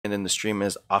and then the stream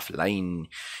is offline.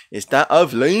 It's not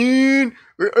offline.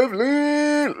 We're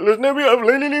offline. Let's not be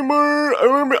offline anymore. I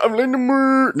want to be offline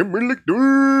anymore. Never like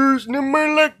this.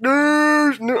 Never like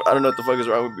this. No, I don't know what the fuck is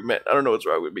wrong with me, man. I don't know what's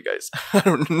wrong with me, guys. I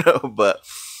don't know, but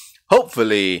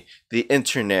hopefully the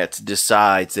internet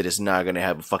decides that it's not gonna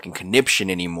have a fucking conniption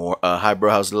anymore. Hi,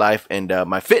 bro. How's life? And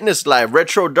my fitness life,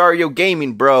 Retro Dario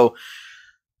Gaming, bro.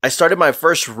 I started my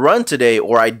first run today,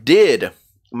 or I did.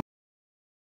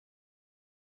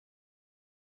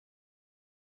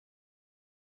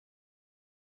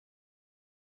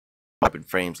 Popping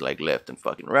frames like left and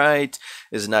fucking right.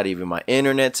 This is not even my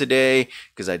internet today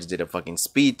because I just did a fucking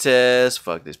speed test.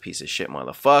 Fuck this piece of shit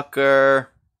motherfucker.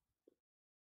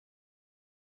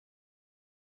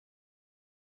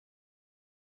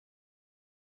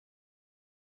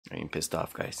 I'm pissed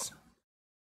off, guys.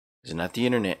 It's not the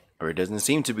internet, or it doesn't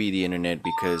seem to be the internet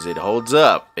because it holds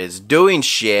up. It's doing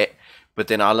shit, but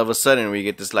then all of a sudden we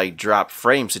get this like drop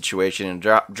frame situation, and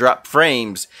drop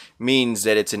frames means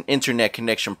that it's an internet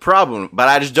connection problem. But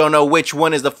I just don't know which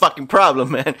one is the fucking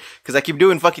problem, man, because I keep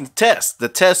doing fucking tests. The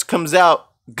test comes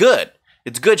out good.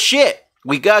 It's good shit.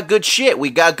 We got good shit. We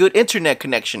got good internet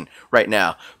connection right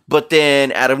now. But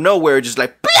then out of nowhere, just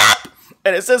like plop,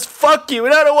 and it says fuck you,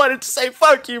 and I don't want it to say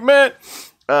fuck you, man.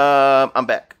 I'm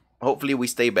back. Hopefully we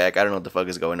stay back. I don't know what the fuck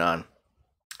is going on.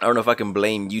 I don't know if I can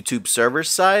blame YouTube server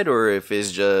side or if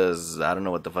it's just, I don't know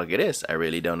what the fuck it is. I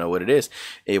really don't know what it is.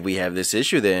 If we have this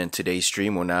issue, then today's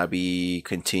stream will not be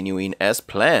continuing as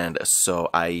planned.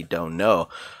 So I don't know.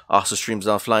 Also, streams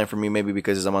offline for me, maybe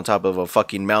because I'm on top of a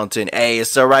fucking mountain. Hey,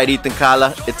 it's alright,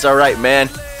 𝐻𝐿. It's alright, man.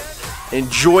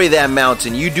 Enjoy that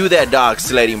mountain. You do that dog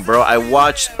sledding, bro. I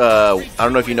watched, I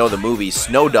don't know if you know the movie,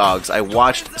 Snow Dogs. I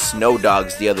watched Snow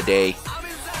Dogs the other day.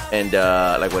 And,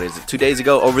 like, what is it, 2 days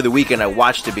ago? Over the weekend, I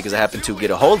watched it because I happened to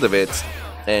get a hold of it.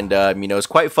 And, you know, it's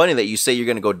quite funny that you say you're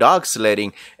going to go dog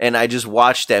sledding. And I just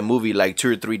watched that movie, like, 2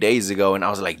 or 3 days ago. And I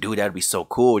was like, dude, that'd be so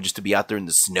cool just to be out there in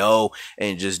the snow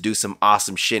and just do some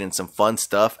awesome shit and some fun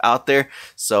stuff out there.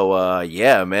 So,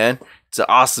 yeah, man. It's an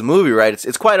awesome movie, right?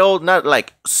 It's quite old, not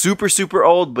like super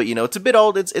old, but you know, it's a bit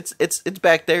old. It's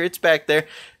back there. It's back there.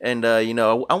 And you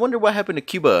know, I wonder what happened to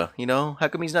Cuba. You know, how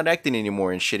come he's not acting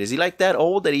anymore and shit? Is he like that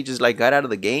old that he just like got out of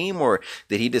the game, or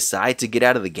did he decide to get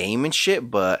out of the game and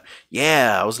shit? But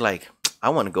yeah, I was like, I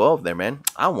want to go over there, man.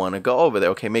 I want to go over there.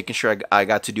 Okay, making sure I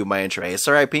got to do my intro. Hey, it's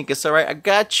all right, Pink. It's all right. I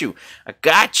got you. I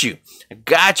got you. I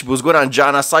got you. What's going on,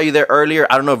 John? I saw you there earlier.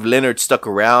 I don't know if Leonard stuck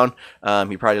around.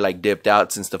 He probably like dipped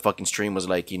out since the fucking stream was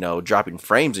like, you know, dropping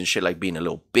frames and shit, like being a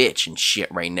little bitch and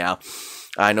shit right now.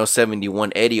 I know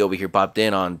 71 Eddie over here popped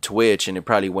in on Twitch and it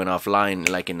probably went offline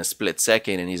like in a split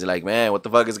second. And he's like, man, what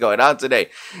the fuck is going on today?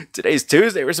 Today's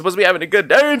Tuesday. We're supposed to be having a good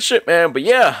day and shit, man. But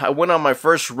yeah, I went on my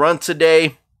first run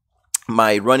today.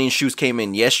 My running shoes came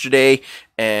in yesterday,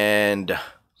 and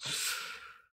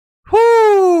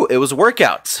whoo, it was a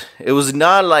workout. It was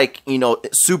not like, you know,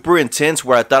 super intense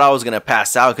where I thought I was gonna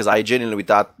pass out, because I genuinely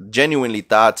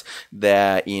thought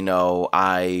that, you know,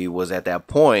 I was at that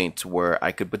point where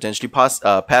I could potentially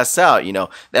pass out. You know,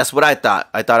 that's what I thought.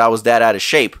 I thought I was that out of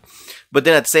shape. But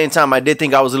then at the same time, I did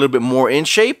think I was a little bit more in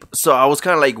shape. So I was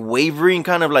kind of like wavering,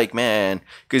 kind of like, man,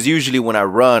 because usually when I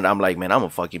run, I'm like, man, I'm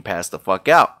gonna fucking pass the fuck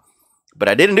out. But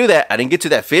I didn't do that. I didn't get to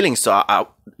that feeling. So, I,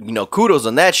 you know, kudos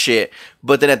on that shit.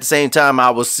 But then at the same time, I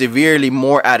was severely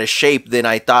more out of shape than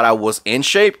I thought I was in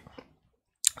shape.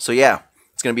 So, yeah,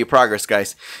 it's going to be a progress,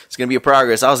 guys. It's going to be a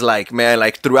progress. I was like, man,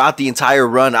 like throughout the entire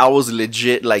run, I was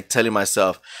legit like telling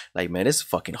myself, like, man, it's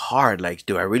fucking hard. Like,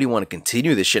 do I really want to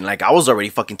continue this shit? And, like, I was already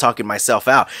fucking talking myself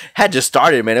out. Had just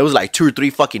started, man. It was like 2 or 3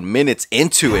 fucking minutes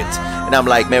into it. And I'm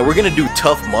like, man, we're going to do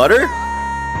Tough Mudder?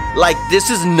 Like, this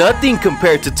is nothing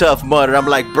compared to Tough Mudder. I'm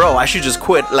like, bro, I should just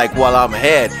quit, like, while I'm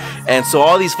ahead. And so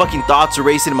all these fucking thoughts are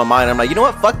racing in my mind. I'm like, you know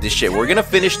what? Fuck this shit. We're going to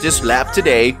finish this lap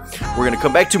today. We're going to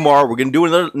come back tomorrow. We're going to do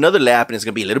another lap, and it's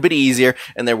going to be a little bit easier.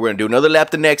 And then we're going to do another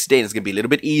lap the next day, and it's going to be a little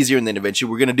bit easier. And then eventually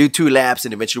we're going to do 2 laps,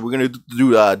 and eventually we're going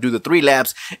to do the 3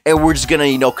 laps. And we're just going to,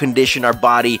 you know, condition our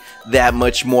body that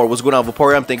much more. What's going on,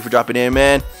 Vaporeon? Thank you for dropping in,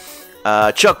 man.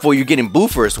 Chuckful, you're getting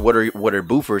boofers. What are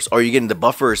boofers? Or are you getting the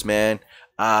buffers, man?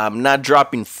 I'm not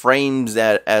dropping frames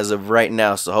as of right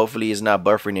now, so hopefully it's not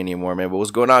buffering anymore, man. But what's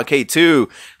going on,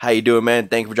 K2? How you doing, man?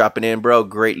 Thank you for dropping in, bro.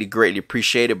 Greatly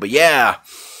appreciate it. But yeah,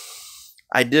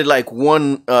 I did like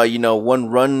one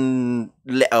run,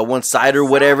 one side or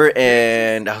whatever,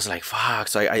 and I was like, fuck.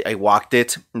 So I walked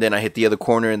it, and then I hit the other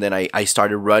corner, and then I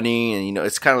started running, and you know,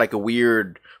 it's kind of like a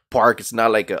weird park. It's not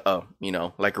like a you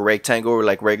know, like a rectangle or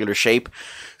like regular shape.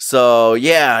 So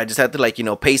yeah, I just had to, like, you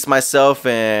know, pace myself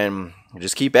and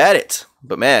just keep at it.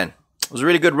 But man, it was a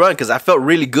really good run because I felt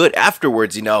really good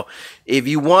afterwards. You know, if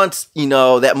you want, you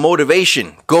know, that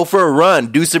motivation, go for a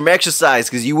run, do some exercise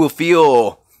because you will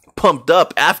feel pumped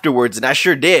up afterwards, and I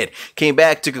sure did. Came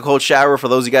back, took a cold shower. For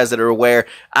those of you guys that are aware,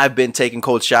 I've been taking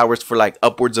cold showers for like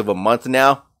upwards of a month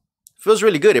now. Feels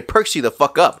really good. It perks you the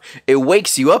fuck up. It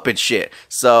wakes you up and shit.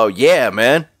 So yeah,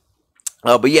 man.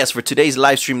 But yes, for today's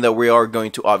live stream, though, we are going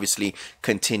to obviously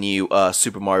continue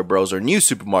Super Mario Bros. Or New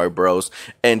Super Mario Bros.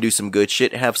 And do some good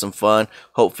shit, have some fun.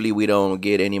 Hopefully, we don't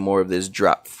get any more of this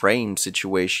drop frame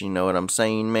situation. You know what I'm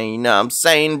saying, man? You know what I'm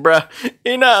saying, bruh?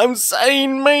 You know what I'm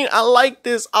saying, man? I like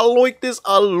this. I like this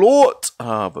a lot.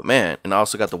 But man, and I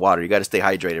also got the water. You got to stay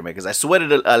hydrated, man, because I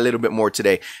sweated a little bit more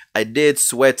today. I did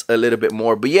sweat a little bit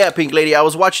more. But yeah, Pink Lady, I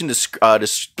was watching the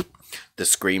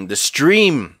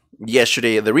stream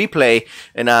yesterday, the replay,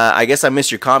 and I guess I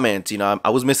missed your comments. You know,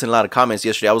 I was missing a lot of comments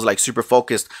yesterday. I was like super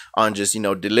focused on just, you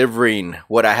know, delivering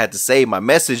what I had to say, my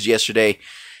message yesterday,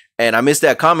 and I missed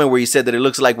that comment where you said that it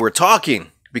looks like we're talking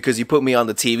because you put me on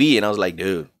the TV, and I was like,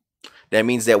 dude, that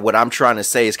means that what I'm trying to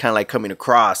say is kind of like coming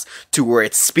across to where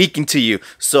it's speaking to you.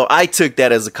 So I took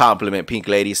that as a compliment, Pink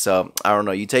Lady. So I don't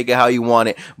know, you take it how you want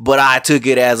it, but I took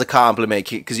it as a compliment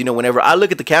because, you know, whenever I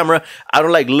look at the camera, I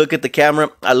don't like look at the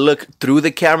camera. I look through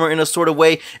the camera in a sort of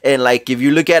way. And like, if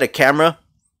you look at a camera,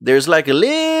 there's like a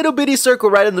little bitty circle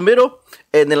right in the middle.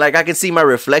 And then like I can see my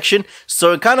reflection.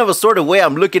 So in kind of a sort of way,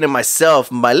 I'm looking at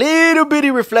myself, my little bitty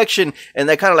reflection. And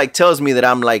that kind of like tells me that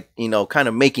I'm like, you know, kind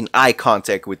of making eye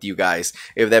contact with you guys,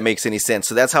 if that makes any sense.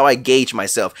 So that's how I gauge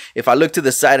myself. If I look to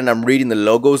the side and I'm reading the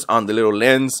logos on the little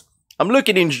lens, I'm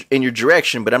looking in your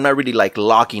direction, but I'm not really like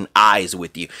locking eyes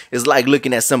with you. It's like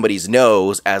looking at somebody's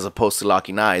nose as opposed to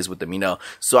locking eyes with them, you know.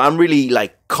 So I'm really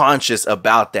like conscious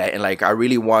about that. And like I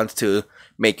really want to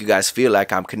make you guys feel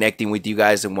like I'm connecting with you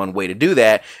guys, and one way to do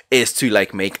that is to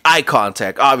like make eye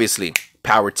contact. Obviously,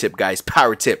 power tip, guys,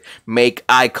 power tip, make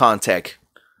eye contact,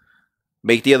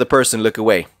 make the other person look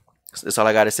away. That's all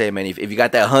I gotta say, man. If you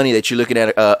got that honey that you're looking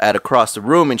at across the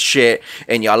room and shit,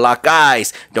 and y'all lock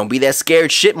eyes, don't be that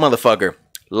scared shit, motherfucker.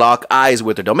 Lock eyes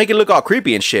with her. Don't make it look all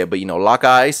creepy and shit, but you know, lock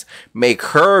eyes, make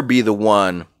her be the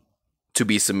one to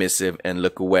be submissive and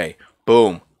look away.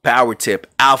 Boom. Power tip,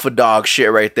 alpha dog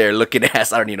shit right there. Looking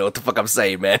ass. I don't even know what the fuck I'm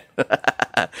saying, man.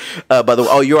 By the way,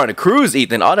 oh, you're on a cruise,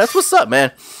 Ethan. Oh, that's what's up,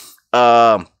 man.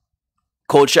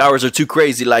 Cold showers are too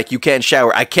crazy. Like, you can't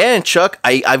shower. I can, Chuck.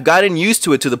 I've gotten used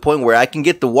to it to the point where I can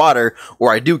get the water,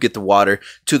 or I do get the water,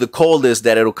 to the coldest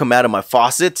that it'll come out of my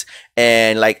faucet.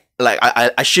 And like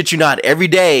I shit you not, every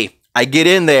day I get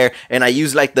in there and I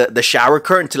use like the shower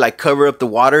curtain to like cover up the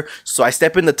water. So I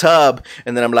step in the tub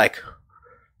and then I'm like,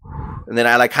 and then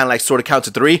I like kind of like sort of count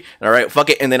to 3. All right, fuck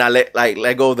it. And then I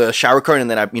let go of the shower curtain, and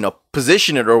then I, you know,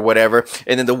 position it or whatever.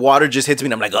 And then the water just hits me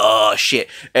and I'm like, oh shit.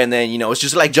 And then, you know, it's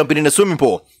just like jumping in a swimming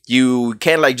pool. You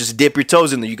can't like just dip your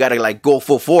toes in there. You got to like go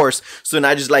full force. So then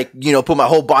I just like, you know, put my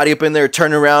whole body up in there,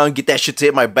 turn around, get that shit to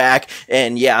hit my back.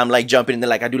 And yeah, I'm like jumping. And then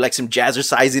like I do like some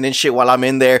jazzercising and shit while I'm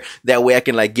in there. That way I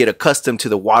can like get accustomed to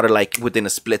the water like within a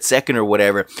split second or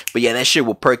whatever. But yeah, that shit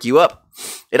will perk you up.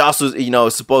 It also, you know,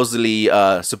 supposedly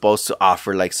supposed to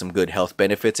offer like some good health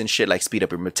benefits and shit, like speed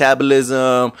up your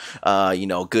metabolism, you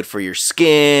know, good for your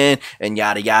skin and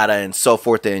yada yada and so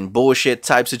forth, and bullshit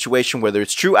type situation. Whether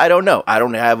it's true, I don't know. I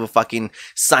don't have a fucking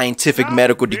scientific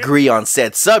medical degree on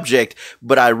said subject,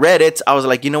 but I read it. I was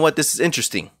like, you know what, this is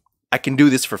interesting. I can do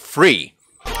this for free.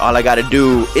 All I gotta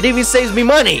do, it even saves me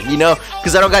money, you know,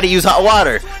 because I don't gotta use hot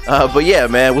water. But yeah,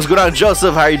 man, what's going on,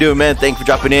 Joseph? How you doing, man? Thank you for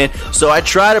dropping in. So I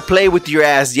tried to play with your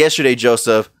ass yesterday,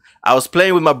 Joseph. I was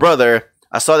playing with my brother.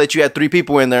 I saw that you had 3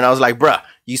 people in there, and I was like, bruh,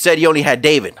 you said you only had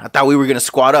David. I thought we were gonna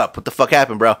squad up. What the fuck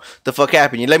happened, bro? What the fuck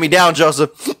happened? You let me down, Joseph.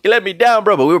 You let me down,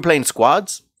 bro. But we were playing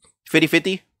squads,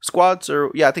 50-50 squads, or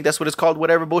yeah, I think that's what it's called.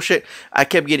 Whatever bullshit. I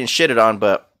kept getting shitted on,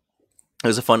 but it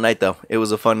was a fun night, though. It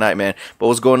was a fun night, man. But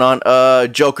what's going on?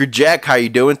 Joker Jack, how you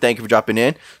doing? Thank you for dropping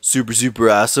in. Super, super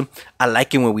awesome. I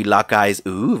like it when we lock eyes.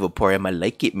 Ooh, Vaporeon, I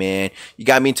like it, man. You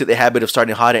got me into the habit of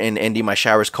starting hot and ending my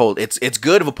showers cold. It's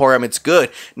good, Vaporeon. It's good.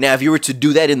 Now, if you were to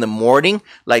do that in the morning,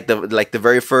 like the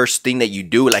very first thing that you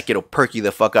do, like it'll perk you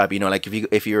the fuck up. You know, like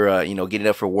if you're you know, getting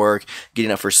up for work, getting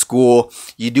up for school,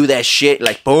 you do that shit,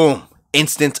 like boom.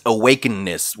 Instant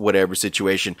awakeness, whatever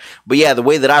situation. But yeah, the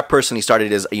way that I personally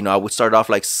started is, you know, I would start off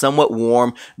like somewhat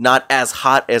warm, not as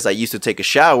hot as I used to take a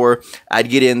shower. I'd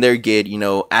get in there, get, you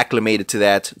know, acclimated to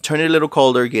that, turn it a little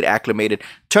colder, get acclimated,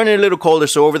 turn it a little colder.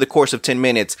 So over the course of 10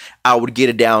 minutes, I would get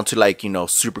it down to like, you know,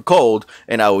 super cold,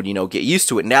 and I would, you know, get used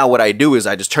to it. Now what I do is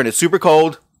I just turn it super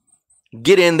cold,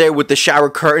 get in there with the shower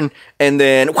curtain, and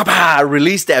then whapa,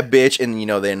 release that bitch. And you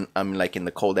know, then I'm like in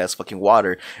the cold ass fucking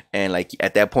water, and like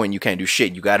at that point you can't do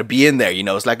shit. You gotta be in there, you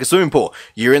know. It's like a swimming pool.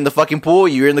 You're in the fucking pool,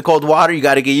 you're in the cold water, you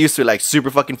gotta get used to it like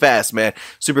super fucking fast, man.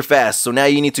 Super fast. So now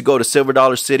you need to go to Silver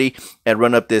Dollar City and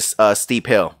run up this steep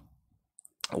hill.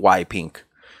 Why, Pink?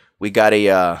 We got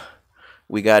a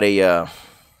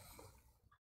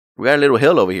little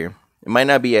hill over here. It might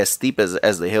not be as steep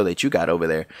as the hill that you got over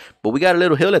there, but we got a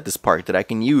little hill at this park that I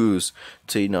can use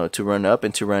to, you know, to run up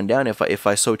and to run down if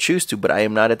I so choose to. But I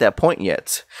am not at that point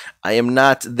yet. I am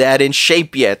not that in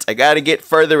shape yet. I gotta get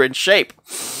further in shape,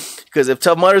 because if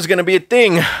Tough Mudder is gonna be a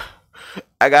thing,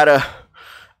 I gotta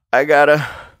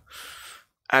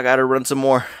run some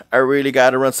more. I really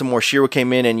gotta run some more. Shiro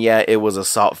came in and yeah, it was a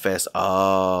salt fest.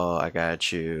 Oh, I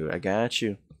got you.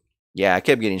 Yeah, I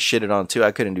kept getting shitted on too.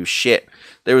 I couldn't do shit.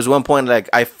 There was one point like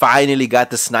I finally got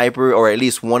the sniper, or at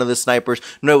least one of the snipers.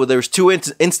 No, there was two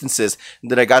instances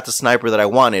that I got the sniper that I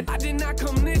wanted, and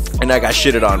I got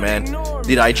shitted on, man.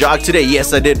 Did I jog today?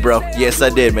 Yes, I did, bro. Yes, I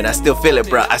did, man. I still feel it,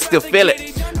 bro. I still feel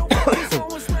it.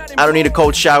 I don't need a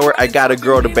cold shower. I got a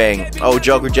girl to bang. Oh,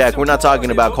 Joker Jack, we're not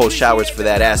talking about cold showers for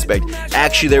that aspect.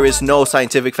 Actually, there is no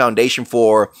scientific foundation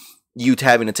for you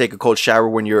having to take a cold shower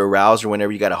when you're aroused or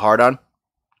whenever you got a hard on.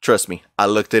 Trust me, I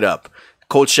looked it up.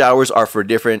 Cold showers are for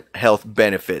different health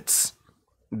benefits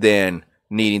than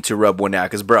needing to rub one out.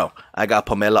 Because, bro, I got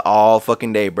Pamela all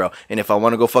fucking day, bro. And if I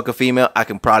want to go fuck a female, I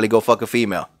can probably go fuck a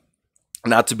female.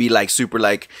 Not to be like super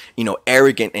like, you know,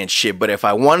 arrogant and shit. But if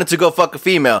I wanted to go fuck a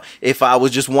female, if I was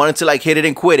just wanted to like hit it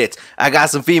and quit it, I got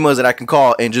some females that I can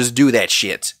call and just do that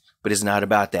shit. But it's not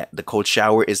about that. The cold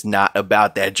shower is not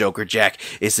about that, Joker Jack.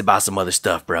 It's about some other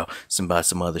stuff, bro. It's about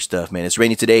some other stuff, man. It's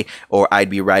rainy today, or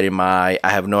I'd be riding my... I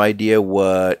have no idea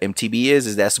what MTB is.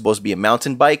 Is that supposed to be a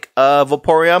mountain bike,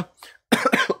 Vaporeon?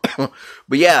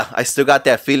 But yeah, I still got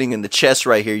that feeling in the chest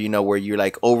right here, you know, where you're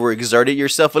like overexerted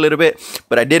yourself a little bit.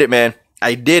 But I did it, man.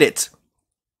 I did it.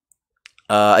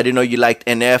 I didn't know you liked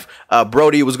NF.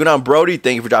 Brody, what's going on, Brody?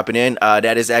 Thank you for dropping in.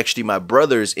 That is actually my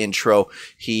brother's intro.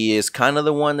 He is kind of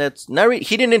the one that's not really,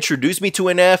 he didn't introduce me to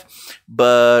NF,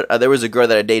 but there was a girl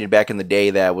that I dated back in the day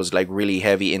that was like really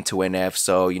heavy into NF.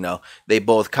 So, you know, they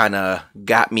both kind of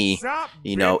got me,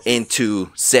 you know,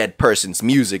 into said person's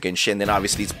music and shit. And then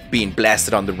obviously it's being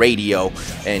blasted on the radio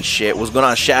and shit. What's going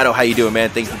on, Shadow? How you doing, man?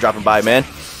 Thanks for dropping by, man.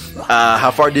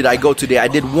 How far did I go today? I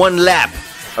did one lap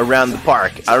around the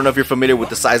park. I don't know if you're familiar with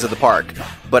the size of the park,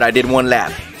 but I did one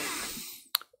lap.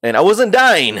 And I wasn't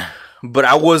dying, but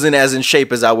I wasn't as in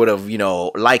shape as I would have, you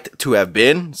know, liked to have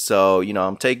been. So, you know,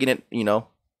 I'm taking it, you know,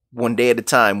 one day at a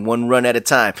time, one run at a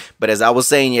time. But as I was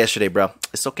saying yesterday, bro,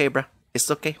 it's okay, bro. It's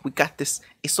okay. We got this.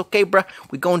 It's okay, bro.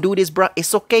 We gonna do this, bro.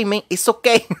 It's okay, man. It's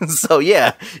okay. So,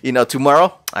 yeah, you know,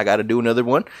 tomorrow I got to do another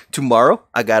one. Tomorrow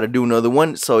I got to do another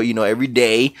one. So, you know, every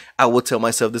day I will tell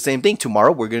myself the same thing.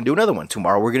 Tomorrow we're going to do another one.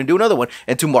 Tomorrow we're going to do another one.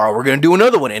 And tomorrow we're going to do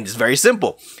another one. And it's very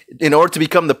simple. In order to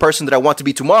become the person that I want to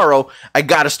be tomorrow, I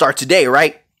got to start today,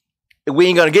 right? We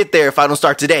ain't going to get there if I don't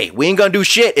start today. We ain't going to do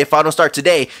shit if I don't start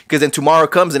today, because then tomorrow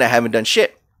comes and I haven't done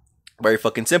shit. Very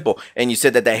fucking simple. And you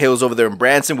said that hill's over there in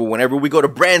Branson. Well, whenever we go to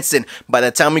Branson, by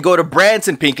the time we go to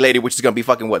Branson, Pink Lady, which is going to be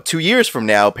fucking, what, 2 years from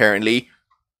now, apparently.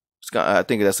 I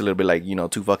think that's a little bit like, you know,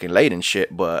 too fucking late and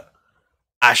shit, but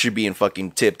I should be in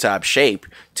fucking tip-top shape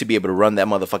to be able to run that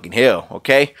motherfucking hill,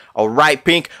 okay? All right,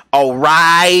 Pink. All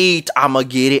right. I'ma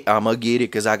get it.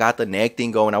 Because I got the neck thing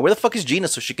going on. Where the fuck is Gina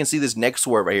so she can see this neck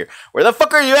swerve right here? Where the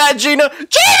fuck are you at, Gina?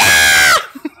 Gina!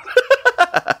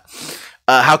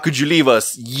 How could you leave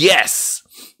us? Yes.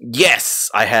 Yes,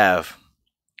 I have.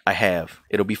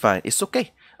 It'll be fine. It's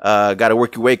okay. Gotta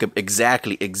work your way up.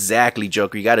 Exactly,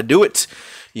 Joker. You gotta do it.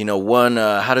 You know,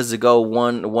 how does it go?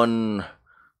 One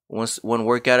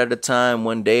workout at a time,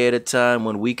 one day at a time,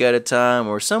 1 week at a time,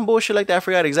 or some bullshit like that. I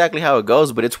forgot exactly how it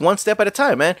goes, but it's one step at a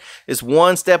time, man. It's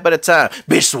one step at a time.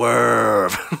 Bitch,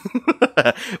 swerve.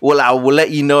 Well, I will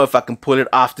let you know if I can pull it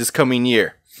off this coming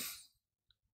year.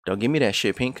 Don't give me that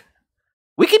shit, Pink.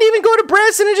 We can even go to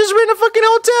Branson and just rent a fucking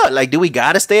hotel. Like, do we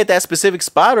gotta stay at that specific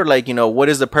spot? Or like, you know, what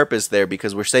is the purpose there?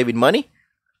 Because we're saving money?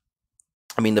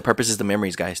 I mean, the purpose is the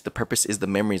memories, guys. The purpose is the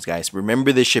memories, guys.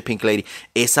 Remember this shit, Pink Lady.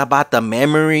 It's about the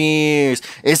memories.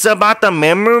 It's about the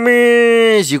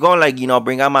memories. You're gonna, like, you know,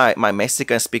 bring out my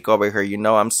Mexican speak over here. You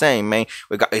know what I'm saying, man?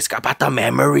 It's about the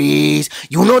memories.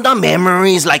 You know the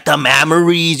memories, like the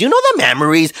memories. You know the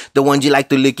memories. The ones you like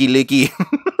to licky.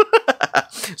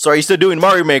 So are you still doing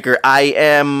Mario Maker? I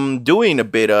am doing a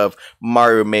bit of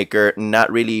Mario Maker.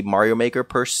 Not really Mario Maker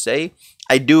per se.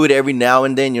 I do it every now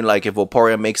and then. You're like, if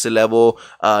Vaporeon makes a level,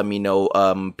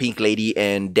 Pink Lady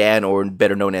and Dan, or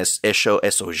better known as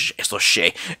SOJ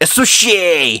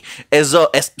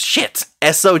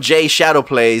Shadow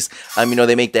Plays,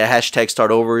 they make that hashtag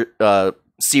start over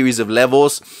series of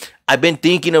levels. I've been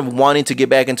thinking of wanting to get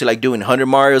back into like doing 100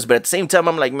 Marios, but at the same time,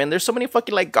 I'm like, man, there's so many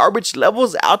fucking like garbage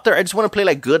levels out there. I just want to play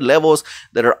like good levels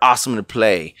that are awesome to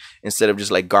play instead of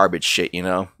just like garbage shit, you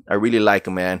know? I really like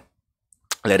them, man.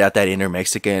 Let out that inner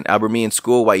Mexican. Albert, me in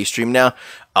school while you stream now.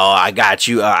 Oh, I got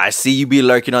you. I see you be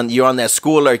lurking on. You're on that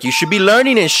school lurk. You should be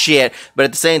learning and shit. But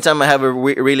at the same time, I have a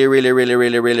really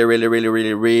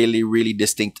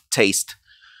distinct taste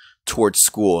towards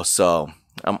school. So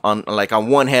I'm on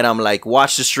one hand, I'm like,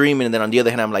 watch the stream, and then on the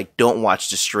other hand, I'm like, don't watch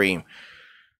the stream.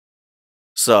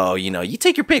 So, you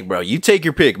take your pick, bro. You take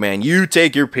your pick, man. You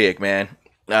take your pick, man.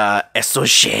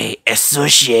 SOJ.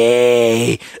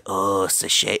 Oh,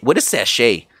 sachet. What is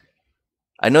sachet?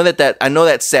 I know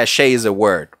that sachet is a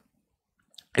word.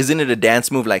 Isn't it a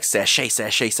dance move like sachet?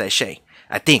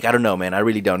 I think. I don't know, man. I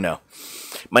really don't know.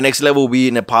 My next level will be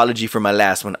an apology for my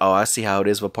last one. Oh, I see how it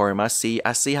is, Vaporeon.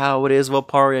 I see how it is,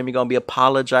 Vaporeon. You're gonna be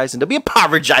apologizing. Don't be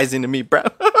apologizing to me, bro.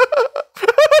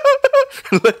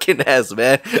 Looking ass,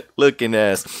 man. Looking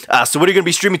ass. So what are you gonna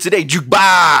be streaming today?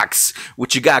 Jukebox.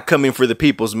 What you got coming for the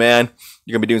peoples, man?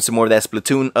 You're gonna be doing some more of that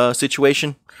Splatoon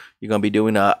situation. You're gonna be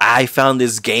doing I found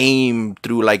this game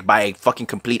through by fucking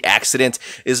complete accident.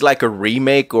 It's like a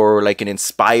remake or like an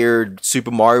inspired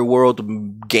Super Mario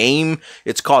World game.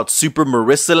 It's called Super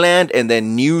Marissa Land and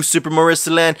then New Super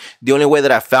Marissa Land. The only way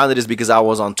that I found it is because I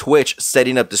was on Twitch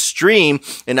setting up the stream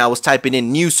and I was typing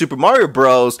in New Super Mario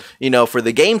Bros, for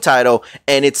the game title,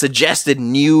 and it suggested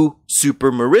New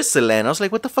Super Marissa Land. I was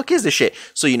like, what the fuck is this shit?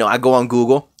 So, I go on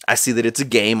Google. I see that it's a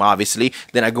game, obviously.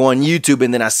 Then I go on YouTube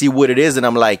and then I see what it is. And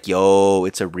I'm like, yo,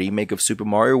 it's a remake of Super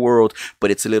Mario World.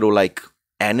 But it's a little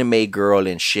anime girl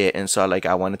and shit. And so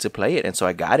I wanted to play it. And so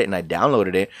I got it and I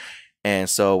downloaded it. And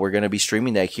so we're going to be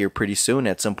streaming that here pretty soon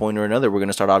at some point or another. We're going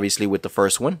to start obviously with the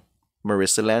first one,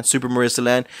 Marissa Land, Super Marissa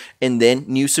Land. And then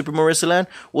New Super Marissa Land.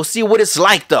 We'll see what it's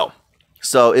like though.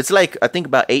 So it's I think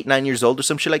about 8-9 years old or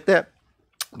some shit like that.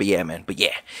 But yeah, man. But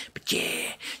yeah.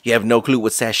 You have no clue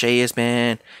what sachet is,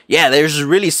 man. Yeah, there's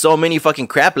really so many fucking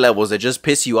crap levels that just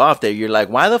piss you off that you're like,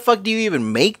 why the fuck do you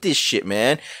even make this shit,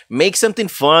 man? Make something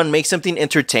fun. Make something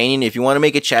entertaining. If you want to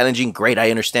make it challenging, great. I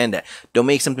understand that. Don't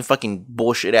make something fucking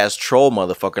bullshit ass troll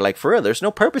motherfucker. For real, there's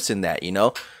no purpose in that,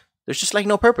 There's just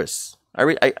no purpose.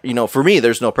 For me,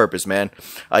 there's no purpose, man.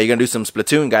 You're gonna do some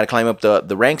Splatoon, gotta climb up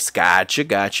the ranks.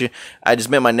 Gotcha. I just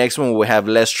meant my next one will have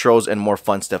less trolls and more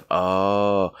fun stuff.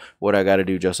 Oh, what I gotta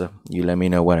do, Joseph? You let me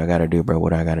know what I gotta do, bro.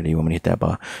 What I gotta do? You want me to hit that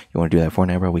ball? You wanna do that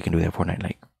Fortnite, bro? We can do that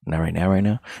Fortnite, not right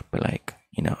now, but a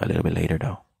little bit later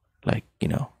though.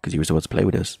 Because you were supposed to play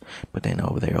with us, but then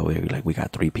over there, we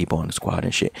got 3 people on the squad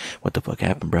and shit. What the fuck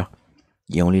happened, bro?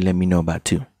 You only let me know about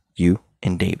 2. You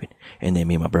and David. And then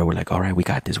me and my bro were like, all right, we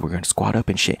got this. We're going to squad up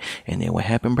and shit. And then what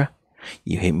happened, bro?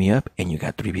 You hit me up and you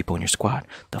got 3 people in your squad.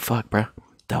 The fuck, bro?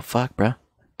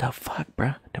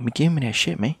 Don't be giving me that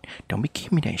shit, man. Don't be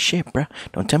giving me that shit, bro.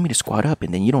 Don't tell me to squad up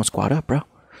and then you don't squad up, bro.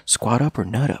 Squad up or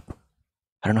nut up.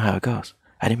 I don't know how it goes.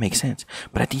 I didn't make sense,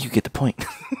 but I think you get the point.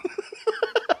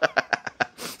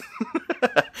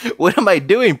 What am I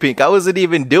doing, Pink? I wasn't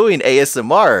even doing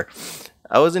ASMR.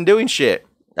 I wasn't doing shit.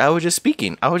 I was just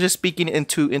speaking.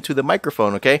 Into the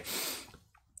microphone, okay?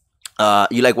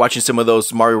 You like watching some of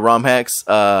those Mario ROM hacks?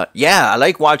 Yeah, I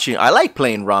like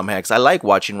playing ROM hacks. I like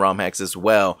watching ROM hacks as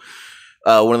well.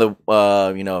 One of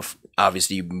the,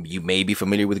 obviously you may be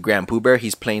familiar with Grand Pooh Bear.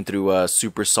 He's playing through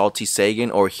Super Salty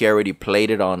Sagan, or he already played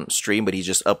it on stream, but he's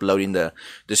just uploading the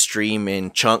stream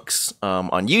in chunks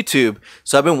on YouTube.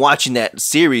 So I've been watching that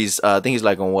series. I think he's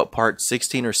on what, part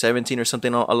 16 or 17 or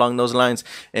something along those lines.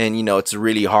 And it's a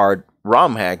really hard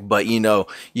ROM hack, but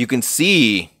you can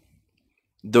see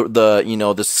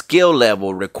the skill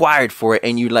level required for it,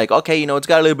 and you're like, okay, it's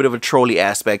got a little bit of a trolley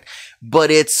aspect,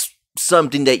 but it's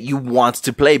something that you want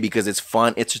to play because it's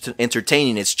fun, it's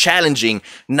entertaining, it's challenging,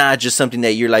 not just something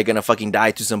that you're gonna fucking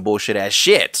die to some bullshit ass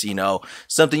shit,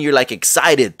 something you're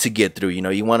excited to get through,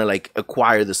 you want to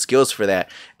acquire the skills for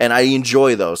that, and I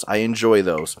enjoy those.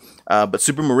 But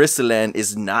Super Marissa Land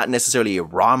is not necessarily a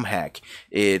ROM hack,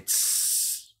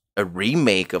 it's a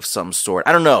remake of some sort.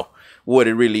 I don't know what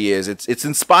it really is. It's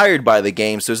inspired by the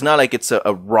game, so it's not like it's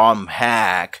a ROM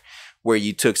hack where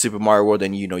you took Super Mario World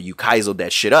and you Kaizo'd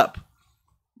that shit up.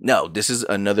 No, this is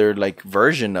another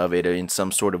version of it in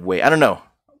some sort of way. I don't know.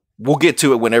 We'll get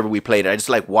to it whenever we played it. I just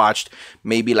watched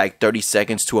maybe 30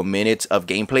 seconds to a minute of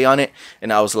gameplay on it,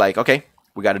 and I was like, okay,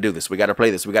 We got to do this. We got to play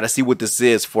this. We got to see what this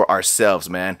is for ourselves,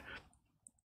 man.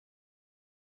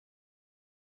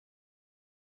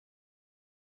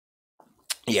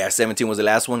 Yeah, 17 was the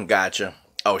last one. Gotcha.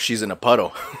 Oh, she's in a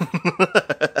puddle.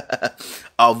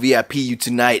 I'll VIP you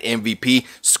tonight, MVP.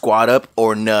 Squat up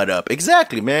or nut up.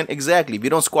 Exactly, man. Exactly. If you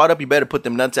don't squat up, you better put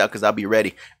them nuts out because I'll be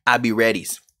ready. I'll be ready.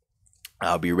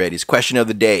 I'll be ready. Question of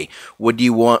the day. What do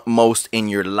you want most in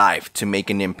your life to make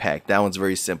an impact? That one's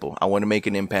very simple. I want to make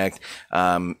an impact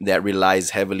that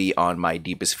relies heavily on my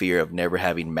deepest fear of never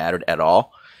having mattered at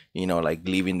all. You know, like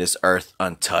leaving this earth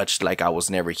untouched, like I was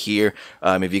never here.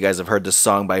 If you guys have heard the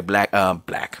song by Macklemore,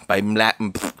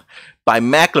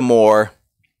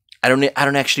 I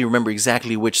don't actually remember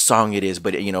exactly which song it is,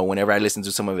 but you know, whenever I listen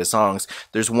to some of his songs,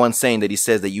 there's one saying that he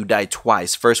says that you die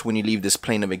twice. First, when you leave this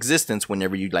plane of existence,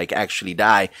 whenever you like actually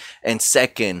die, and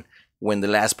second, when the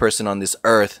last person on this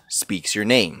earth speaks your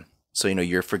name. So you know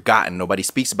you're forgotten. Nobody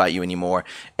speaks about you anymore,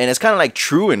 and it's kind of like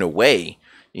true in a way.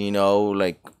 You know,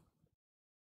 like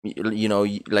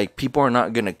people are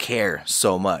not gonna care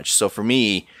so much. So for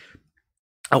me,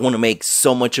 I want to make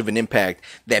so much of an impact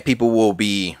that people will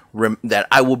be that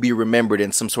I will be remembered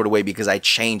in some sort of way because I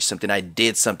changed something, I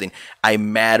did something, I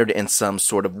mattered in some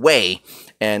sort of way.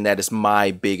 And that is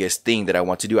my biggest thing that I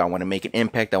want to do. I want to make an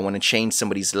impact. I want to change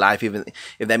somebody's life, even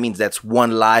if that means that's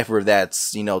one life, or if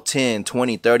that's, you know, 10,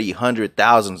 20, 30,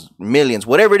 100,000, millions,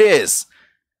 whatever it is,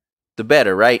 the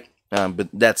better, right? But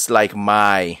that's like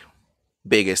my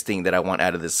biggest thing that I want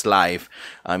out of this life,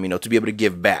 you know, to be able to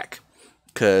give back.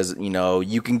 Because, you know,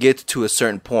 you can get to a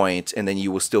certain point and then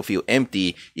you will still feel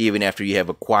empty even after you have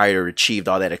acquired or achieved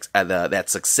all that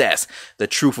success. The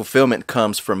true fulfillment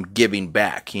comes from giving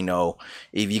back. You know,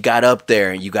 if you got up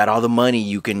there and you got all the money,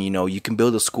 you can, you know, you can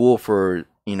build a school for,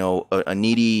 you know, a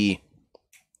needy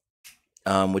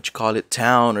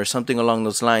town or something along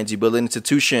those lines. You build an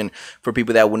institution for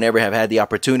people that will never have had the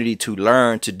opportunity to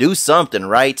learn, to do something,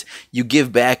 right? You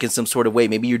give back in some sort of way.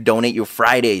 Maybe you donate your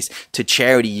Fridays to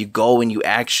charity. You go and you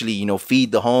actually, you know,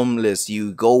 feed the homeless.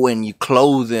 You go and you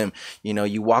clothe them. You know,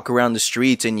 you walk around the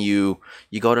streets and you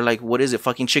go to, like, what is it?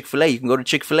 Fucking Chick-fil-A. You can go to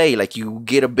Chick-fil-A. Like, you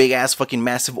get a big ass fucking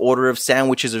massive order of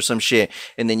sandwiches or some shit.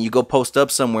 And then you go post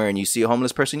up somewhere and you see a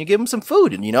homeless person. You give them some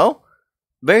food, and you know,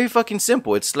 very fucking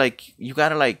simple. It's like, you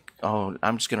gotta like, oh,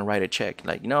 I'm just gonna write a check.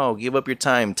 Like, no, give up your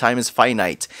time. Time is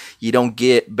finite. You don't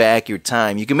get back your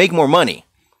time. You can make more money.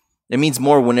 It means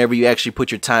more whenever you actually put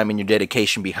your time and your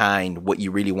dedication behind what you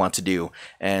really want to do.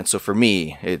 And so for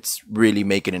me, it's really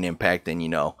making an impact and, you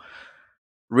know,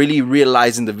 really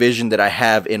realizing the vision that I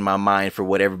have in my mind for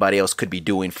what everybody else could be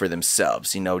doing for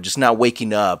themselves. You know, just not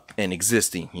waking up and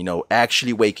existing, you know,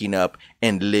 actually waking up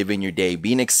and living your day,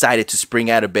 being excited to spring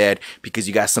out of bed because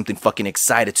you got something fucking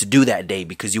excited to do that day,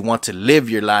 because you want to live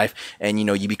your life. And, you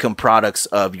know, you become products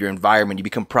of your environment. You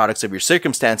become products of your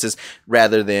circumstances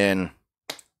rather than,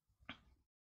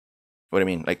 what I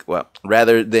mean, like, well,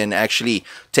 rather than actually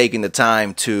taking the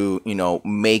time to, you know,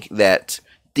 make that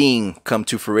thing come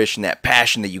to fruition, that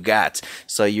passion that you got.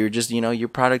 So you're just, you know, you're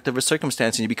product of a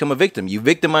circumstance and you become a victim. You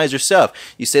victimize yourself.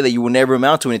 You say that you will never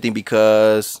amount to anything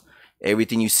because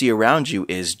everything you see around you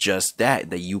is just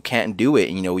that you can't do it.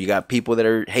 You know, you got people that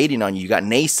are hating on you. You got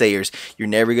naysayers. You're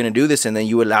never going to do this. And then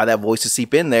you allow that voice to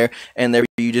seep in there, and there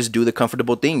you just do the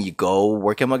comfortable thing. You go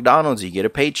work at McDonald's, you get a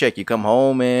paycheck, you come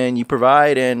home and you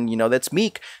provide, and, you know, that's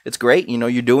meek. It's great. You know,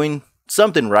 you're doing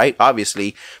something right,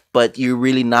 obviously, but you're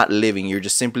really not living. You're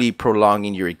just simply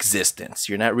prolonging your existence.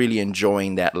 You're not really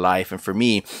enjoying that life. And for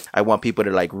me, I want people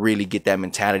to like really get that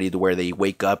mentality to where they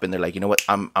wake up and they're like, you know what,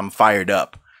 I'm fired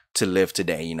up to live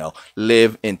today. You know,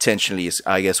 live intentionally is,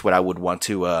 I guess, what I would want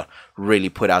to really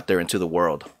put out there into the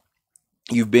world.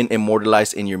 You've been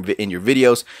immortalized in your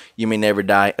videos. You may never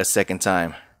die a second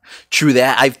time. True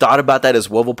that. I've thought about that as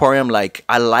well, Voporium. Like,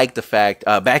 I like the fact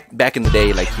back in the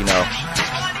day, like, you know,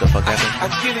 the fuck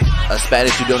happened?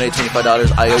 Spanish, you donate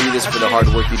 $25. I owe you this for the hard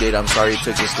work you did. I'm sorry it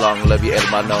took this long. Love you,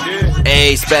 hermano.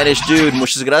 Hey, Spanish dude,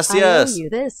 muchas gracias. I owe you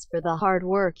this for the hard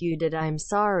work you did. I'm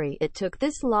sorry it took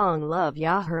this long. Love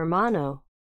ya, hermano.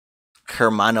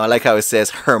 Hermano, I like how it says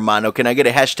hermano. Can I get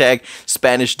a hashtag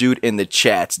Spanish dude in the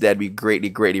chats? That'd be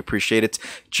greatly appreciated.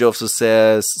 Joseph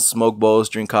says, smoke bowls,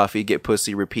 drink coffee, get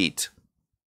pussy, repeat.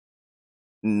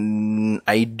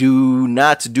 I do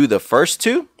not do the first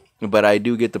two, but I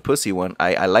do get the pussy one.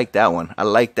 I like that one. I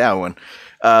like that one.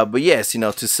 But yes, you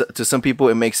know, to some people,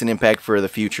 it makes an impact for the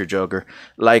future, Joker.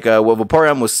 Like what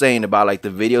Vaporeon was saying about like the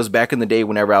videos back in the day,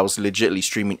 whenever I was legitly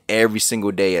streaming every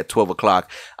single day at 12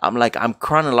 o'clock, I'm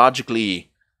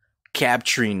chronologically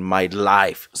capturing my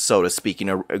life, so to speak. You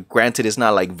know, granted, it's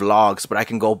not like vlogs, but I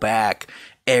can go back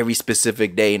every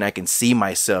specific day and I can see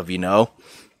myself, you know?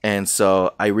 And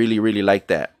so I really, really like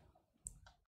that.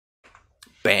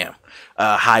 Bam.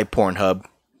 Hi, Pornhub.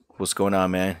 What's going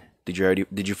on, man?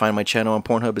 Did you find my channel on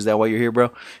Pornhub? Is that why you're here,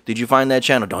 bro? Did you find that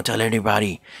channel? Don't tell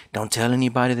anybody. Don't tell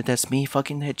anybody that that's me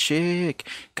fucking that chick.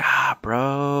 God,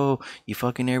 bro. You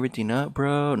fucking everything up,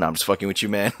 bro. No, I'm just fucking with you,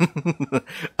 man.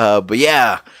 But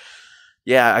yeah.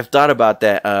 Yeah, I've thought about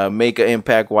that. Make an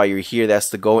impact while you're here. That's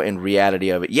the goal and reality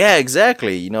of it. Yeah,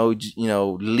 exactly. You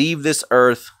know, leave this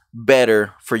earth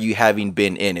better for you having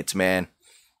been in it, man.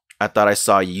 I thought I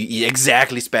saw you.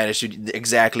 Exactly, Spanish.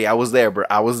 Exactly. I was there, bro.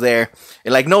 I was there.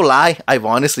 And like, no lie, I've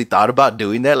honestly thought about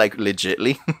doing that, like,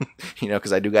 legitly. You know,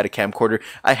 because I do got a camcorder.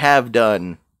 I have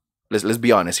done, let's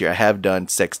be honest here, I have done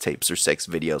sex tapes or sex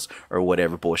videos or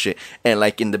whatever bullshit. And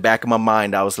like, in the back of my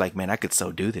mind, I was like, man, I could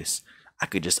so do this. I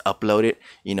could just upload it.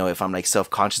 You know, if I'm like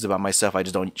self-conscious about myself, I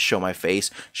just don't show my face,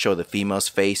 show the female's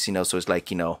face, you know. So it's like,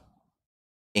 you know,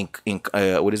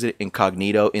 what is it?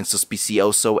 Incognito,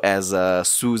 insuspicioso, as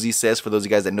Susie says, for those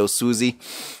of you guys that know Susie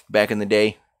back in the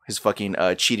day, his fucking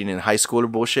cheating in high school or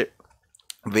bullshit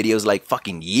videos, like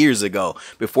fucking years ago,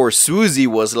 before Susie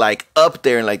was like up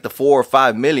there in like the 4 or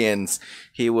 5 millions.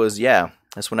 He was, yeah,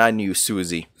 that's when I knew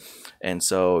Susie. And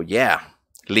so yeah,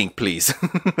 link please.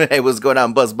 Hey, what's going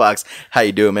on, Buzzbox? How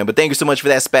you doing, man? But thank you so much for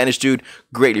that, Spanish dude.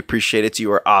 Greatly appreciate it.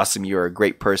 You are awesome. You are a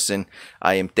great person.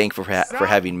 I am thankful for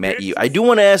having met you. I do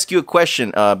want to ask you a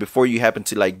question before you happen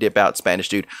to like dip out, Spanish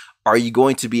dude. Are you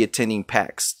going to be attending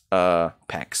PAX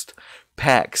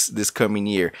this coming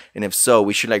year? And if so,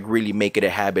 we should like really make it a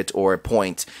habit or a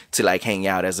point to like hang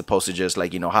out, as opposed to just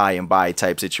like, you know, hi and bye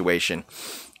type situation.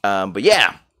 But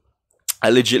yeah, I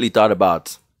legitimately thought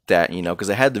about that, you know, because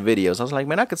I had the videos. I was like,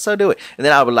 man, I could so do it. And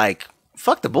then I would like,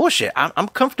 fuck the bullshit. I'm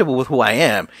comfortable with who I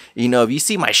am. You know, if you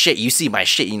see my shit, you see my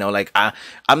shit. You know, like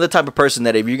I'm the type of person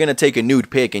that if you're gonna take a nude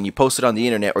pic and you post it on the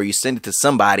internet or you send it to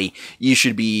somebody, you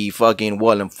should be fucking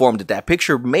well informed that that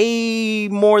picture may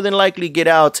more than likely get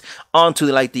out onto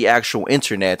like the actual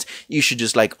internet. You should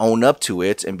just like own up to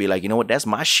it and be like, you know what, that's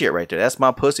my shit right there. That's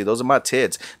my pussy. Those are my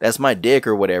tits. That's my dick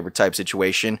or whatever type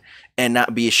situation, and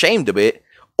not be ashamed of it.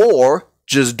 Or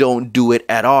just don't do it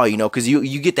at all, you know, because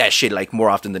you get that shit like more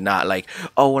often than not. Like,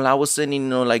 oh, well, I was sending, you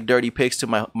know, like dirty pics to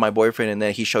my boyfriend, and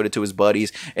then he showed it to his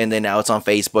buddies, and then now it's on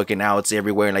Facebook, and now it's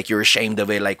everywhere, and like you're ashamed of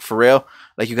it. Like, for real,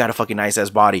 like you got a fucking nice ass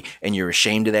body and you're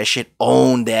ashamed of that shit.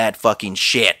 Own that fucking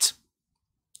shit.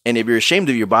 And if you're ashamed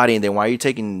of your body, and then why are you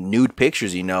taking nude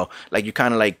pictures, you know, like you're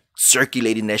kind of like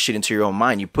circulating that shit into your own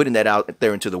mind. You're putting that out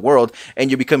there into the world, and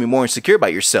you're becoming more insecure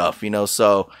about yourself, you know.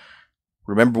 So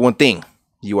remember one thing.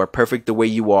 You are perfect the way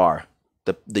you are.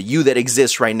 The you that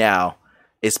exists right now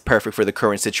is perfect for the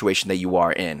current situation that you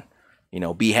are in. You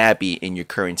know, be happy in your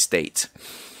current state.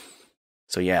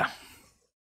 So yeah,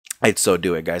 I'd so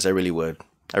do it, guys. I really would.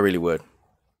 I really would.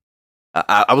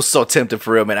 I was so tempted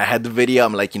for real, man. I had the video.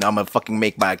 I'm like, you know, I'm gonna fucking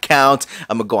make my account.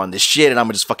 I'm gonna go on this shit and I'm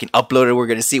gonna just fucking upload it. We're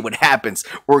gonna see what happens.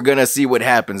 We're gonna see what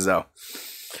happens though.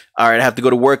 All right, I have to go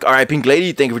to work. All right, Pink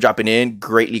Lady, thank you for dropping in.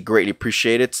 Greatly, greatly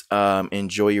appreciate it.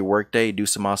 Enjoy your work day. Do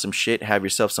some awesome shit. Have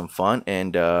yourself some fun.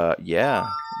 And yeah,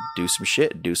 do some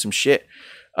shit. Do some shit.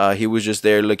 He was just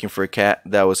there looking for a cat.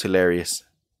 That was hilarious.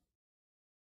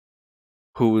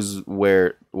 Who's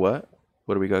where? What?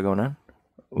 What do we got going on?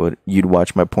 What, you'd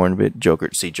watch my porn vid? Joker.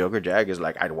 See, Joker Jag is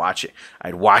like, I'd watch it.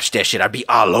 I'd watch that shit. I'd be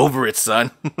all over it,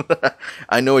 son.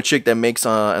 I know a chick that makes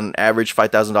an average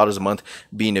 $5,000 a month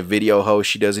being a video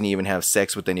host. She doesn't even have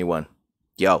sex with anyone.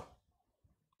 Yo,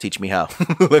 teach me how.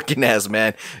 Looking ass,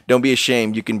 man. Don't be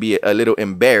ashamed. You can be a little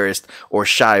embarrassed or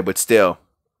shy, but still.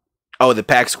 Oh, the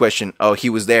PAX question. Oh, he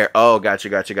was there. Oh,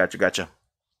 gotcha.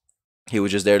 He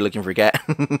was just there looking for a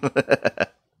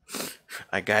cat.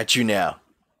 I got you now.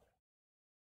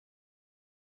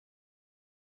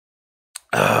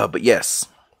 But yes,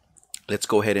 let's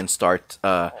go ahead and start.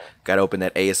 Gotta open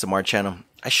that ASMR channel.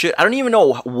 I don't even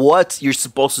know what you're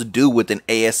supposed to do with an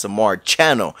ASMR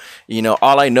channel. You know,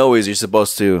 all I know is you're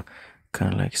supposed to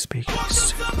kind of like speak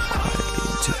super quietly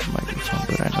into the microphone,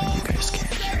 but I know you guys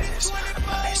can't hear this.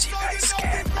 Unless you guys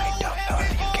can, I don't know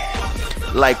if you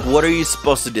can. Like, what are you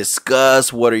supposed to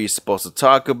discuss? What are you supposed to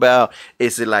talk about?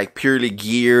 Is it like purely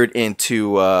geared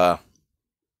into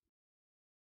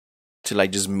to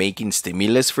like just making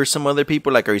stimulus for some other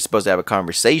people? Like, are you supposed to have a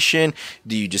conversation?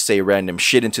 Do you just say random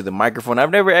shit into the microphone?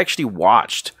 I've never actually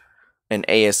watched an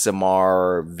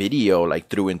ASMR video like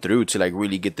through and through to like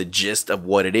really get the gist of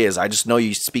what it is. I just know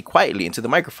you speak quietly into the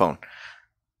microphone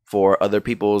for other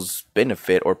people's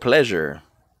benefit or pleasure.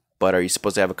 but are you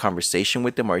supposed to have a conversation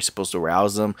with them? Or are you supposed to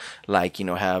rouse them, like, you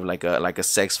know, have like a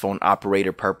sex phone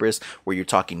operator purpose where you're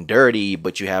talking dirty,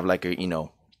 but you have like a, you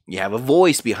know, you have a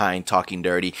voice behind talking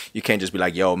dirty. You can't just be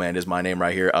like, yo man, this is my name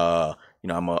right here, you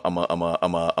know, I'm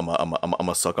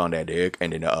a suck on that dick,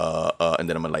 and then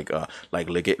I'm gonna like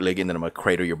lick it, and then I'm gonna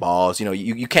cradle your balls. You know,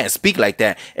 you can't speak like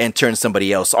that and turn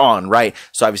somebody else on, right?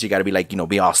 So obviously you gotta be like, you know,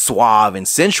 be all suave and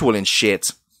sensual and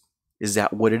shit. Is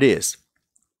that what it is?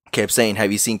 Kept saying,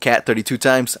 have you seen Cat 32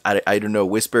 times? I don't know.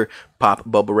 Whisper, pop,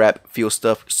 bubble wrap, feel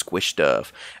stuff, squish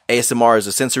stuff. ASMR is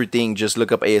a sensory thing. Just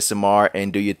look up ASMR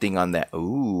and do your thing on that.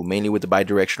 Ooh, mainly with the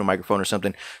bidirectional microphone or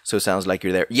something, so it sounds like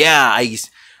you're there. Yeah,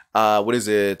 what is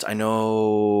it? I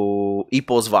know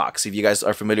𝐴𝐴𝐵. If you guys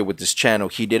are familiar with this channel,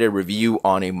 he did a review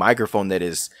on a microphone that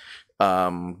is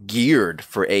geared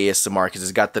for ASMR because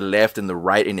it's got the left and the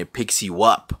right and it picks you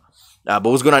up. But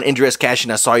what's going on, Indress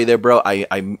Cashin? I saw you there, bro.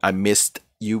 I missed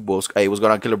you. Hey, what's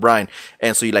going on, Killer Brian?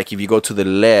 And so you like, if you go to the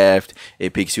left,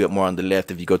 it picks you up more on the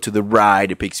left. If you go to the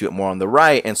right, it picks you up more on the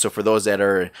right. And so for those that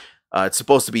are, it's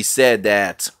supposed to be said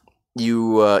that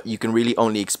you can really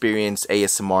only experience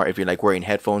ASMR if you're like wearing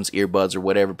headphones, earbuds, or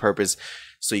whatever purpose,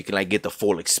 so you can like get the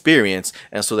full experience.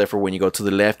 And so therefore when you go to the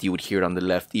left, you would hear it on the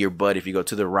left earbud. If you go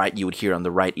to the right, you would hear it on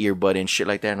the right earbud and shit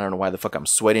like that. And I don't know why the fuck I'm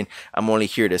sweating. I'm only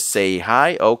here to say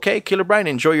hi. Okay, Killer Brian,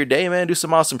 enjoy your day, man. Do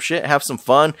some awesome shit, have some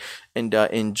fun, and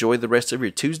enjoy the rest of your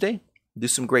Tuesday. Do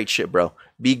some great shit, bro.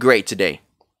 Be great today.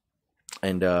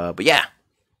 And but yeah,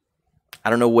 I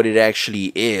don't know what it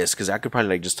actually is, because I could probably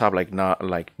like just talk like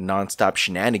non-stop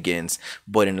shenanigans,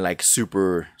 but in like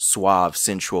super suave,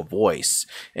 sensual voice,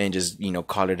 and just, you know,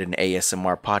 call it an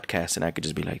ASMR podcast, and I could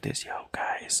just be like this. Yo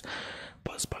guys,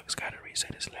 Buzzbug's gotta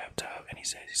reset his laptop, and he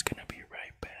says he's gonna be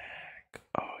right back.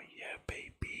 Oh yeah,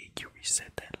 baby, you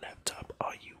reset that laptop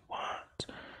all you want.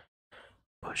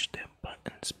 Push them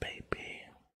buttons, baby.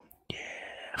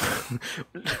 Yeah.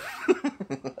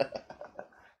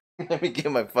 Let me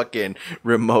get my fucking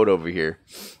remote over here.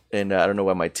 And I don't know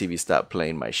why my TV stopped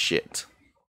playing my shit.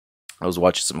 I was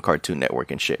watching some Cartoon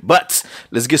Network and shit. But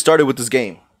let's get started with this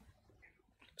game.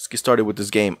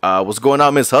 What's going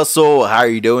on, Miss Hustle? How are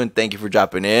you doing? Thank you for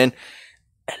dropping in.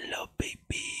 Hello,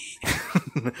 baby.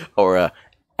 Or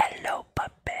hello,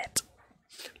 puppet.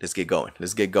 Let's get going.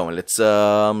 Let's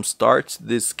start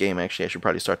this game. Actually, I should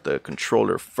probably start the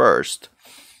controller first.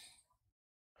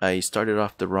 I started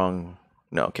off the wrong...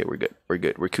 No, okay, we're good.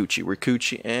 We're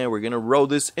Coochie, and we're gonna roll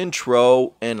this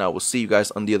intro, and I will see you guys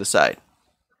on the other side.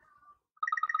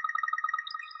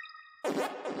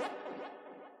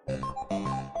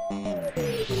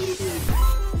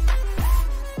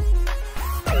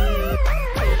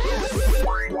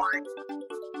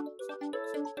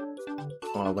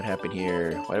 Oh, what happened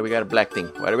here? Why do we got a black thing?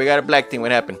 What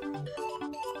happened?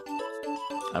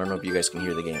 I don't know if you guys can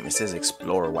hear the game. It says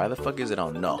Explorer. Why the fuck is it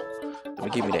on? No.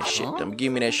 Don't give me that shit.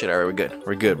 Alright,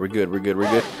 we're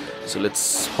good. So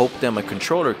let's hope that my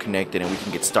controller connected and we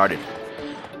can get started.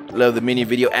 Love the mini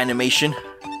video animation.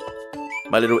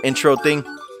 My little intro thing.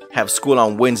 Have school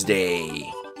on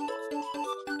Wednesday.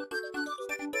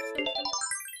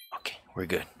 Okay, we're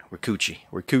good. We're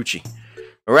Coochie.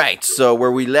 Alright, so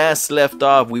where we last left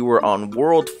off, we were on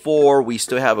World 4. We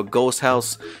still have a ghost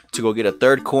house to go get a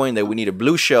third coin that we need a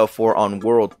blue shell for on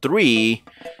World 3.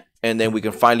 And then we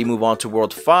can finally move on to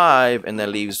World 5, and that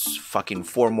leaves fucking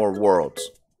 4 more worlds.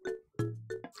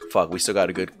 Fuck, we still got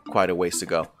quite a ways to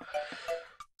go.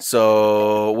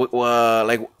 So,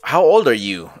 like, how old are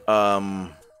you?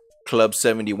 Club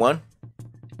 71?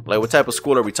 Like, what type of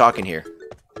school are we talking here?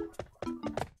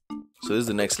 So this is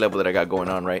the next level that I got going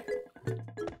on, right? I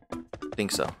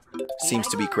think so. Seems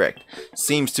to be correct.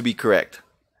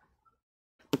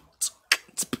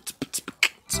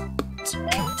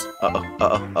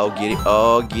 Oh, get it.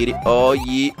 Oh,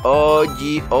 yeah.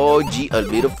 G of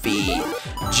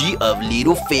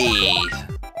little faith.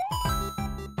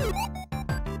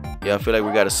 Yeah, I feel like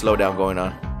we got a slowdown going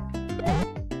on.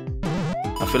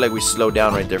 I feel like we slowed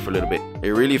down right there for a little bit.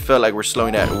 It really felt like we're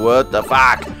slowing down. What the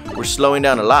fuck? We're slowing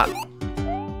down a lot.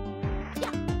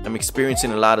 I'm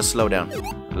experiencing a lot of slowdown.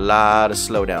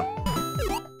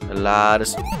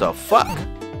 The fuck?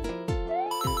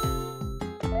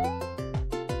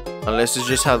 Unless it's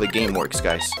just how the game works,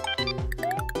 guys.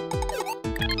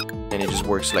 And it just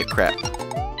works like crap.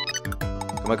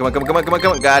 Come on.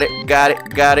 Got it.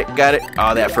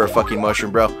 All that for a fucking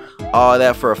mushroom, bro.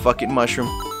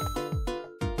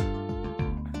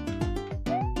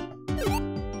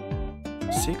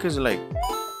 See, cause like,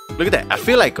 look at that. I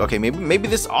feel like, okay, maybe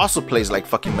this also plays like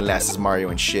fucking Molasses Mario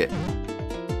and shit.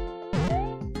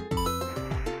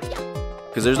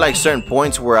 Because there's like certain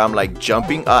points where I'm like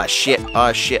jumping. Ah shit,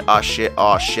 ah shit, ah shit,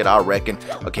 ah shit, I reckon.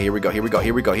 Okay, here we go, here we go,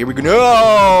 here we go, here we go.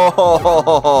 No!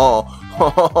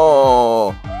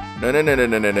 No, no, no, no,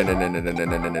 no, no, no, no, no, no, no, no,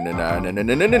 no, no, no, no, no,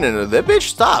 no, no, no. That bitch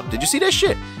stopped. Did you see that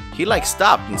shit? He like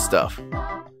stopped and stuff.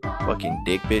 Fucking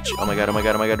dick bitch. Oh my god, oh my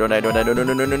god, oh my god. Don't die, don't die. No, no,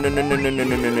 no, no, no, no, no, no, no, no,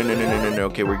 no, no, no, no, no, no.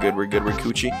 Okay, we're good, we're good, we're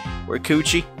Coochie. We're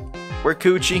Coochie. We're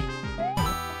Coochie.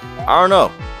 I don't know.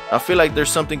 I feel like there's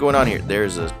something going on here.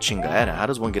 There's a chingada. How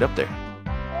does one get up there?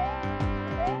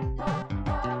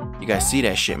 You guys see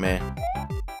that shit, man?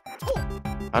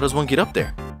 How does one get up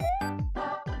there?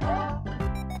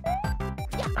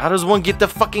 How does one get the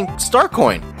fucking star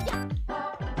coin?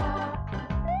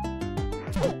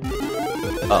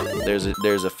 Oh, there's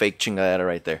a fake chingada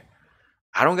right there.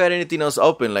 I don't got anything else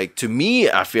open. Like, to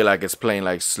me, I feel like it's playing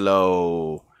like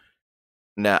slow.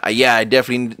 Nah, yeah, I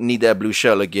definitely need that blue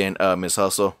shell again, Miss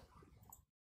Hustle.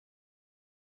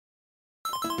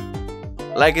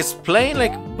 Like, it's playing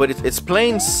like, but it's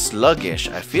playing sluggish.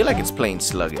 I feel like it's playing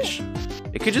sluggish.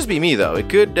 It could just be me though. It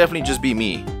could definitely just be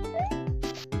me.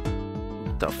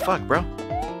 What the fuck, bro?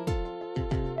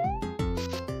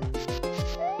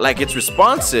 Like, it's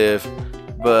responsive,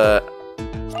 but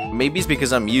maybe it's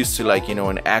because I'm used to, like, you know,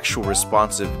 an actual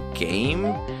responsive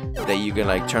game that you can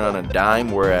like turn on a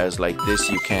dime, whereas like this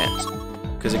you can't.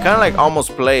 Because it kind of like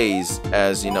almost plays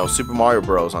as, you know, Super Mario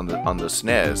Bros. on the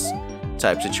SNES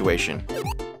type situation.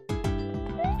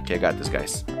 Okay, I got this,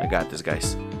 guys. I got this,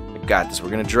 guys. I got this. We're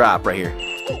gonna drop right here.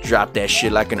 Drop that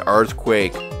shit like an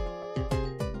earthquake.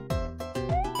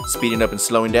 Speeding up and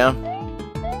slowing down.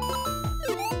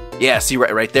 Yeah, see,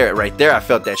 right there, right there. I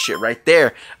felt that shit right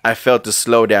there. I felt the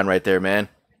slowdown right there, man.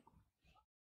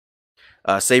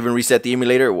 Save and reset the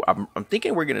emulator. I'm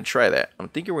thinking we're gonna try that. I'm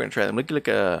thinking we're gonna try that.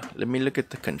 Let me look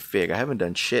at the config. I haven't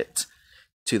done shit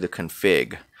to the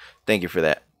config. Thank you for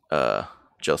that,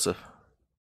 Joseph.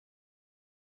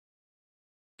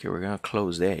 Okay, we're gonna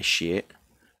close that shit,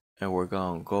 and we're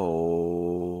gonna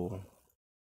go.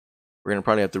 We're gonna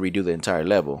probably have to redo the entire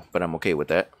level, but I'm okay with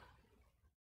that.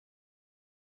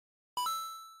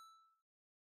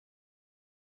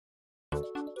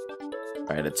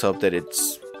 Alright, let's hope that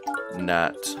it's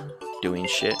not doing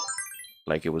shit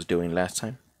like it was doing last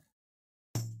time.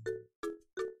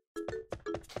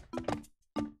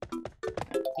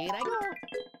 Here I go.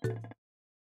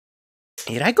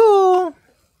 Here I go.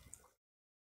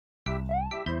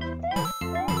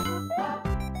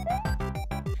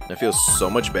 That feels so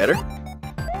much better.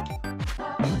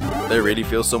 That really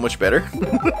feels so much better.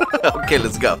 Okay,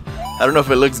 let's go. I don't know if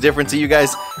it looks different to you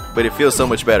guys, but it feels so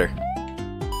much better.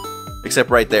 Except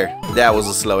right there. That was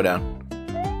a slowdown.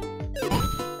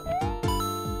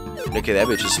 Okay, that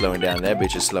bitch is slowing down. That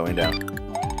bitch is slowing down.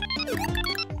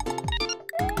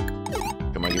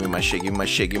 Come on, give me my shit. Give me my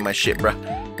shit. Give me my shit, bruh.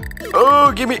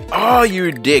 Oh, give me. Oh, you're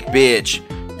a dick, bitch.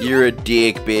 You're a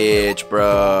dick, bitch,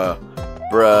 bruh.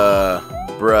 Bruh.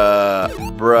 Bruh.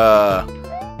 Bruh.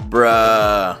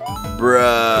 Bruh.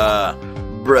 Bruh.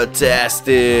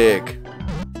 Bruh-tastic.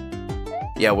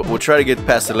 Yeah, we'll try to get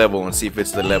past the level and see if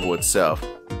it's the level itself.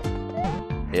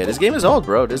 Yeah, this game is old,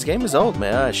 bro. This game is old,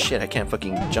 man. Ah, shit, I can't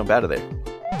fucking jump out of there.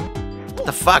 What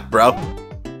the fuck, bro?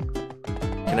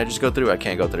 Can I just go through? I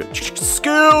can't go through.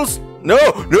 Skills! No!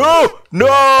 No!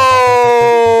 No!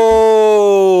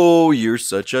 You're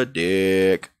such a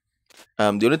dick. The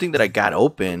only thing that I got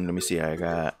open, let me see. I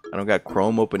don't got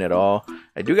Chrome open at all.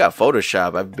 I do got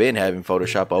Photoshop. I've been having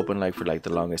Photoshop open like for like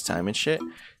the longest time and shit.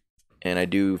 And I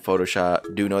do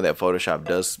know that Photoshop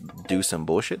does do some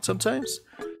bullshit sometimes.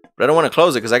 But I don't want to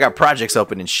close it because I got projects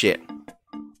open and shit.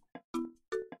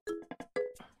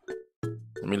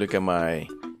 Let me look at my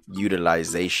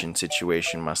utilization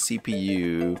situation. My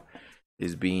CPU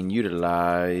is being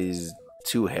utilized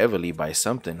too heavily by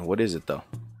something. What is it though?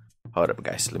 Hold up,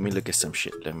 guys. Let me look at some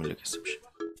shit.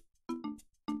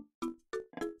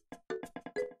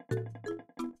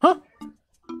 Huh?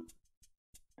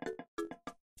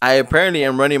 I apparently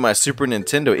am running my Super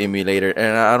Nintendo emulator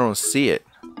and I don't see it.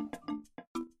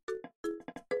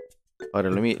 Hold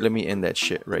on, let me end that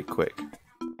shit right quick.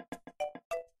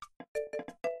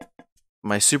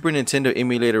 My Super Nintendo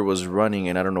emulator was running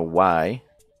and I don't know why.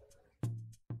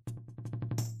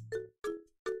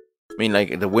 I mean,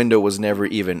 like, the window was never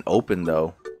even open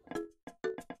though.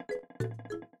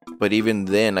 But even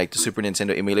then, like, the Super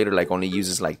Nintendo emulator like only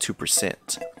uses like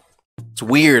 2%. It's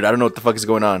weird. I don't know what the fuck is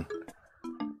going on.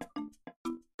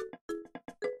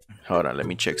 Hold on, let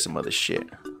me check some other shit.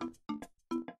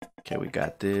 Okay, we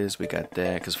got this, we got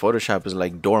that. Because Photoshop is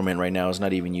like dormant right now. It's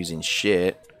not even using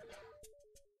shit.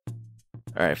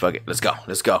 Alright, fuck it. Let's go.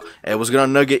 Let's go. Hey, what's going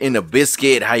on, Nugget in a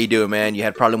Biscuit? How you doing, man? You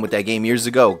had a problem with that game years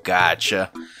ago?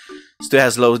 Gotcha. Still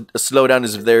has slowdown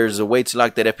as if there's a way to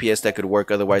lock that FPS that could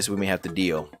work. Otherwise, we may have to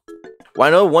deal. Well,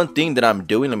 I know one thing that I'm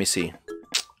doing. Let me see.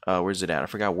 Where's it at? I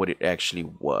forgot what it actually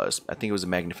was. I think it was a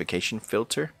magnification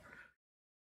filter.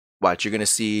 Watch, you're going to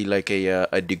see like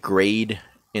a degrade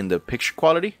in the picture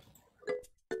quality.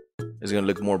 It's going to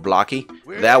look more blocky.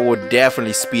 That would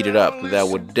definitely speed it up. That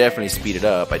would definitely speed it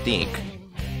up, I think.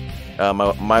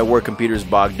 My work computer is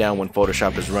bogged down when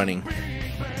Photoshop is running.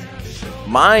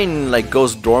 Mine like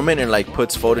goes dormant and like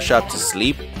puts Photoshop to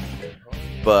sleep.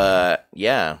 But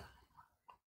yeah.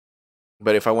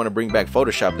 But if I want to bring back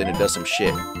Photoshop, then it does some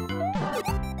shit.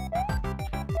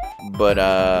 But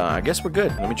I guess we're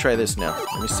good. Let me try this now.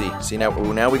 Let me see. See,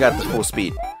 now we got the full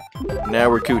speed. Now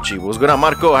we're Coochie. What's going on,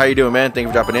 Marco? How you doing, man? Thank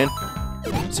you for dropping in.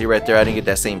 See right there, I didn't get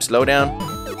that same slowdown.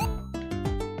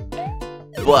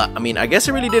 But I mean, I guess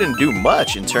it really didn't do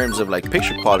much in terms of like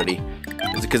picture quality,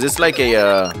 because it's like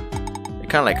a it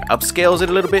kind of like upscales it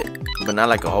a little bit, but not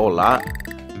like a whole lot.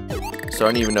 So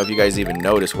I don't even know if you guys even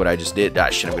noticed what I just did.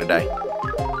 Ah, shit, I'm gonna die.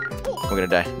 I'm gonna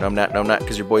die. No, I'm not. No, I'm not.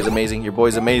 Because your boy's amazing. Your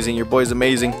boy's amazing. Your boy's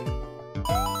amazing.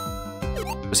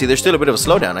 But see, there's still a bit of a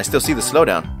slowdown. I still see the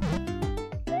slowdown.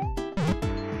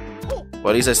 Well,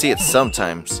 at least I see it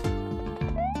sometimes.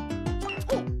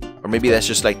 Or maybe that's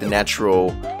just like the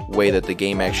natural way that the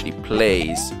game actually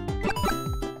plays.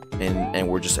 And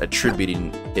we're just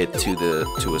attributing it to a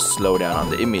slowdown on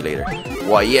the emulator.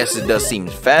 While yes, it does seem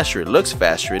faster, it looks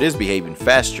faster, it is behaving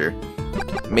faster.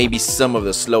 Maybe some of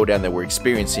the slowdown that we're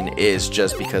experiencing is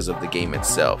just because of the game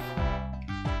itself.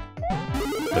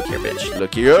 Look here, bitch.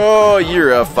 Look here. Oh,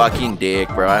 you're a fucking dick,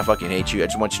 bro. I fucking hate you. I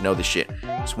just want you to know this shit.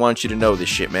 Just want you to know this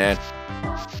shit, man.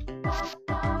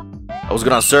 What's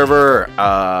going on, server?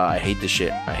 I hate this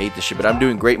shit. I hate this shit. But I'm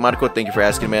doing great, Marco. Thank you for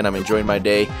asking, man. I'm enjoying my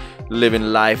day.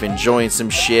 Living life, enjoying some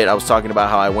shit. I was talking about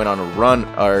how I went on a run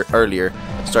earlier.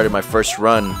 Started my first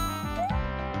run.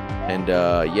 And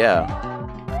yeah.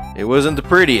 It wasn't the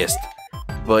prettiest,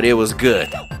 but it was good.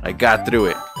 I got through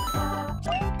it.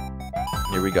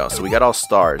 Here we go. So we got all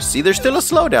stars. See, there's still a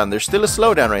slowdown. There's still a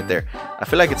slowdown right there. I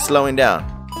feel like it's slowing down.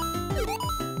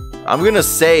 I'm gonna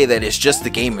say that it's just the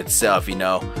game itself, you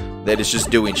know. That it's just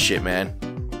doing shit, man.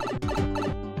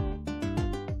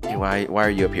 Hey, why are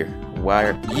you up here? Why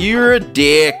are you're a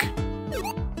dick?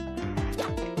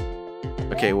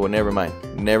 Okay, well, never mind.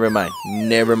 Never mind.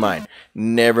 Never mind.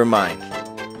 Never mind.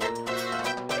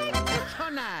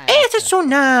 It's so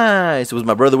nice. Was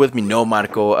my brother with me? No,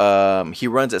 Marco. He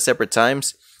runs at separate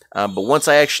times. But once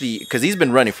I actually, because he's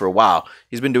been running for a while,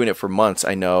 he's been doing it for months,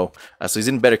 I know. So he's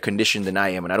in better condition than I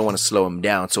am, and I don't want to slow him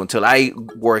down. So until I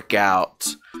work out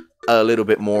a little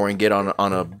bit more and get on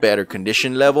a better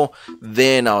condition level,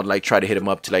 then I would like try to hit him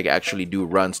up to like actually do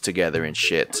runs together and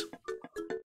shit.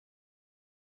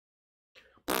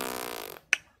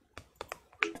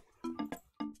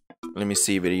 Let me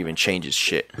see if it even changes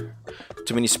shit.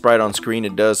 Too many sprite on screen.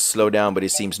 It does slow down, but it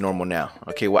seems normal now.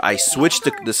 Okay, well, I switched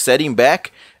the setting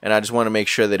back, and I just want to make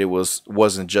sure that it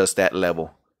wasn't just that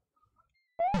level.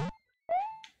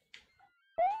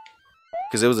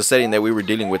 Because it was a setting that we were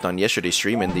dealing with on yesterday's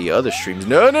stream and the other streams.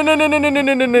 No.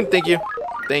 Thank you.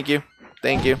 Thank you.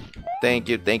 Thank you. Thank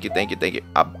you. Thank you. Thank you. Thank you.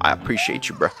 I appreciate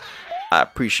you, bro. I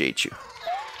appreciate you.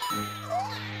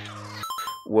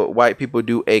 What white people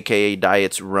do, aka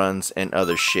diets, runs, and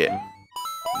other shit.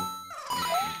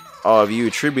 Oh, if you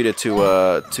attribute it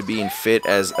to being fit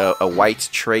as a white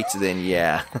trait, then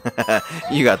yeah.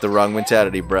 You got the wrong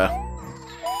mentality, bruh.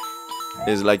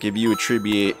 It's like if you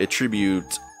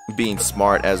attribute being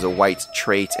smart as a white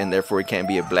trait and therefore it can't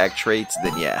be a black trait,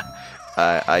 then yeah.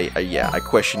 I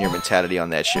question your mentality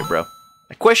on that shit, bro.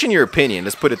 I question your opinion,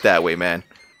 let's put it that way, man.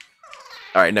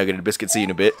 Alright, Nugget and Biscuit, see you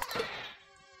in a bit.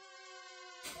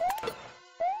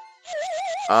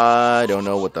 I don't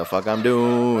know what the fuck I'm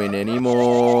doing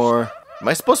anymore. Am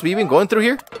I supposed to be even going through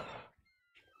here?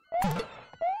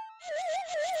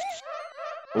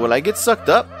 Will I get sucked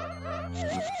up?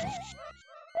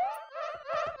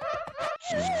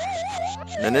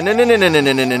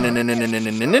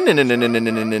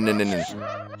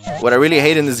 What I really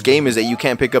hate in this game is that you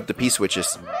can't pick up the P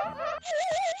switches.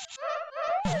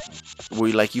 Were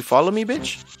you like, you follow me,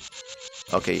 bitch?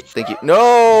 Okay, thank you. No!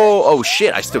 Oh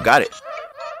shit, I still got it.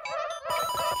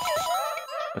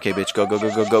 Okay, bitch, go,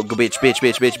 bitch.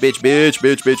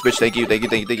 Thank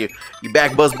you. You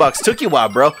back, Buzzbox. Took you a while,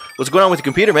 bro. What's going on with the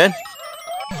computer, man?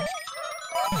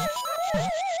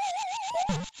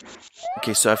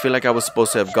 Okay, so I feel like I was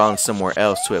supposed to have gone somewhere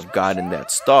else to have gotten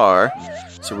that star.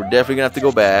 So we're definitely gonna have to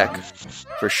go back.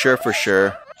 For sure.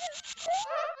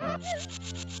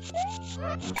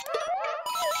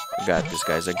 I got this,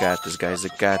 guys. I got this, guys.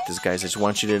 I got this, guys. I just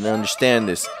want you to understand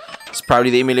this. It's probably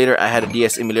the emulator. I had a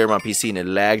DS emulator on my PC and it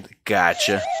lagged.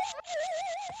 Gotcha.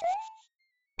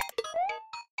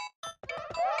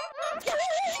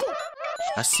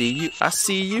 I see you. I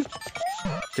see you.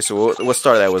 Okay, so what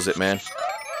star that was it, man?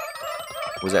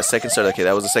 Was that second star? Okay,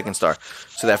 that was the second star.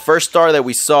 So that first star that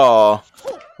we saw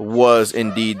was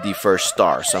indeed the first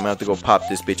star. So I'm gonna have to go pop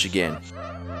this bitch again.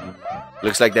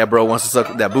 Looks like that bro wants to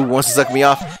suck, that boob wants to suck me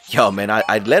off. Yo, man,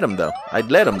 I'd let him though. I'd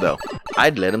let him though.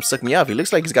 I'd let him suck me off. He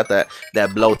looks like he's got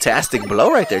that blow-tastic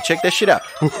blow right there. Check that shit out.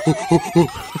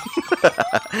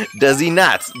 Does he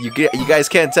not? You guys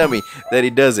can't tell me that he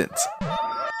doesn't.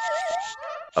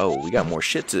 Oh, we got more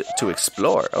shit to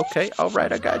explore. Okay, all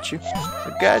right, I got you.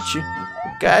 I got you.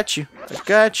 I got you. I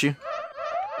got you.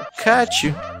 I got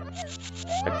you.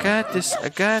 I got this. I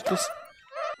got this.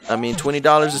 I mean,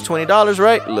 $20 is $20,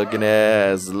 right? Looking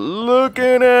ass.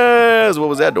 Looking ass. What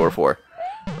was that door for?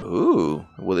 Ooh.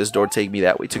 Will this door take me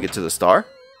that way to get to the star?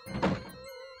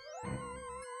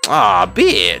 Ah,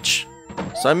 bitch.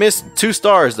 So I missed 2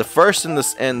 stars. The first and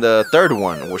the third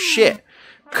one. Well, shit.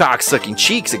 Cock-sucking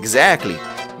cheeks. Exactly.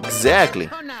 Exactly.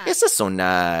 It's just so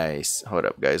nice. Hold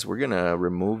up, guys. We're gonna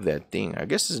remove that thing. I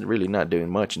guess it's really not doing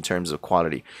much in terms of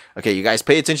quality. Okay, you guys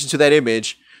pay attention to that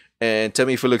image and tell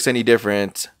me if it looks any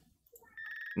different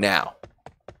now.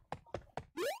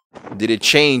 Did it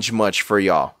change much for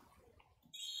y'all?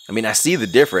 I mean, I see the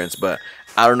difference, but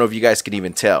I don't know if you guys can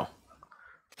even tell.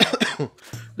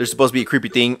 There's supposed to be a creepy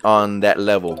thing on that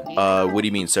level. What do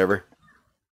you mean, server?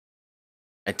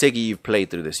 I take it you've played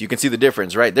through this. You can see the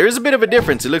difference, right? There is a bit of a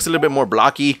difference. It looks a little bit more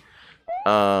blocky.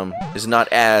 It's not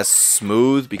as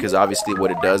smooth because obviously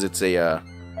what it does, it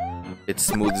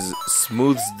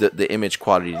smooths the image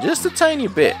quality just a tiny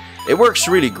bit. It works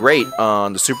really great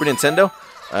on the Super Nintendo.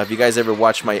 If you guys ever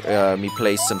watch my me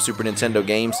play some Super Nintendo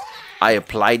games, I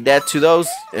applied that to those,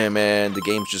 and man, the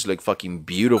games just look fucking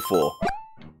beautiful.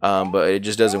 But it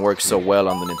just doesn't work so well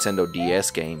on the Nintendo DS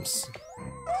games.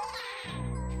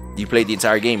 You played the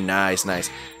entire game? Nice, nice.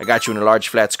 I got you in a large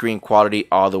flat screen, quality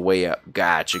all the way up.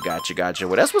 Gotcha, gotcha, gotcha.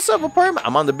 Well, that's what's up, apartment.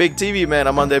 I'm on the big TV, man.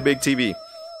 I'm on that big TV.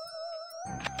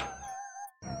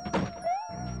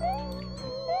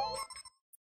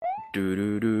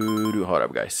 Hold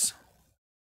up, guys.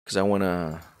 Because I want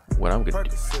to... What I'm going to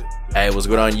do. Hey, what's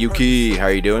going on, Yuki? How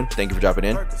are you doing? Thank you for dropping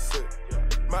in.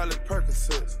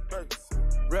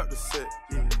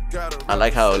 I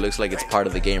like how it looks like it's part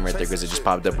of the game right there because it just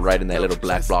popped up right in that little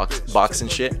black box and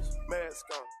shit.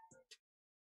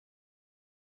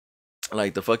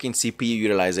 Like the fucking CPU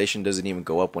utilization doesn't even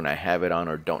go up when I have it on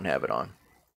or don't have it on.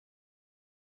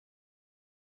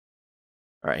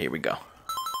 Alright, here we go.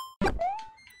 The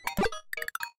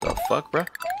fuck, bro?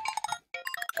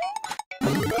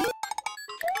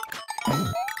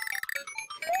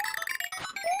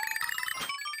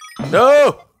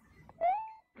 No!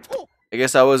 I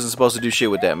guess I wasn't supposed to do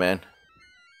shit with that, man.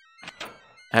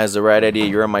 Has the right idea.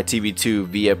 You're on my TV too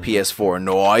via PS4.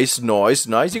 Nice, nice,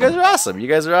 nice. You guys are awesome. You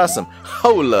guys are awesome.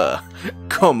 Hola.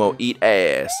 Como eat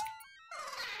ass.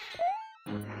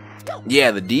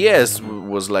 Yeah, the DS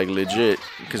was like legit.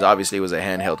 Because obviously it was a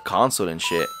handheld console and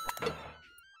shit.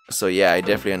 So yeah, I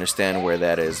definitely understand where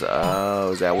that is.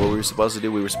 Oh, is that what we were supposed to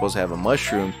do? We were supposed to have a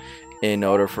mushroom in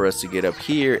order for us to get up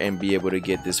here and be able to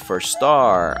get this first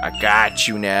star. I got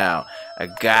you now. I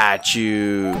got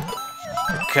you.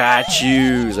 I got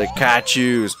yous. I got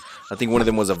yous. I think one of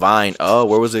them was a vine. Oh,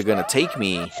 where was it gonna take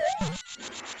me?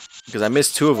 Because I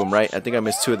missed 2 of them, right? I think I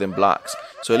missed 2 of them blocks.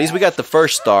 So at least we got the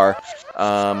first star.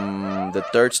 The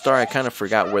third star, I kind of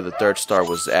forgot where the third star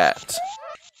was at.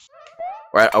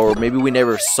 Right? Or maybe we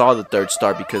never saw the third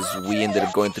star because we ended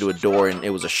up going through a door and it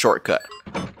was a shortcut.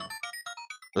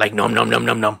 Like nom nom nom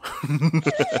nom nom.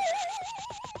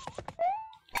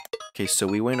 Okay, so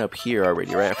we went up here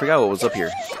already, right? I forgot what was up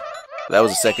here. That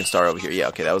was the second star over here. Yeah,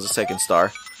 okay, that was the second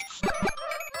star.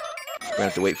 We're gonna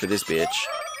have to wait for this bitch.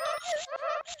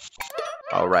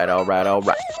 Alright, alright,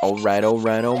 alright. Alright,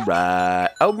 alright,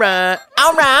 alright. Alright,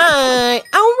 alright,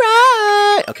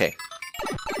 alright. Okay.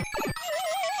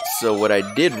 So what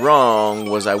I did wrong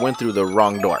was I went through the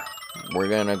wrong door. We're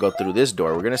gonna go through this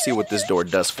door. We're gonna see what this door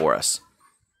does for us.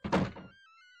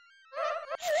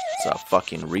 It's a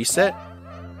fucking reset.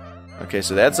 Okay,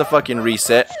 so that's a fucking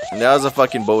reset. That was a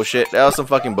fucking bullshit. That was some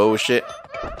fucking bullshit.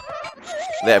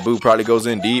 That boo probably goes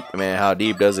in deep. Man, how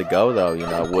deep does it go, though? You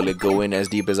know, will it go in as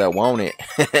deep as I want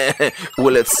it?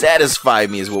 Will it satisfy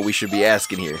me is what we should be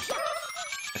asking here.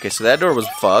 Okay, so that door was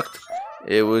fucked.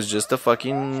 It was just a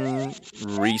fucking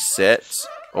reset.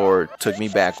 Or took me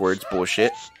backwards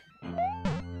bullshit.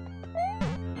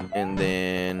 And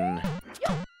then...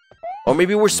 Or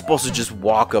maybe we're supposed to just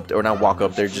walk up there, or not walk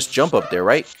up there, just jump up there,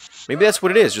 right? Maybe that's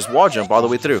what it is, just wall jump all the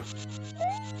way through.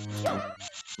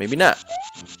 Maybe not.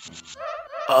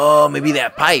 Oh, maybe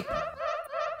that pipe.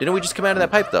 Didn't we just come out of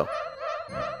that pipe, though?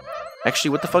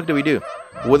 Actually, what the fuck did we do?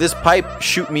 Will this pipe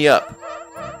shoot me up?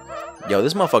 Yo,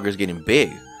 this motherfucker's getting big.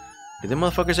 Did them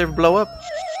motherfuckers ever blow up?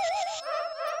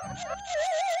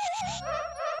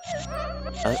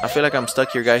 I feel like I'm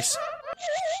stuck here, guys.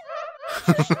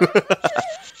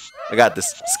 I got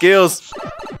this. Skills!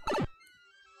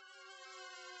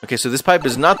 Okay, so this pipe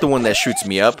is not the one that shoots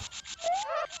me up.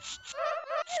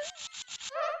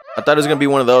 I thought it was gonna be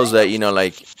one of those that, you know,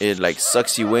 like, it, like,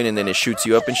 sucks you in and then it shoots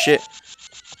you up and shit.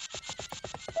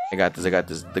 I got this, I got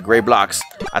this. The gray blocks.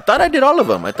 I thought I did all of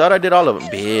them.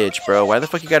 Bitch, bro. Why the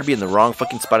fuck you gotta be in the wrong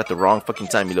fucking spot at the wrong fucking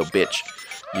time, you little bitch?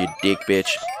 You dick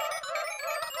bitch.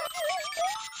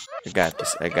 I got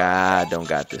this. Don't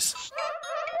got this.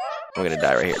 I'm gonna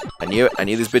die right here. I knew it. I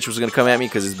knew this bitch was gonna come at me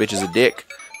because this bitch is a dick.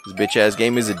 This bitch ass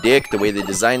game is a dick. The way they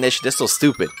designed that shit, that's so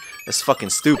stupid. That's fucking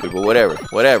stupid, but whatever.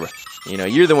 Whatever. You know,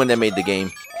 you're the one that made the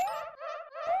game.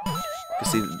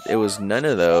 See, it was none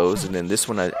of those, and then this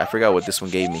one, I forgot what this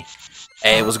one gave me.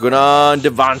 Hey, what's going on,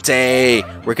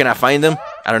 Devontae? Where can I find them?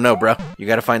 I don't know, bro. You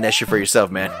gotta find that shit for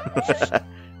yourself, man.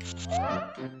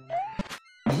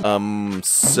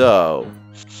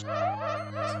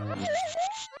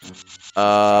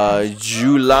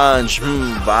 Julanj,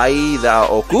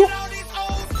 𝐈𝐧𝐭𝐞𝐫.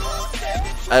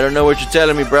 I don't know what you're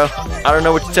telling me, bro. I don't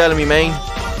know what you're telling me, man.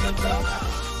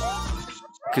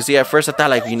 Cause see, at first I thought,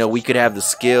 like, you know, we could have the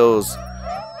skills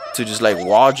to just like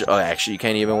wall jump. Oh, actually, you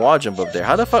can't even wall jump up there.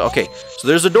 How the fuck? Okay, so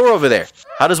there's a door over there.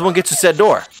 How does one get to said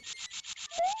door?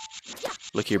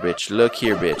 Look here, bitch. Look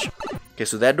here, bitch. Okay,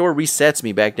 so that door resets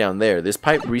me back down there. This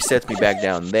pipe resets me back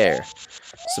down there.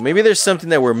 So maybe there's something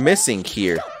that we're missing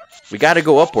here. We gotta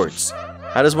go upwards.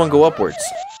 How does one go upwards?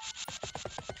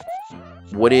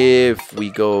 What if we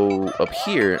go up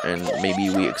here and maybe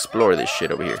we explore this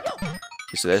shit over here?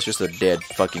 Okay, so that's just a dead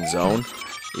fucking zone.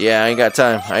 Yeah, I ain't got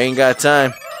time. I ain't got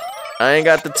time. I ain't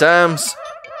got the times.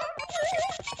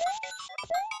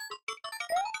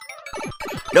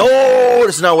 No,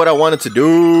 that's not what I wanted to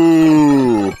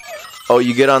do. Oh,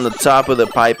 you get on the top of the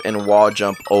pipe and wall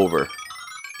jump over.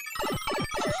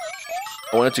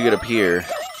 I wanted to get up here.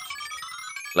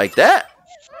 Like that?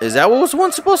 Is that what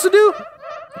one's supposed to do?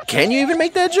 Can you even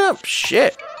make that jump?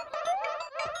 Shit.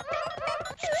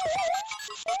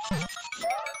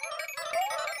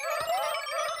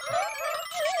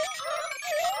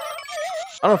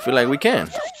 I don't feel like we can.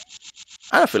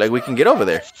 I don't feel like we can get over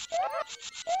there.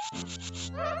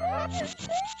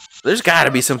 There's gotta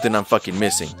be something I'm fucking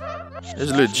missing.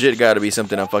 There's legit gotta be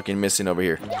something I'm fucking missing over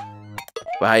here.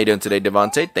 But how you doing today,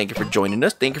 Devontae? Thank you for joining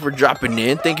us. Thank you for dropping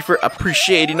in. Thank you for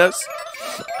appreciating us.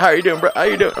 How are you doing, bro? How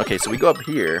you doing? Okay, so we go up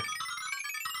here.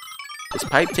 This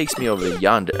pipe takes me over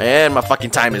yonder. And my fucking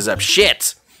time is up.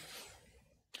 Shit!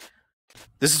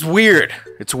 This is weird.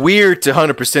 It's weird to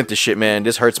 100% this shit, man.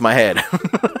 This hurts my head.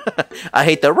 I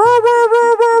hate the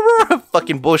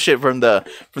fucking bullshit from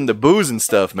the booze and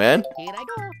stuff, man. Here I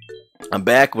go. I'm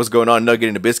back. What's going on, Nugget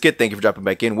and the Biscuit? Thank you for dropping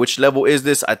back in. Which level is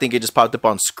this? I think it just popped up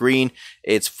on screen.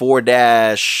 It's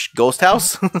 4-Ghost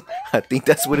House. I think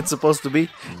that's what it's supposed to be.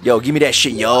 Yo, give me that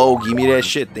shit. Yo, give me that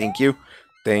shit. Thank you.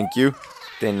 Thank you.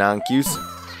 Thank yous.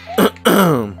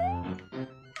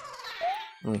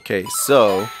 Okay,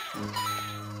 so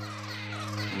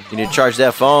you need to charge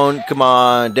that phone. Come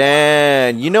on,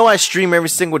 Dan. You know I stream every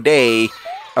single day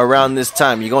around this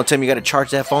time. You gonna tell me you gotta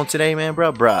charge that phone today, man,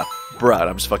 bro? Bruh,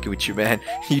 I'm just fucking with you, man.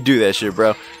 You do that shit,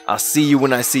 bro. I'll see you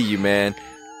when I see you, man.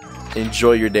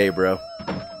 Enjoy your day, bro.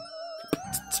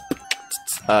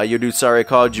 Yo, dude, sorry I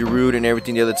called you rude and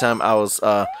everything the other time. I was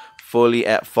fully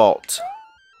at fault.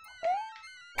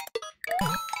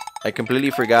 I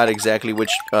completely forgot exactly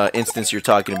which instance you're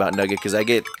talking about, Nugget, because I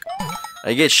get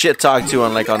shit talked to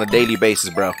on a daily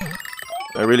basis, bro.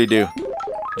 I really do.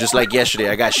 Just like yesterday,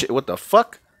 I got shit. What the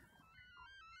fuck?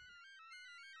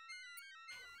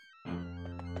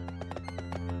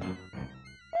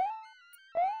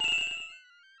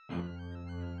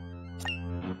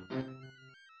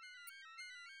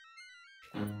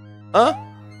 Huh?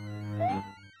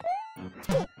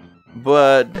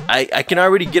 But I can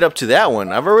already get up to that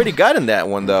one. I've already gotten that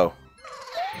one, though.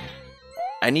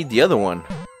 I need the other one.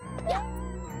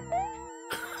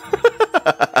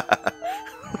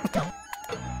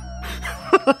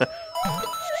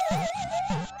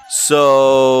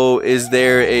 So, is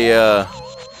there a,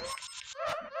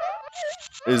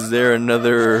 is there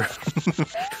another...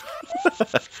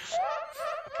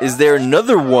 Is there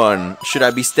another one? Should I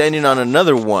be standing on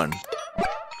another one?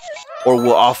 or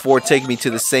will all 4 take me to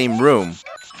the same room?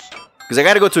 Because I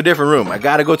gotta go to a different room. I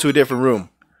gotta go to a different room.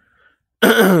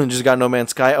 Just got No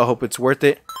Man's Sky. I hope it's worth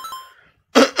it.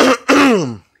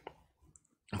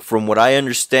 From what I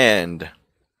understand,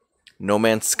 No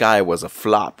Man's Sky was a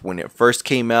flop when it first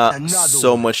came out.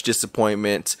 So much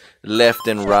disappointment left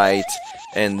and right.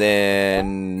 And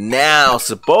then now,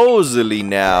 supposedly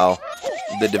now,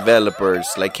 the developers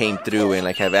like came through and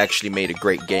like have actually made a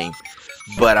great game.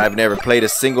 But I've never played a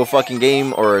single fucking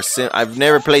game, or I've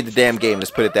never played the damn game,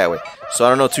 let's put it that way. So I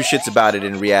don't know 2 shits about it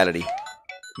in reality.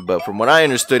 But from what I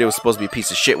understood, it was supposed to be a piece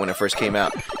of shit when it first came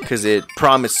out, because it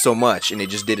promised so much and it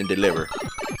just didn't deliver.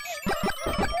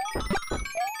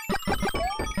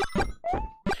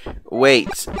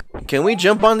 Wait, can we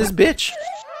jump on this bitch?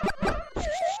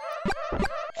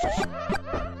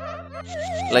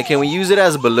 Like, can we use it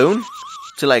as a balloon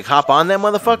to like hop on that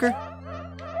motherfucker?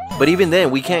 But even then,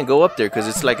 we can't go up there because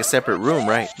it's like a separate room,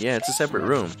 right? Yeah, it's a separate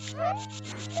room.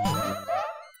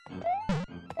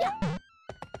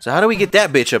 So how do we get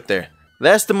that bitch up there?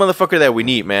 That's the motherfucker that we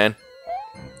need, man.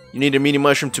 You need a mini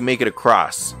mushroom to make it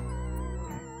across.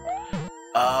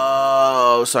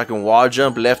 Oh, so I can wall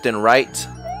jump left and right.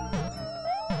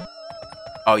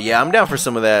 Oh yeah, I'm down for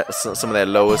some of that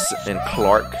Lois and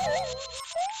Clark.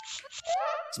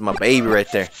 It's my baby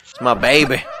right there. It's my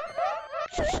baby.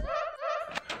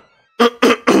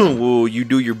 Will you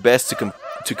do your best to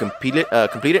complete it?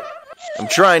 I'm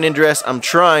trying, Indress. I'm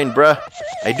trying, bruh.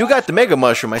 I do got the Mega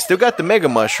Mushroom. I still got the Mega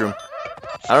Mushroom.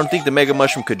 I don't think the Mega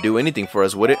Mushroom could do anything for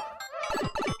us, would it?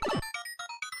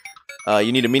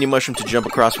 You need a mini mushroom to jump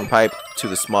across from pipe to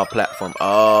the small platform.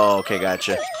 Oh, okay,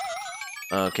 gotcha.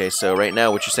 Okay, so right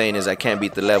now what you're saying is I can't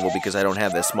beat the level because I don't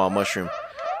have that small mushroom.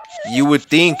 You would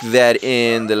think that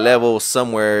in the level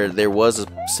somewhere there was a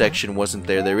section, wasn't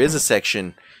there? There is a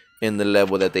section in the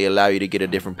level that they allow you to get a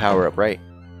different power-up, right?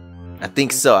 I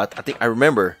think so. I think I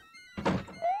remember.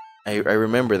 I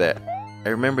remember that. I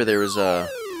remember there was a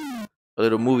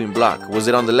little moving block. Was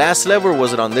it on the last level or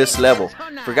was it on this level?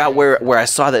 Forgot where I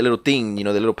saw that little thing, you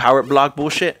know, the little power block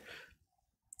bullshit.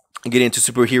 Get into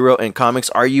superhero and comics.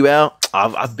 Are you out?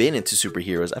 I've been into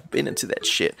superheroes. I've been into that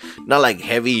shit. Not like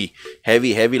heavy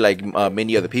like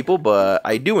many other people, but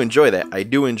I do enjoy that. I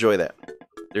do enjoy that.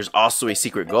 There's also a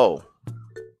secret goal.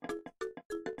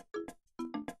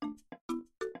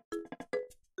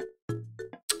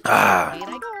 Ah,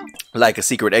 like a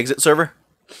secret exit server.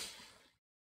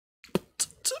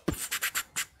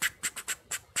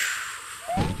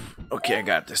 Okay, I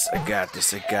got this. I got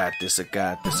this. I got this. I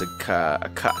got this. I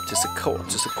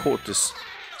caught this.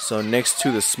 So next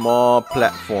to the small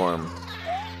platform.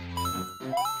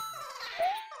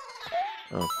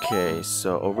 Okay,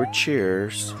 so over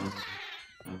cheers.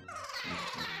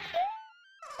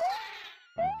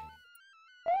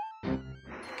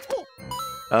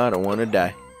 I don't want to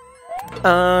die.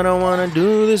 I don't want to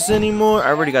do this anymore. I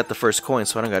already got the first coin,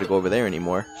 so I don't got to go over there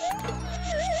anymore.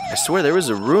 I swear there was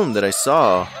a room that I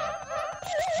saw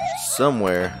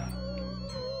somewhere.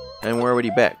 And we're already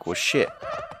back. Well, shit.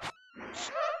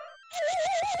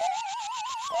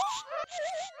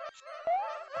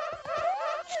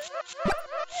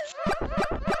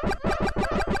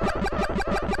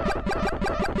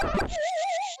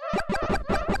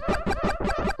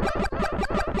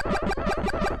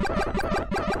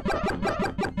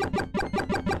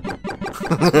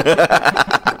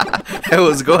 Hey,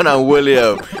 what's going on,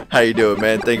 William? How you doing,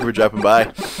 man? Thank you for dropping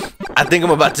by. I think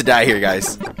I'm about to die here,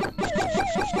 guys.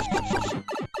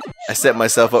 I set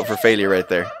myself up for failure right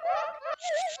there.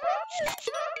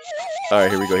 Alright,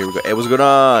 here we go, here we go. Hey, what's going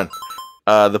on?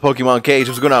 The Pokemon Cage,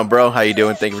 what's going on, bro? How you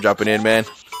doing? Thank you for dropping in, man.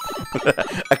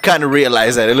 I kind of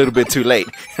realized that a little bit too late.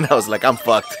 And I was like, I'm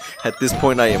fucked. At this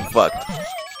point, I am fucked.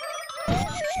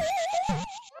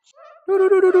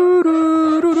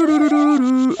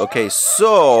 Okay,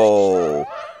 so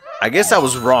I guess I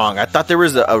was wrong. I thought there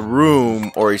was a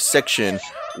room or a section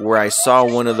where I saw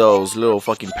one of those little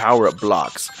fucking power-up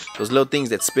blocks. Those little things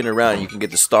that spin around and you can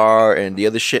get the star and the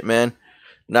other shit, man.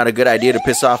 Not a good idea to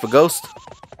piss off a ghost.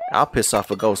 I'll piss off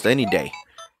a ghost any day.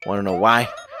 Wanna know why?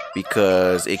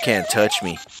 Because it can't touch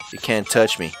me. It can't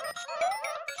touch me.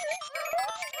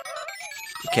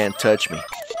 It can't touch me.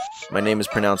 My name is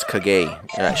pronounced 𝐭𝐫.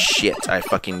 Ah, shit. I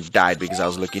fucking died because I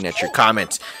was looking at your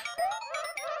comments.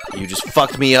 You just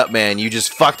fucked me up, man. You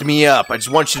just fucked me up. I just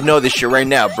want you to know this shit right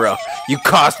now, bro. You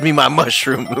cost me my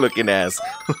mushroom looking ass.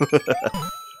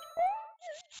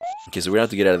 Okay, so we have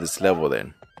to get out of this level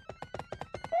then.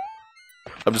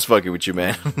 I'm just fucking with you,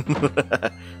 man.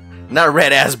 Not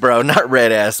red ass, bro. Not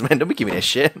red ass, man. Don't be giving me that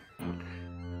shit.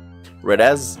 Red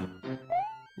ass.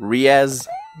 Riaz.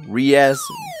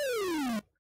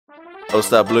 Oh,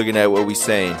 stop looking at what we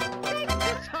saying.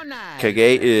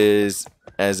 𝐭𝐜 is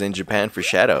as in Japan for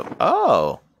shadow.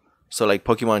 Oh, so like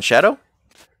Pokemon Shadow?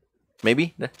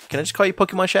 Maybe? Can I just call you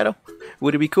Pokemon Shadow?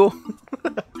 Would it be cool?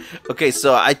 Okay,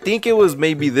 so I think it was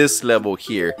maybe this level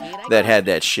here that had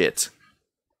that shit.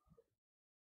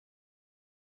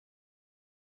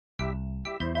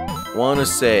 Wanna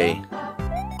say,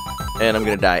 and I'm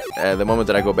gonna die. The moment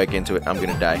that I go back into it, I'm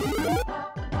gonna die.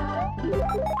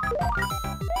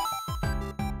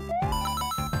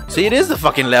 See, it is the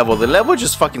fucking level. The level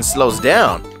just fucking slows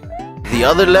down. The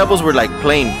other levels were like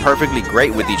playing perfectly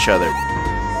great with each other.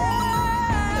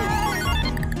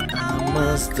 I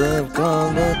must have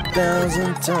called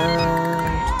 1,000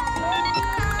 times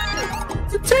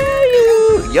to tell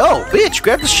you. Yo, bitch,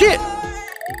 grab the shit.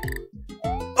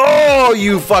 Oh,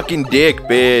 you fucking dick,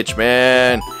 bitch,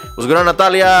 man. What's going on,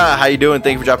 Natalia? How you doing?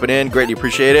 Thank you for dropping in. Greatly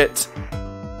appreciate it.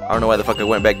 I don't know why the fuck I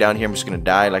went back down here. I'm just gonna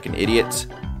die like an idiot.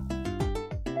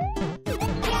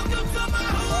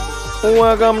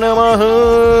 Welcome to my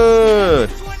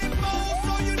hood.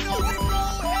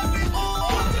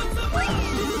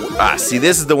 Ah, see,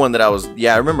 this is the one that I was.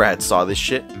 Yeah, I remember I had saw this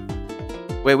shit.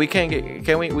 Wait, we can't get.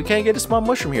 Can we? We can't get a small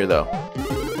mushroom here though.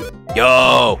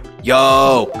 Yo,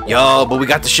 but we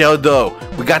got the shell though.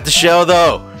 We got the shell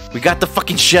though. We got the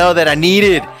fucking shell that I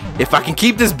needed. If I can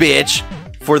keep this bitch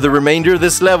for the remainder of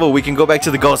this level, we can go back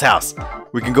to the ghost house.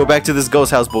 We can go back to this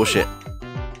ghost house bullshit.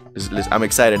 I'm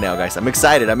excited now, guys. I'm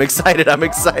excited. I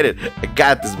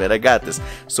got this, man. I got this.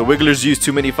 So Wigglers use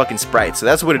too many fucking sprites. So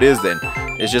that's what it is then.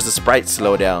 It's just a sprite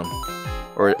slowdown.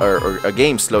 Or a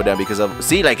game slowdown because of...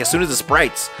 See, like, as soon as the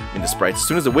sprites... as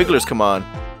soon as the Wigglers come on,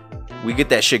 we get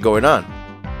that shit going on.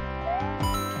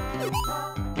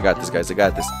 I got this, guys. I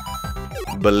got this.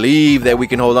 Believe that we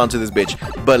can hold on to this bitch.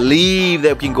 Believe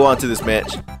that we can go on to this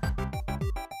match.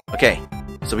 Okay.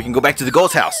 So we can go back to the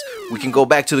ghost house. We can go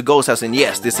back to the ghost house. And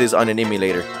yes, this is on an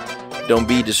emulator. Don't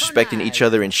be disrespecting each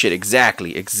other and shit.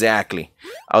 Exactly.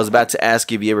 I was about to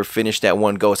ask if you ever finished that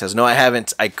one ghost house. No, I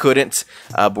haven't. I couldn't.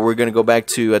 But we're going to go back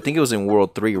to... I think it was in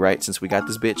World 3, right? Since we got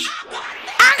this bitch.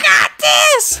 I got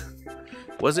this!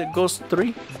 Was it Ghost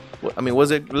 3? I mean,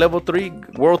 was it Level 3?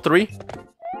 World 3?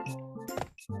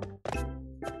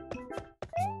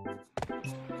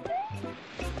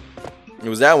 It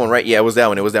was that one, right? Yeah, it was that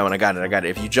one. I got it.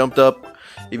 If you jumped on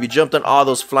all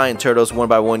those flying turtles one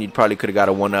by one, you probably could have got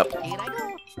a 1-up.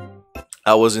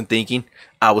 I wasn't thinking.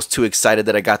 I was too excited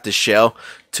that I got this shell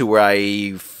to where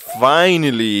I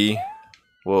finally...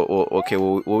 Well,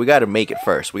 we gotta make it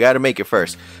first.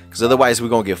 Because otherwise we're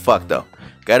gonna get fucked, though.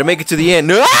 Gotta make it to the end.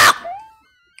 No!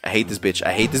 I hate this bitch.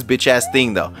 I hate this bitch-ass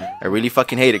thing, though. I really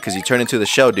fucking hate it because you turn into the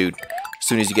shell dude as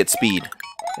soon as you get speed.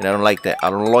 And I don't like that. I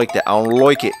don't like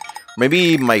it.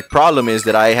 Maybe my problem is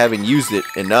that I haven't used it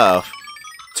enough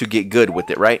to get good with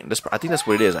it, right? I think that's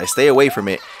what it is. I stay away from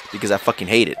it because I fucking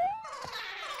hate it.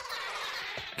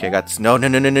 Okay, I got this. No.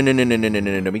 Don't give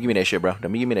me that shit, bro.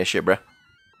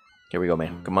 Here we go,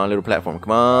 man. Come on, little platform.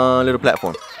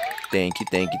 Thank you.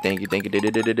 Let's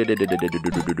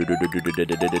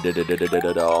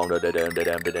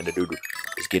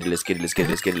get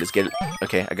it.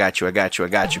 Okay, I got you.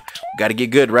 Gotta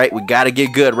get good, right? We gotta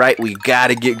get good.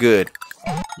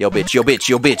 Yo,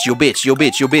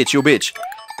 bitch.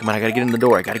 Come on, I gotta get in the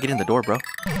door. Bro.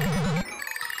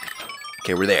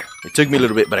 Okay, we're there. It took me a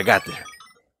little bit, but I got there.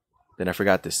 Then I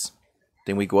forgot this.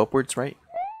 Then we go upwards, right?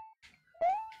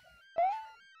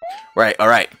 Right,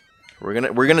 alright.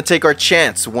 We're gonna take our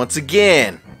chance once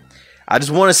again. I just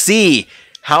want to see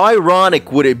how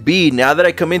ironic would it be now that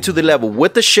I come into the level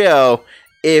with the shell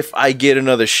if I get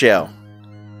another shell.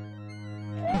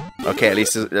 Okay, at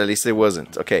least it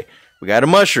wasn't. Okay, we got a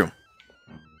mushroom.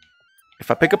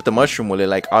 If I pick up the mushroom, will it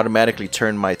like automatically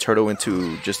turn my turtle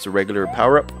into just a regular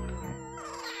power-up?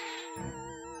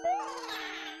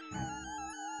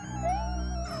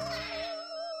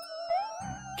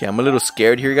 Okay, I'm a little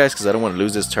scared here, guys, because I don't want to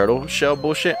lose this turtle shell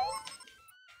bullshit.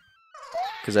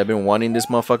 Because I've been wanting this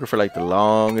motherfucker for like the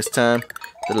longest time.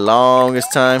 No.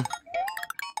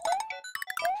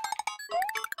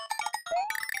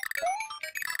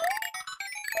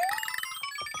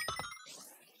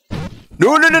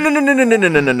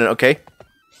 Okay.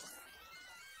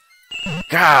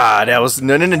 God, that was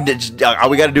no. All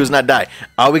we gotta do is not die.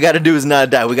 We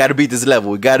gotta beat this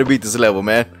level.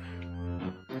 Man.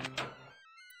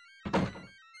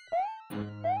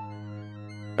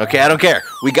 Okay, I don't care.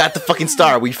 We got the fucking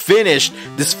star. We finished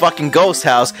this fucking ghost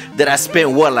house that I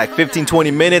spent, what, like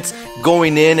 15-20 minutes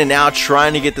going in and out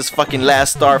trying to get this fucking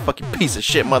last star. Fucking piece of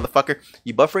shit, motherfucker.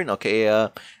 You buffering? Okay,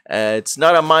 it's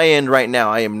not on my end right now.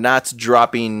 I am not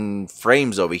dropping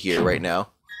frames over here right now.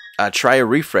 Try a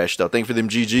refresh though. Thank you for them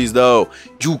GGs though.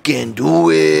 You can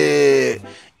do it.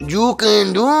 You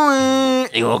can do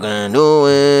it. You can do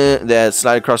it. That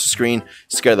slide across the screen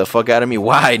scared the fuck out of me.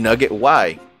 Why, Nugget?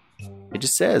 Why? It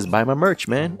just says buy my merch,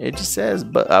 man. It just says,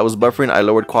 but I was buffering. I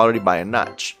lowered quality by a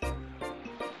notch.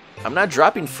 I'm not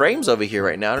dropping frames over here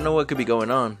right now. I don't know what could be going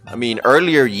on. I mean,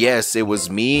 earlier, yes, it was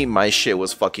me. My shit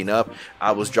was fucking up.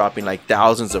 I was dropping like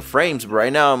thousands of frames, but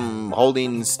right now I'm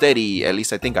holding steady. At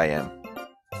least I think I am.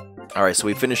 All right, so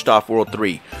we finished off World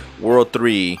 3. World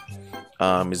 3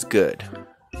 is good.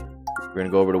 We're going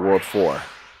to go over to World 4.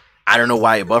 I don't know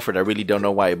why it buffered. I really don't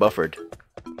know why it buffered.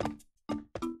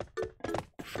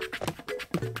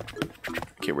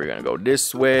 Okay, we're going to go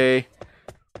this way.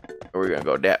 We're gonna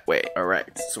go that way.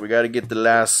 Alright, so we gotta get the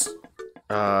last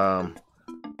so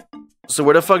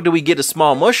where the fuck do we get a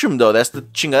small mushroom though? That's the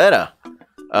chingadera.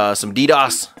 Some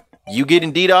DDoS. You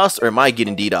getting DDoS or am I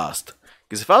getting DDoSed?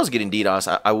 Because if I was getting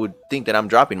DDoS, I would think that I'm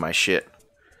dropping my shit.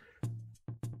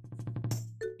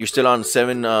 You're still on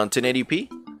 1080p?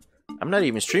 I'm not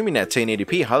even streaming at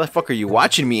 1080p. How the fuck are you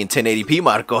watching me in 1080p,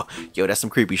 Marco? Yo, that's some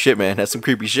creepy shit, man. That's some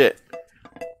creepy shit.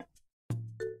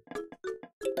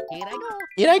 Here I go.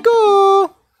 Here I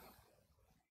go.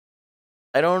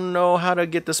 I don't know how to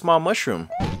get the small mushroom.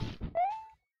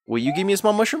 Will you give me a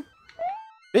small mushroom?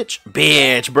 Bitch.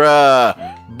 Bitch, bruh.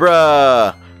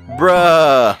 Bruh.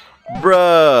 Bruh.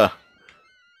 Bruh.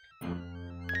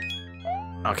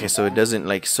 Okay, so it doesn't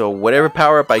like, so whatever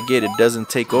power up I get, it doesn't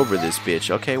take over this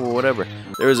bitch. Okay, well, whatever.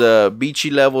 There's a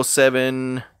beachy level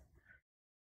 7.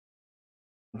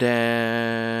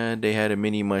 Dad, they had a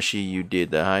mini mushy. You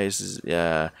did the highest. Is,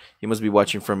 you must be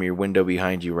watching from your window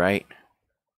behind you, right?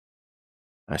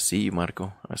 I see you,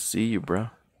 Marco. I see you, bro.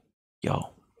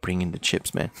 Yo, bring in the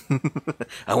chips, man.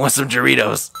 I want some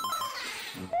Doritos.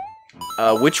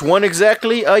 Which one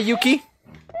exactly, Yuki?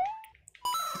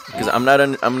 Because I'm not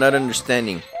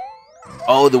understanding.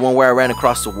 Oh, the one where I ran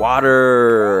across the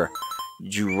water.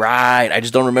 You right. I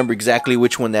just don't remember exactly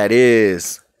which one that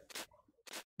is.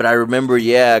 But I remember,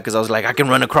 yeah, because I was like, I can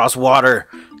run across water.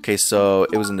 Okay, so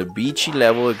it was in the beachy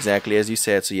level, exactly as you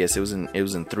said. So yes, it was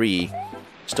in 3.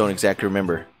 Just don't exactly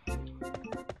remember.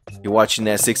 You're watching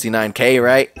that 69K,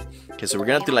 right? Okay, so we're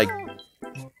gonna have to like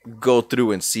go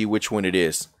through and see which one it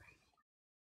is.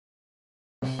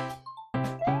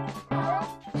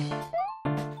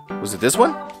 Was it this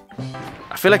one?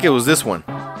 I feel like it was this one.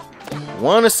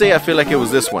 Wanna say I feel like it was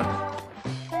this one.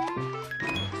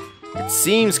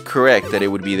 Seems correct that it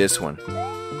would be this one.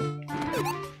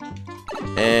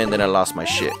 And then I lost my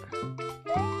shit.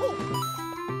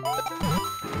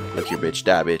 Look here, bitch.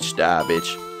 Die, bitch. Die,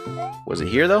 bitch. Was it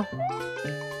here, though?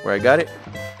 Where I got it?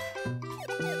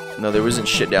 No, there wasn't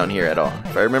shit down here at all.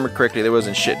 If I remember correctly, there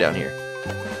wasn't shit down here.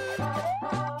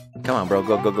 Come on, bro.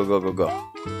 Go, go, go, go, go, go.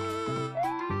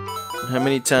 How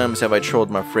many times have I trolled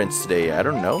my friends today? I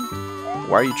don't know.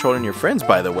 Why are you trolling your friends,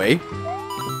 by the way?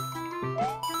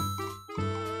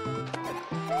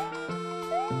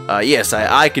 Yes,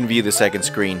 I can view the second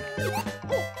screen.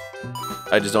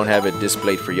 I just don't have it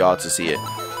displayed for y'all to see it.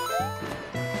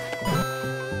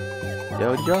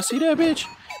 Yo, did y'all see that, bitch?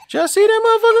 Did y'all see that,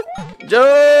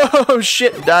 motherfucker? Oh,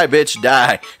 shit. Die, bitch.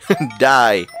 Die.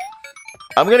 Die.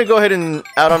 I'm gonna go ahead and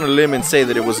out on a limb and say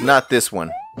that it was not this one.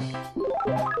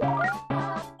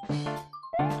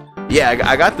 Yeah,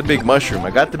 I got the big mushroom.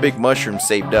 I got the big mushroom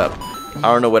saved up.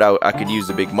 I don't know what I could use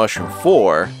the big mushroom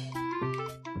for.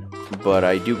 But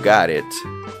I do got it.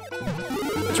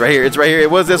 It's right here. It's right here. It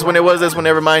was this one. It was this one.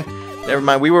 Never mind. Never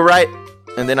mind. We were right.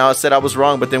 And then I said I was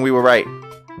wrong, but then we were right.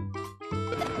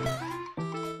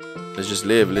 Let's just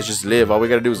live. Let's just live. All we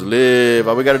gotta do is live.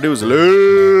 All we gotta do is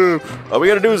live. All we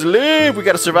gotta do is live. We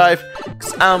gotta survive.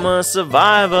 'Cause I'm a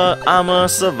survivor. I'm a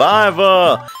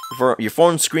survivor. Your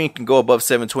phone screen can go above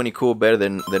 720 cool better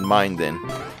than mine then.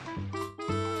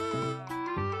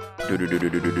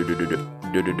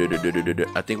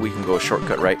 I think we can go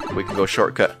shortcut, right? We can go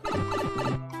shortcut.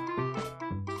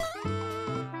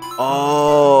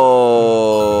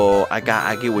 Oh, I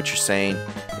get what you're saying.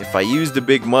 If I use the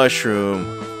big mushroom,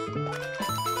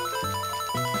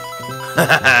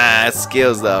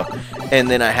 skills though, and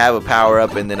then I have a power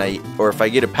up, and then or if I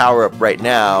get a power up right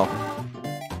now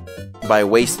by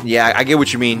wasting, yeah, I get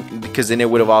what you mean, because then it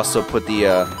would have also put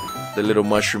the little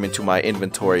mushroom into my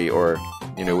inventory, or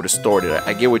you know, would have stored it.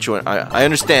 I get what you want. I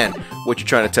understand what you're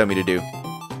trying to tell me to do.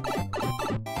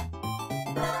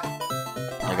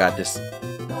 I got this.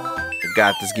 I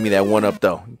got this. Give me that one up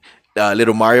though.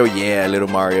 Little Mario, yeah, Little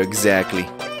Mario, exactly.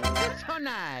 So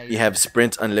nice. You have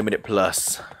Sprint Unlimited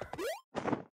Plus.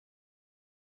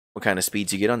 What kind of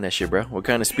speeds you get on that shit, bro? What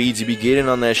kind of speeds you be getting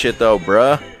on that shit though,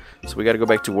 bruh? So we gotta go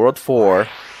back to World 4.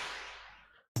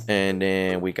 And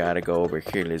then we gotta go over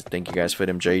here. Let's thank you guys for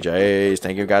them JJs.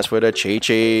 Thank you guys for the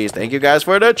Chi-Chis. Thank you guys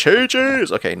for the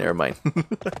Chi-Chis. Okay, never mind.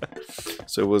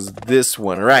 So it was this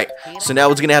one. Right. So now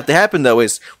what's gonna have to happen though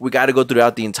is we gotta go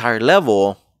throughout the entire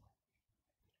level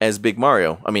as Big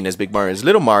Mario. I mean as Big Mario, as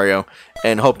Little Mario,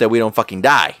 and hope that we don't fucking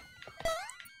die.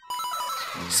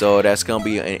 So that's gonna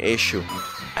be an issue.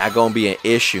 That's gonna be an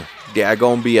issue. That's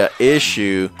gonna be an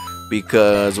issue.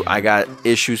 Because I got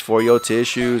issues for your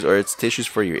tissues, or it's tissues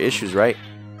for your issues, right?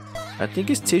 I think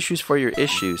it's tissues for your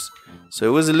issues. So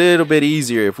it was a little bit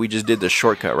easier if we just did the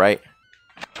shortcut, right?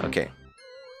 Okay,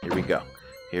 here we go.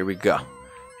 Here we go.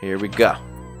 Here we go.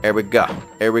 Here we go.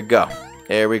 Here we go.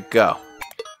 Here we go.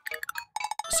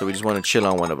 So we just want to chill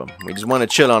on one of them. We just want to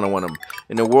chill on one of them.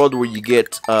 In a world where you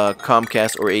get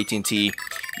Comcast or AT&T,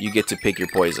 you get to pick your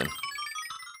poison.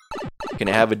 You can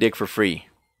have a dick for free.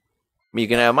 I mean, you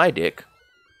can have my dick,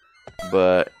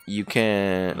 but you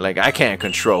can, like, I can't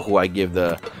control who I give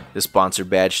the sponsor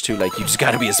badge to. Like, you just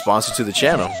gotta be a sponsor to the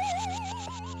channel.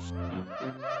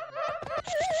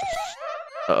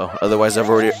 Uh-oh, otherwise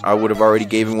I would have already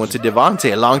given one to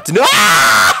Devontae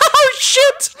oh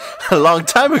shit, a long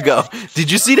time ago.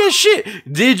 Did you see that shit?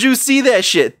 Did you see that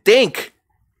shit? Think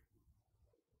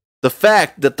the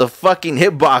fact that the fucking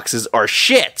hitboxes are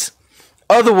shit.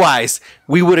 Otherwise,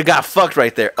 we would have got fucked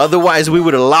right there. Otherwise, we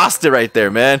would have lost it right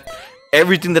there, man.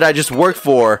 Everything that I just worked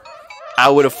for, I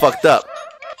would have fucked up.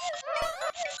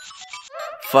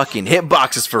 Fucking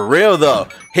hitboxes for real, though.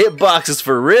 Hitboxes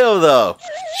for real, though.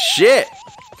 Shit.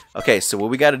 Okay, so what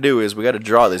we got to do is we got to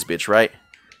draw this bitch, right?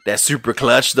 That super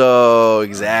clutch, though.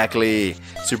 Exactly.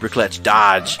 Super clutch.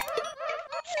 Dodge.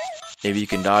 If you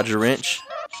can dodge a wrench,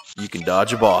 you can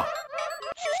dodge a ball.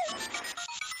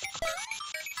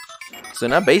 So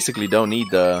now basically don't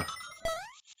need the...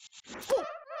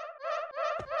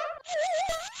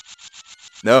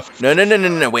 No.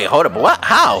 Wait, hold up. What?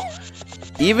 How?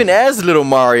 Even as Little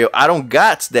Mario, I don't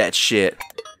got that shit.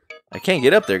 I can't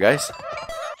get up there, guys.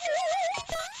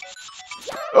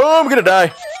 Oh, I'm gonna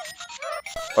die.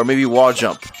 Or maybe wall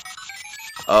jump.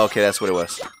 Oh, okay, that's what it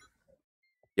was.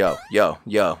 Yo.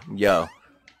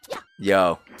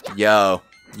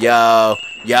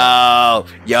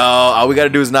 All we gotta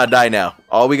do is not die now.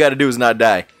 All we gotta do is not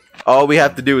die. All we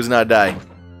have to do is not die.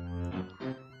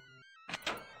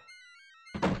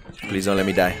 Please don't let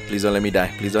me die. Please don't let me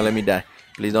die. Please don't let me die.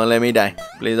 Please don't let me die.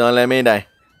 Please don't let me die.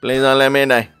 Please don't let me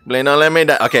die. Please don't let me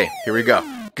die. Okay, here we go.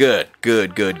 Good.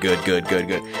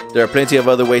 There are plenty of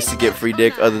other ways to get free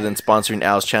dick other than sponsoring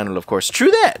Al's channel, of course. True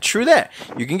that.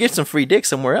 You can get some free dick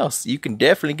somewhere else. You can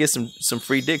definitely get some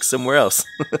free dick somewhere else.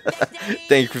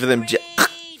 Thank you for them.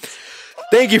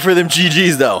 Thank you for them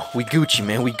GGs, though. We Gucci,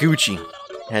 man. We Gucci.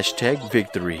 Hashtag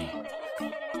victory.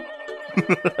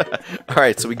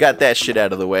 Alright, so we got that shit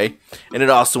out of the way. And it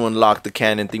also unlocked the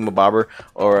cannon thingamabobber.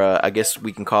 Or I guess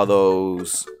we can call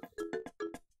those...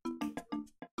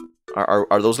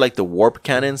 Are those like the warp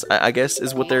cannons, I guess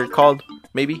is what they're called?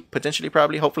 Maybe, potentially,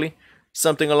 probably, hopefully.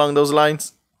 Something along those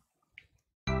lines.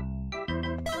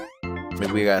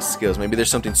 Maybe we got skills. Maybe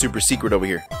there's something super secret over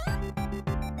here.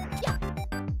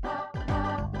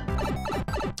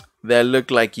 That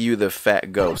look like you, the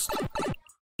fat ghost.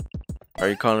 Are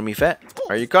you calling me fat?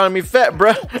 Are you calling me fat,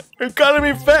 bruh? Are you calling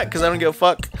me fat? Because I don't give a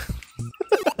fuck.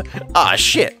 Ah,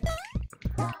 shit.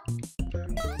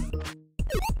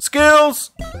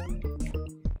 Skills!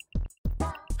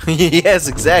 Yes,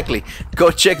 exactly. Go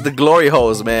check the glory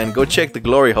holes, man. Go check the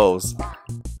glory holes.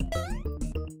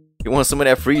 You want some of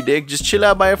that free dick? Just chill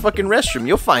out by a fucking restroom.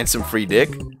 You'll find some free dick.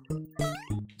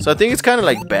 So I think it's kind of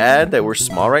like bad that we're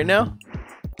small right now.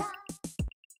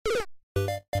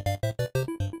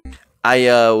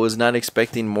 I was not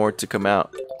expecting more to come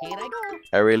out.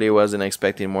 I really wasn't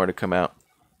expecting more to come out.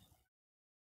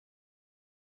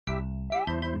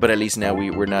 But at least now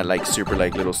we're not like super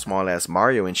like little small ass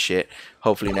Mario and shit.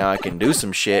 Hopefully now I can do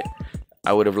some shit.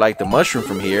 I would have liked the mushroom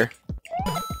from here.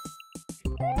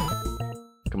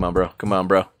 Come on, bro. Come on,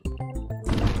 bro.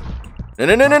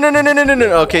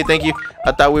 No. Okay, thank you.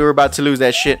 I thought we were about to lose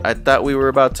that shit.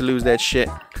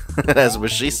 That's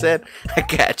what she said. I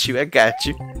got you.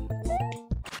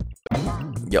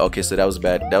 Yeah, okay, so that was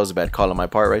bad. That was a bad call on my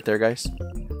part right there, guys.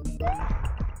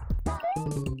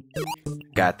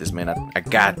 Got this, man. I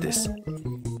got this.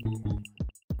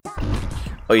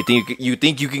 Oh, you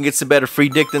think you can get some better free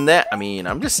dick than that? I mean,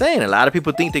 I'm just saying. A lot of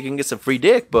people think they can get some free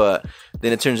dick, but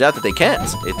then it turns out that they can't.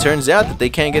 It turns out that they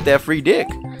can't get that free dick.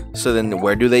 So then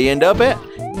where do they end up at?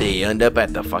 They end up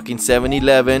at the fucking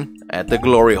 7-Eleven at the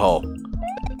glory hole.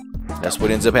 That's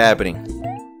what ends up happening.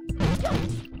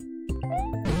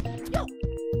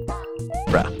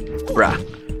 Bruh.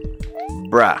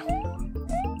 Bruh.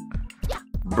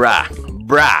 Bruh.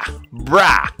 Bruh.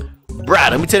 Bruh.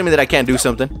 Bruh. Let me tell me that I can't do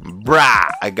something.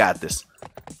 Bruh. I got this.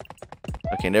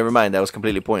 Okay, never mind. That was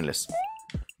completely pointless.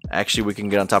 Actually, we can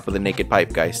get on top of the naked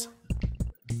pipe, guys.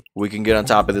 We can get on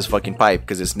top of this fucking pipe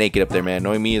because it's naked up there, man.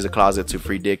 Knowing me is a closet to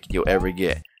free dick you'll ever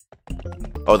get.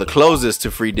 Oh, the closest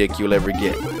to free dick you'll ever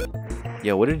get.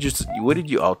 Yo, what did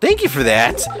you, oh, thank you for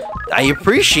that. I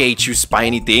appreciate you,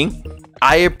 spiny thing.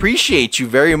 I appreciate you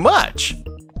very much.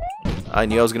 I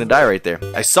knew I was gonna die right there.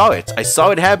 I saw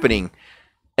it happening,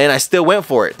 and I still went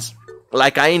for it.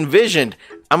 Like I envisioned,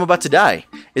 I'm about to die.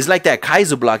 It's like that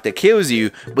𝐻𝐾𝐫 block that kills you,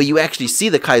 but you actually see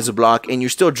the 𝐻𝐾𝐫 block, and you're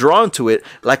still drawn to it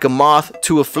like a moth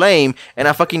to a flame, and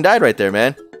I fucking died right there,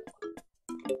 man.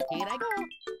 Here I go.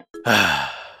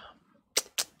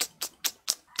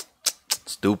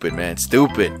 Stupid, man.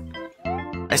 Stupid.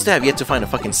 I still have yet to find a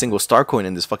fucking single star coin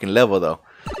in this fucking level, though.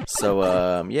 So,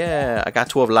 yeah, I got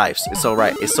 12 lives. It's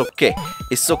alright. It's okay.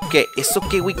 It's okay. It's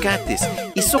okay. We got this.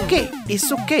 It's okay. It's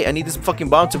okay. I need this fucking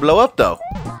bomb to blow up, though.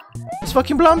 This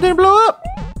fucking bomb didn't blow up.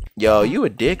 Yo, you a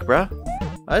dick, bro.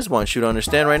 I just want you to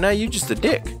understand right now, you just a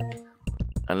dick.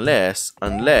 Unless. I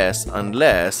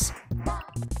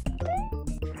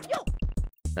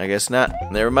guess not.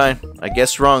 Never mind. I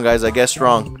guess wrong, guys. I guess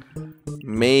wrong.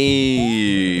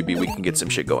 Maybe we can get some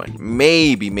shit going.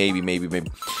 Maybe.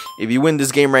 If you win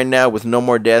this game right now with no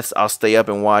more deaths, I'll stay up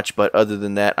and watch. But other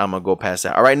than that, I'm gonna go pass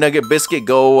out. All right, Nugget Biscuit,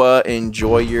 go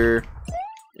enjoy your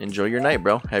night,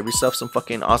 bro. Have yourself some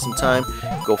fucking awesome time.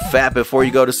 Go fat before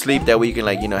you go to sleep. That way you can,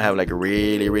 like, you know, have like a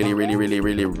really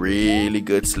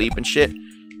good sleep and shit.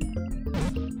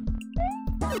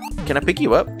 Can I pick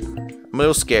you up? I'm a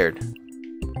little scared.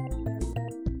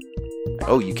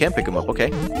 Oh, you can pick them up.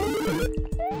 Okay.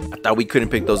 I thought we couldn't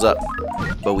pick those up,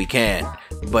 but we can.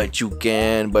 But you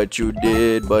can. But you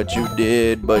did. But you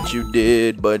did. But you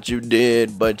did. But you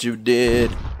did. But you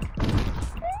did.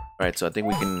 All right. So I think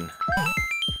we can.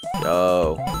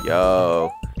 Yo.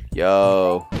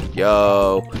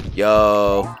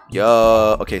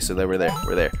 Okay, so then we're there.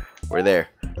 We're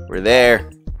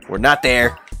not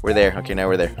there. We're there. Okay, now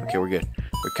we're there. Okay, we're good.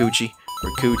 We're coochie.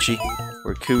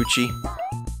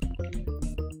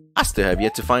 I still have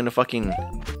yet to find a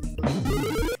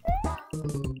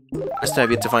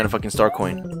fucking star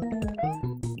coin.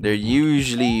 They're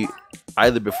usually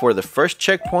either before the first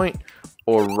checkpoint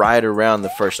or right around the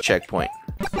first checkpoint.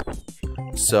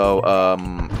 So,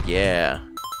 yeah.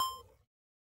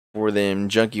 For them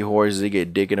junkie whores, they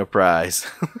get dick and a prize.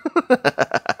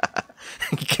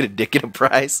 You get a dick and a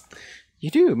prize?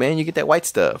 You do, man. You get that white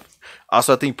stuff.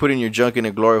 Also, I think putting your junk in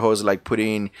a glory hole is like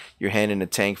putting your hand in a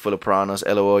tank full of piranhas.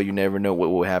 LOL, you never know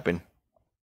what will happen.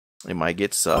 It might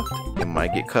get sucked. It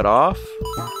might get cut off.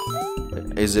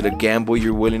 Is it a gamble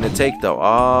you're willing to take, though?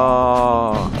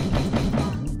 Oh.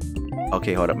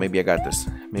 Okay, hold up. Maybe I got this.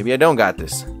 Maybe I don't got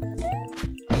this.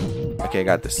 Okay, I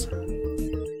got this.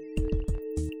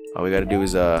 All we gotta do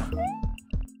is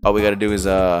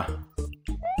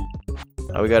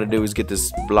get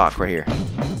this block right here.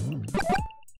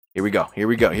 Here we go.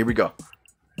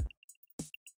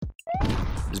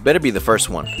 This better be the first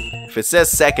one. If it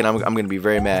says second, I'm gonna be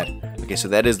very mad. Okay, so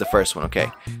that is the first one. Okay,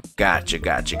 gotcha.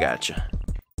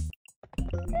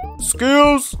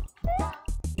 Skills.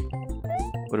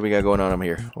 What do we got going on up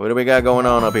here?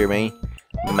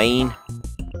 man?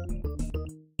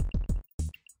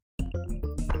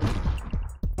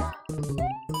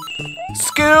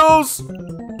 Skills.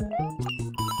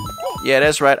 Yeah,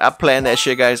 that's right. I planned that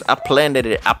shit, guys. I planned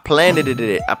it. I'm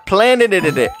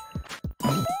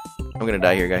gonna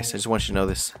die here, guys. I just want you to know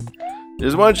this.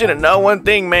 Just want you to know one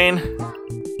thing, man.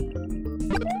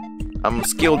 I'm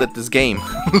skilled at this game.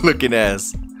 Looking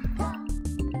ass.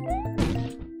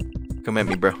 Come at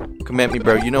me, bro.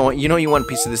 You know what? You want a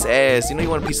piece of this ass. You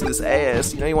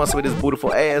want some of this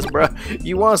beautiful ass, bro.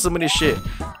 You want some of this shit.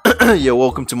 Yo,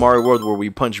 welcome to Mario World, where we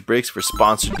punch bricks for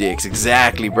sponsored dicks.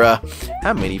 Exactly, bro.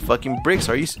 How many fucking bricks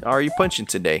are you punching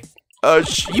today?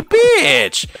 You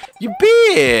bitch!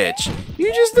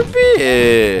 You just a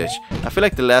bitch! I feel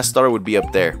like the last star would be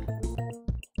up there.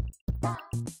 I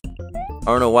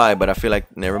don't know why, but I feel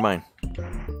like, never mind.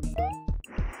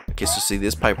 Okay, so see,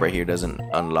 this pipe right here doesn't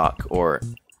unlock or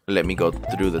let me go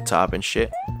through the top and shit.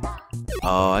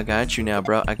 Oh, I got you now,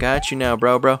 bro.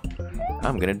 Bro.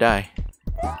 I'm gonna die.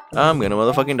 I'm gonna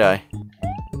motherfucking die.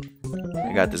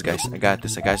 I got this, guys.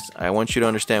 I want you to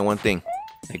understand one thing.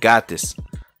 I got this.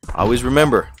 Always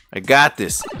remember. I got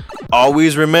this.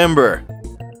 Always remember.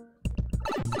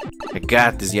 I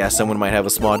got this. Yeah, someone might have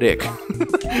a small dick.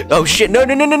 Oh shit! No! I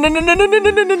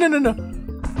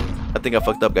think I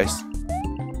fucked up, guys.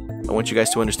 I want you guys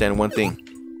to understand one thing.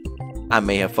 I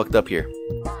may have fucked up here.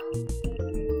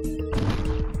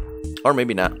 Or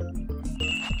maybe not.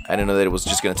 I didn't know that it was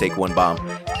just gonna take one bomb.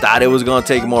 Thought it was gonna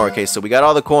take more. Okay, so we got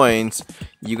all the coins.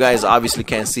 You guys obviously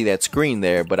can't see that screen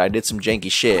there, but I did some janky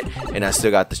shit, and I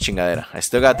still got this chingadera. I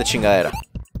still got the chingadera.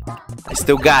 I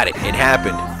still got it. It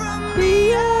happened.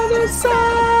 The other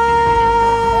side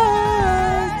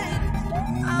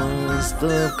must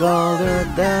have called her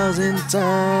 1,000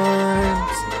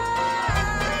 times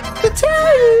to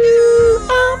tell you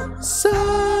I'm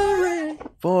sorry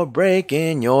for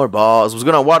breaking your balls. What's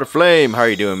going on, Water Flame? How are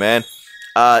you doing, man?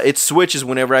 It switches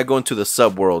whenever I go into the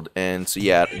subworld, and so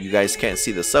yeah, you guys can't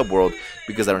see the subworld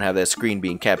because I don't have that screen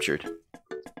being captured.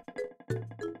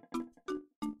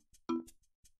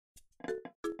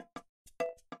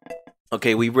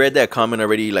 Okay, we've read that comment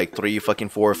already like 4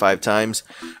 or 5 times.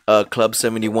 Club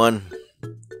 71,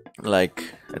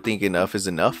 like, I think enough is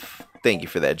enough. Thank you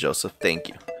for that, Joseph. Thank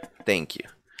you. Thank you.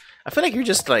 I feel like you're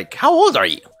just like, how old are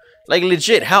you? Like,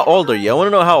 legit, how old are you? I want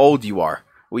to know how old you are.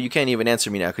 Well, you can't even answer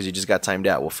me now because you just got timed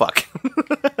out. Well, fuck.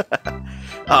 Oh,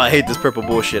 I hate this purple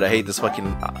bullshit. I hate this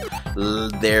fucking...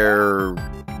 their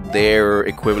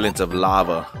equivalent of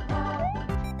lava.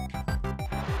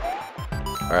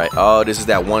 Alright. Oh, this is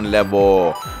that one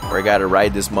level where I gotta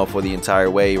ride this motherfucker the entire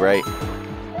way, right?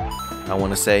 I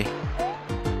want to say.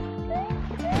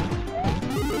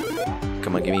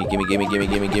 Come on, gimme. Do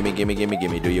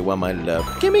you want my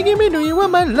love? Gimme, do you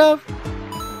want my love?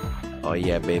 Oh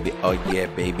yeah, baby. Oh yeah,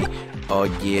 baby. Oh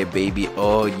yeah, baby.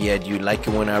 Oh yeah. Do you like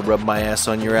it when I rub my ass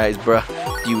on your eyes, bruh?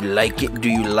 Do you like it? Do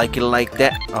you like it like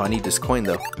that? Oh, I need this coin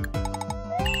though.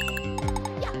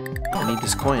 I need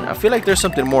this coin. I feel like there's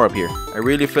something more up here. I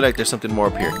really feel like there's something more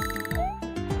up here.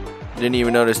 Didn't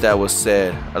even notice that was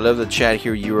said. I love the chat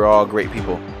here. You are all great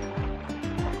people.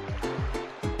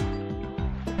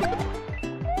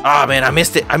 Ah, oh, man, I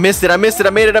missed it. I made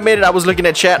it. I was looking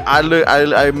at chat. I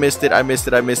missed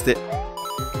it.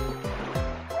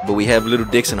 But we have little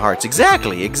dicks and hearts.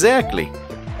 Exactly.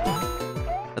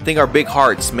 I think our big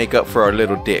hearts make up for our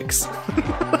little dicks.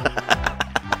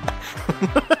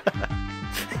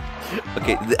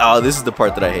 Okay, oh, this is the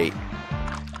part that I hate.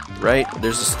 Right?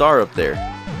 There's a star up there.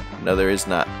 No, there is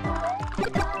not.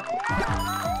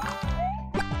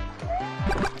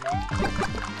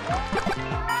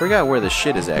 I forgot where the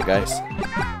shit is at, guys.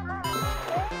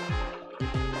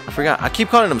 I forgot. I keep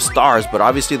calling them stars, but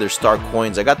obviously they're star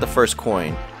coins. I got the first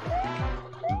coin.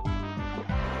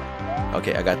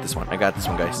 Okay, I got this one.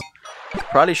 Guys.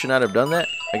 Probably should not have done that.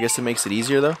 I guess it makes it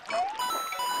easier, though.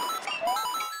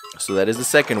 So that is the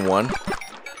second one.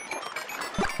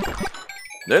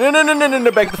 No.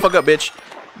 Back the fuck up, bitch.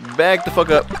 Back the fuck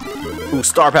up. Ooh,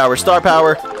 star power. Star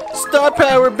power,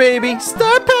 baby.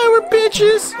 Star power,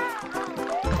 bitches.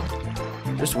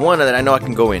 There's one that I know I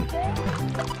can go in.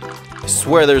 I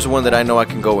swear there's one that I know I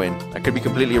can go in. I could be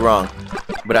completely wrong,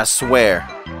 but I swear.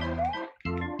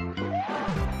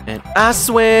 And I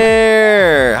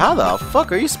swear. How the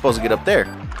fuck are you supposed to get up there?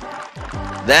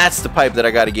 That's the pipe that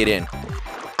I gotta get in.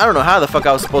 I don't know how the fuck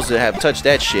I was supposed to have touched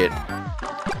that shit.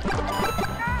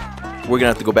 We're gonna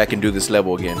have to go back and do this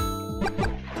level again.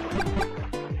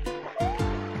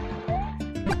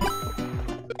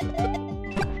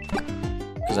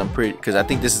 Because I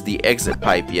think this is the exit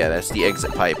pipe. Yeah, that's the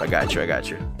exit pipe. I got you.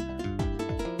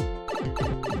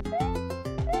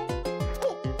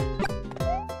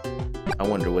 I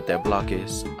wonder what that block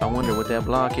is. Balake.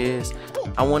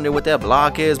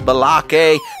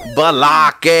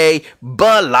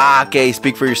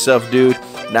 Speak for yourself, dude.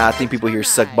 Nah, I think people here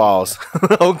suck balls.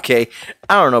 Okay.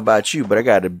 I don't know about you, but I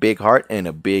got a big heart and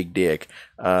a big dick.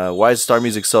 Why is star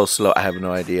music so slow? I have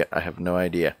no idea.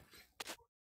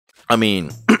 I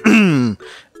mean, I'm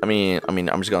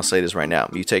just gonna say this right now.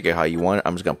 You take it how you want it.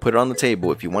 I'm just gonna put it on the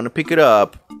table. If you want to pick it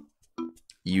up,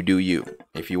 you do you.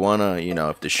 If you wanna,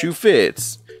 if the shoe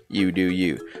fits, you do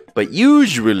you. But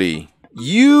usually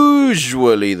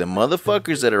the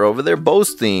motherfuckers that are over there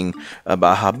boasting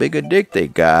about how big a dick they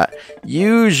got,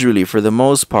 usually for the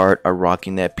most part are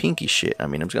rocking that pinky shit. I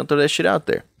mean, I'm just gonna throw that shit out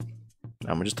there.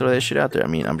 I mean,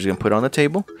 I'm just gonna put it on the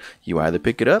table. You either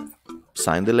pick it up,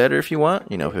 sign the letter if you want,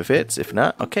 if it fits. If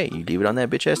not, okay, you leave it on that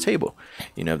bitch ass table.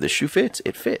 If the shoe fits,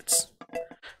 it fits.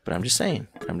 But I'm just saying.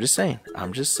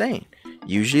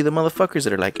 Usually the motherfuckers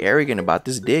that are like arrogant about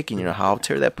this dick and how I'll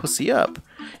tear that pussy up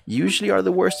usually are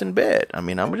the worst in bed. I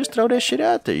mean, I'm gonna just throw that shit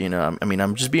out there,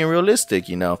 I'm just being realistic,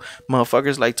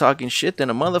 Motherfuckers like talking shit,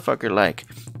 then a motherfucker like,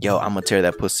 yo, I'm gonna tear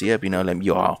that pussy up,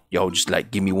 yo, just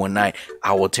like give me one night,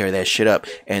 I will tear that shit up.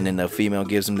 And then the female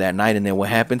gives him that night, and then what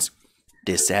happens?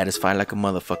 Dissatisfied like a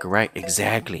motherfucker, right?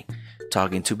 Exactly.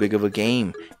 talking too big of a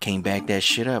game. Can't back that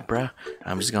shit up, bruh.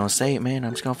 I'm just gonna say it, man.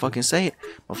 I'm just gonna fucking say it.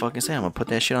 I'm gonna put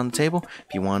that shit on the table.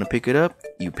 If you want to pick it up,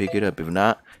 you pick it up. If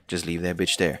not, just leave that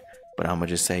bitch there. But I'm gonna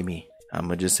just say me. I'm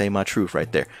gonna just say my truth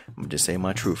right there. I'm gonna just say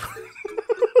my truth.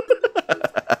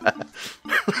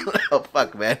 Oh,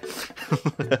 fuck, man.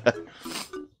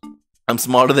 I'm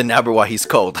smaller than Albert while he's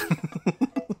cold.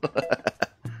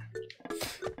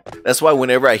 That's why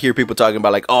whenever I hear people talking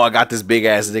about like, oh, I got this big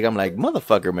ass dick, I'm like,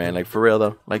 motherfucker, man. Like, for real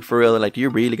though. Like, for real. Like, do you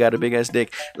really got a big ass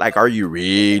dick? Like, are you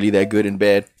really that good in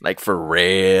bed? Like, for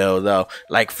real though.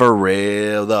 Like, for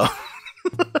real though.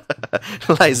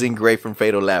 Lies in gray from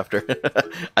Fatal Laughter.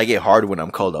 I get hard when I'm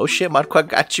cold. Oh shit, Marco, I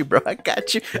got you, bro. I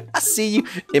got you. I see you.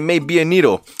 It may be a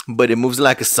needle, but it moves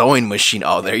like a sewing machine.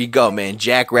 Oh, there you go, man.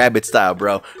 Jack Rabbit style,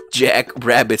 bro. Jack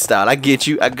Rabbit style. I get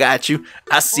you. I got you.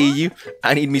 I see you.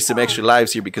 I need me some extra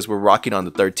lives here because we're rocking on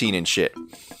the 13 and shit.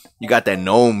 You got that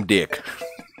gnome dick.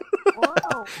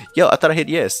 Yo, I thought I hit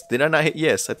yes. Did I not hit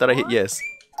yes? I thought I hit yes.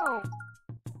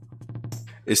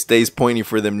 It stays pointy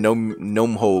for them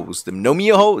gnome hoes. Them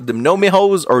gnome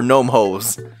hoes or gnome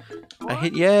hoes. I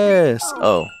hit yes.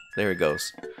 Oh, there it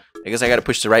goes. I guess I gotta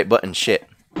push the right button. Shit.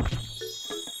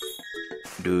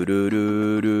 Do do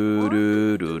do do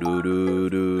do do do do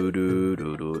do do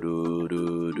do do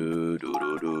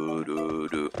do do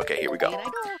do. Okay, here we go.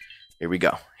 Here we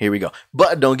go. Here we go.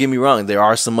 But don't get me wrong, there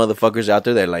are some motherfuckers out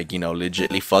there that, like, you know,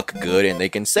 legitly fuck good, and they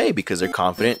can say because they're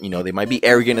confident, you know, they might be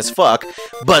arrogant as fuck,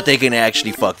 but they can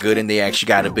actually fuck good and they actually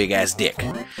got a big ass dick.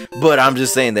 But I'm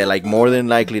just saying that, like, more than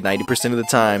likely 90% of the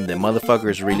time, the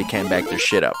motherfuckers really can back their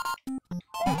shit up.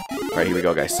 Alright, here we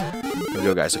go, guys. Here we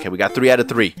go, guys. Okay, we got 3 out of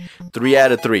 3. 3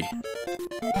 out of 3.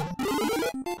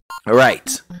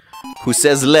 Alright. Who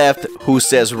says left? Who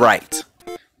says right?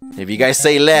 If you guys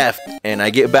say left and I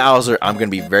get Bowser, I'm going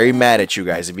to be very mad at you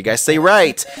guys. If you guys say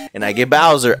right and I get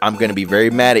Bowser, I'm going to be very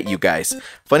mad at you guys.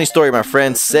 Funny story, my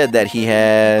friend said that he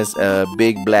has a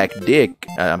big black dick.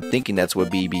 I'm thinking that's what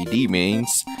BBD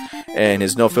means. And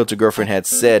his no-filter girlfriend had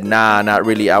said, nah, not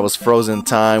really. I was frozen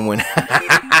time when...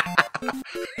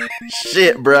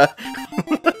 Shit, bruh.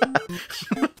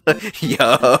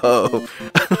 Yo.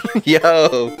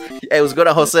 Yo. Hey, what's going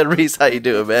on, Jose Reese? How you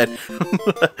doing, man?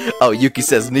 Oh, Yuki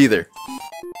says neither.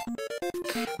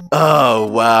 Oh,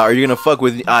 wow. Are you gonna fuck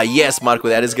with... yes, Marco.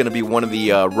 That is gonna be one of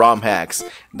the ROM hacks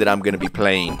that I'm gonna be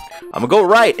playing. I'm gonna go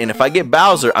right, and if I get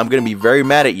Bowser, I'm gonna be very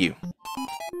mad at you.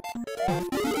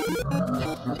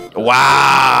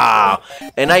 Wow.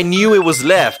 And I knew it was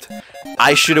left.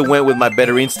 I should have went with my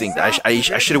better instinct. I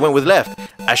should have went with left.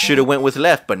 I should have went with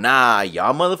left. But nah,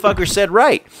 y'all motherfuckers said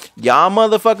right. Y'all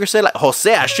motherfuckers said like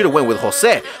Jose. I should have went with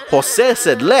Jose. Jose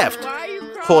said left.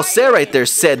 Jose right there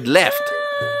said left.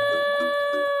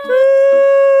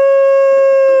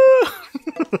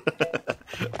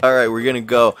 All right, we're gonna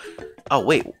go. Oh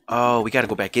wait. Oh, we gotta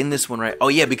go back in this one, right? Oh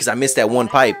yeah, because I missed that one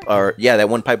pipe. Or yeah, that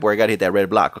one pipe where I gotta hit that red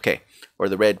block. Okay. Or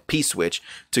the red P switch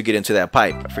to get into that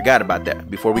pipe. I forgot about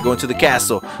that before we go into the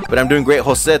castle. But I'm doing great,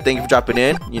 Jose. Thank you for dropping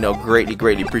in. You know, greatly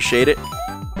appreciate it.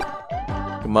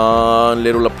 Come on,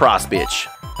 little Lapras, bitch.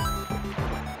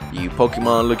 You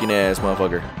Pokemon looking ass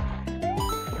motherfucker.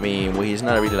 I mean, well, he's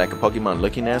not really like a Pokemon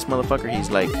looking ass motherfucker. He's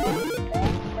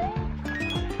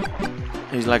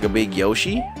like a big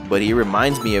Yoshi, but he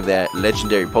reminds me of that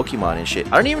legendary Pokemon and shit.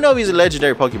 I don't even know if he's a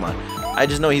legendary Pokemon. I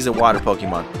just know he's a water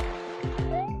Pokemon.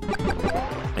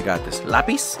 I got this.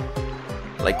 Lapis?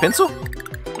 Like pencil?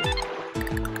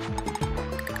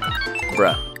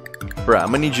 Bruh. Bruh,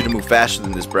 I'm gonna need you to move faster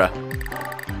than this, bruh.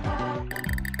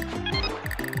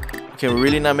 Can we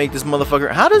really not make this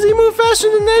motherfucker... How does he move faster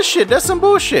than that shit? That's some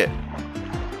bullshit.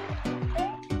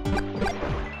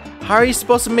 How are you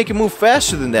supposed to make it move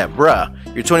faster than that, bruh?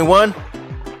 You're 21?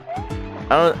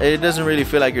 It doesn't really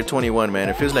feel like you're 21, man.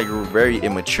 It feels like you're very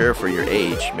immature for your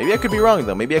age. Maybe I could be wrong,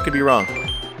 though. Maybe I could be wrong.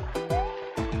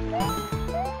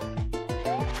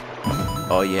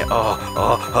 Oh, yeah.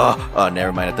 Oh,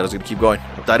 never mind. I thought it was going to keep going.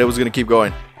 I thought it was going to keep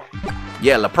going.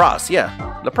 Yeah, Lapras.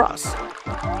 Yeah, Lapras.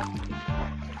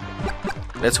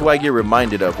 That's who I get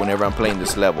reminded of whenever I'm playing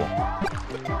this level.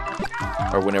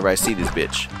 Or whenever I see this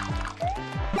bitch.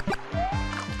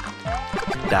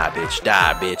 Die, bitch.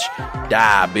 Die, bitch.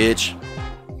 Die, bitch.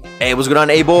 Hey, what's going on,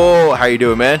 Abel? How you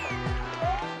doing, man?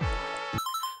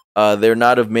 They're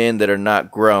not of men that are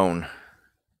not grown.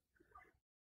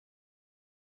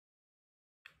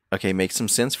 Okay, make some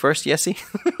sense first, Yessie.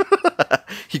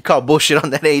 You call bullshit on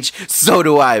that age. So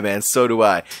do I, man. So do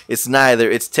I. It's neither.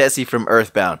 It's Tessie from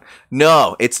Earthbound.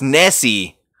 No, it's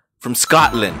Nessie from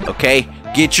Scotland, okay?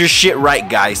 Get your shit right,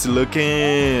 guys.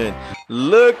 Looking.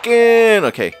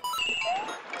 Okay.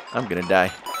 I'm gonna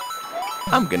die.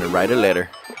 I'm gonna write a letter.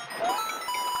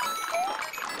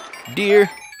 Dear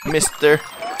Mr.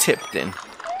 Tipton,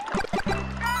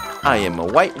 I am a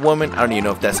white woman. I don't even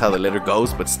know if that's how the letter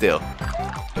goes, but still.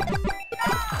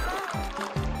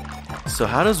 So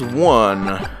how does one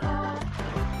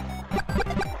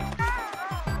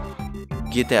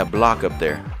get that block up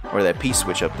there? Or that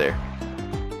P-switch up there?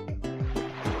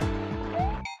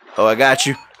 Oh, I got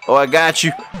you. Oh, I got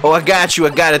you. Oh, I got you. I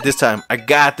got it this time. I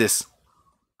got this.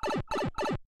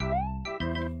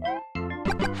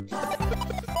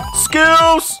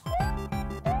 Skills!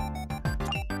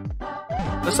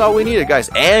 That's all we needed, guys.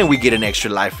 And we get an extra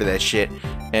life for that shit.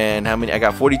 And how many? I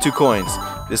got 42 coins.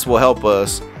 This will help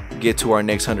us get to our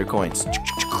next 100 coins.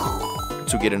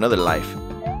 To get another life.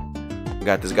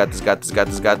 Got this, got this, got this, got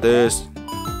this, got this.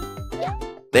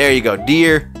 There you go.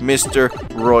 Dear Mr.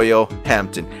 Royal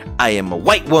Hampton, I am a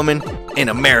white woman in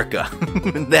America.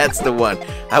 That's the one.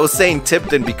 I was saying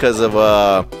Tipton because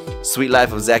of Sweet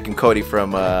Life of Zack and Cody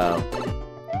from the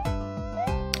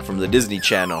Disney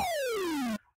Channel.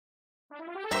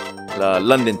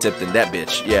 London Tipton, that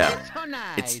bitch. Yeah.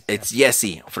 It's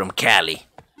Yessie from Cali.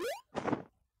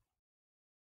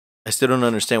 I still don't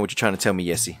understand what you're trying to tell me,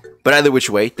 Yessie. But either which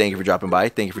way, thank you for dropping by.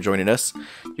 Thank you for joining us.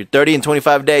 You're 30 and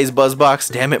 25 days,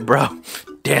 Buzzbox. Damn it, bro.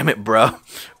 Damn it, bro.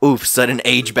 Oof, sudden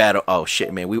age battle. Oh,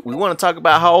 shit, man. We want to talk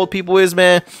about how old people is,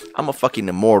 man. I'm a fucking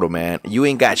immortal, man. You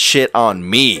ain't got shit on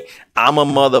me. I'm a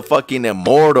motherfucking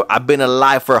immortal. I've been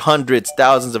alive for hundreds,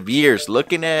 thousands of years.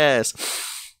 Looking ass.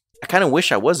 I kind of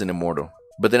wish I wasn't immortal.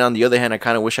 But then on the other hand, I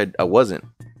kind of wish I wasn't.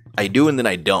 I do and then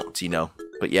I don't, you know.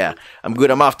 But yeah, I'm good.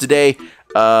 I'm off today.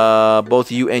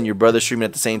 Both you and your brother streaming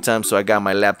at the same time, so I got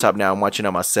my laptop now. I'm watching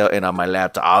on my cell and on my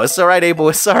laptop. Oh, it's alright, Abel.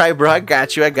 It's alright, bro. I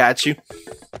got you. I got you.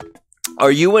 Are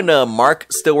you and Mark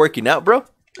still working out, bro?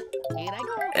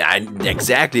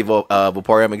 Exactly,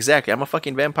 Voporium. Exactly. I'm a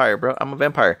fucking vampire, bro. I'm a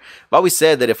vampire. I've always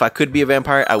said that if I could be a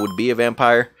vampire, I would be a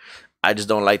vampire. I just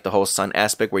don't like the whole sun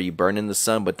aspect where you burn in the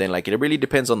sun. But then, like, it really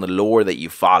depends on the lore that you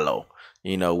follow.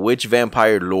 You know, which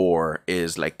vampire lore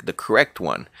is, like, the correct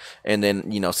one. And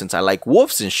then, you know, since I like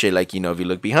wolves and shit, like, you know, if you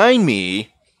look behind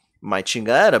me, my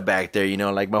chingada back there, you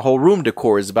know, like, my whole room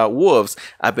decor is about wolves.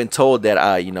 I've been told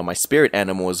that, you know, my spirit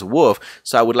animal is a wolf.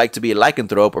 So I would like to be a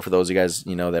lycanthrope, or for those of you guys,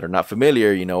 you know, that are not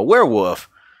familiar, you know, a werewolf.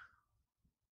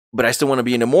 But I still want to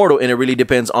be an immortal, and it really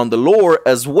depends on the lore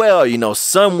as well. You know,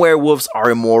 some werewolves are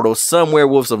immortal, some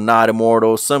werewolves are not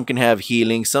immortal, some can have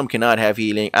healing, some cannot have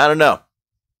healing. I don't know.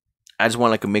 I just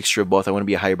want like a mixture of both. I want to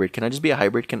be a hybrid. Can I just be a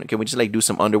hybrid? Can we just like do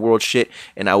some underworld shit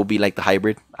and I will be like the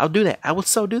hybrid? I'll do that. I will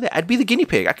so do that. I'd be the guinea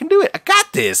pig. I can do it. I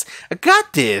got this. I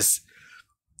got this.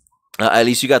 At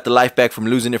least you got the life back from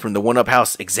losing it from the one-up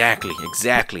house. Exactly.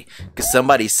 Exactly. Because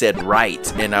somebody said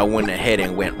right and I went ahead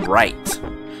and went right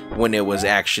when it was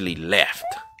actually left.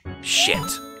 Shit.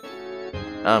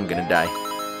 I'm gonna die.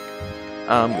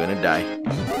 I'm gonna die.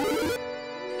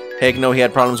 Heck no, he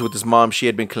had problems with his mom. She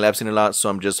had been collapsing a lot, so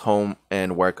I'm just home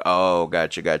and work. Oh,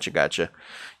 gotcha, gotcha, gotcha.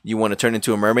 You want to turn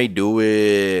into a mermaid? Do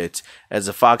it. As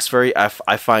a fox fairy, I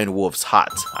find wolves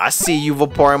hot. I see you,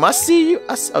 Voporium. I see you.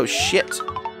 Oh, shit.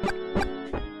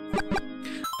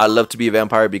 I love to be a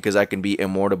vampire because I can be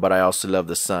immortal, but I also love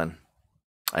the sun.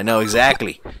 I know,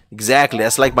 exactly. Exactly.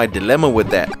 That's like my dilemma with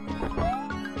that.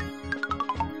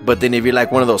 But then if you're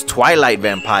like one of those Twilight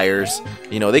vampires,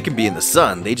 you know, they can be in the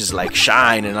sun. They just like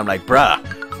shine. And I'm like,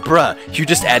 bruh, you're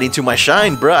just adding to my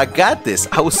shine, bruh. I got this.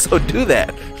 I will so do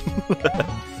that.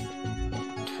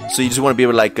 So you just want to be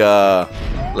able to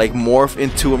like morph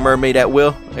into a mermaid at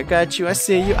will. I got you. I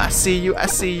see you. I see you. I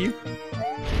see you.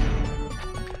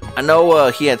 I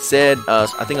know he had said, I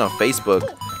think on Facebook,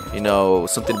 you know,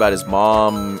 something about his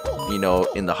mom, you know,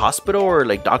 in the hospital or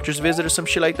like doctor's visit or some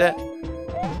shit like that.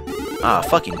 Ah,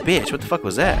 fucking bitch. What the fuck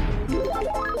was that?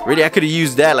 Really, I could have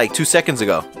used that like 2 seconds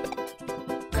ago.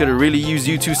 Could have really used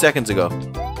you 2 seconds ago.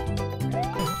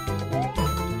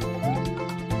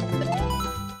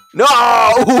 No!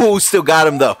 Ooh, still got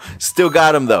him though. Still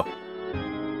got him though.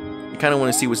 I kind of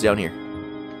want to see what's down here.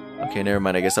 Okay, never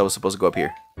mind. I guess I was supposed to go up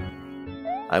here.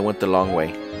 I went the long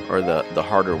way. Or the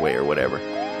harder way or whatever.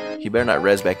 He better not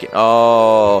res back in.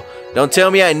 Oh, don't tell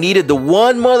me I needed the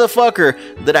one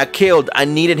motherfucker that I killed. I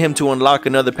needed him to unlock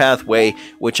another pathway,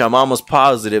 which I'm almost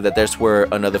positive that that's where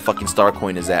another fucking star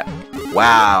coin is at.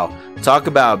 Wow. Talk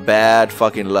about bad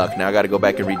fucking luck. Now I gotta go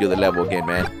back and redo the level again,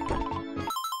 man.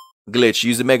 Glitch.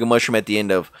 Use the Mega Mushroom at the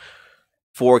end of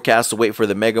 4 castle. Wait for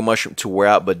the Mega Mushroom to wear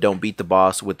out, but don't beat the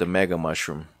boss with the Mega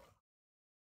Mushroom.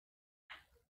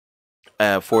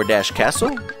 4-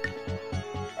 castle?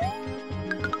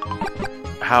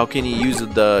 How can you use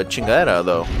the chingada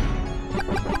though?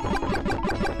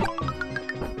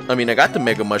 I mean, I got the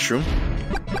Mega Mushroom.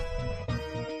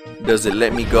 Does it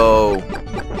let me go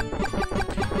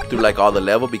through like all the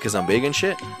level because I'm big and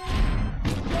shit?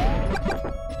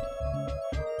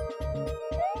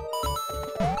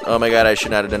 Oh my god, I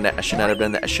should not have done that. I should not have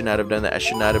done that. I should not have done that. I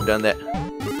should not have done that.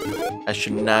 I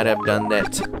should not have done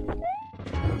that.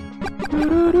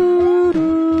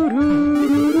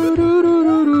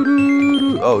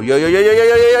 Oh, yo, yo, yo, yo, yo,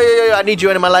 yo, yo, yo, yo, I need you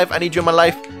in my life. I need you in my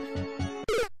life.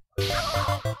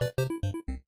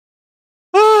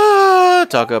 Ah,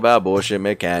 talk about bullshit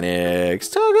mechanics.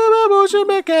 Talk about bullshit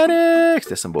mechanics.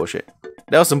 That's some bullshit.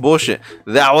 That was some bullshit.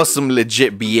 That was some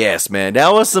legit BS, man.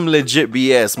 That was some legit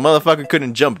BS. Motherfucker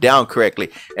couldn't jump down correctly.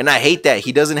 And I hate that.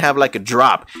 He doesn't have like a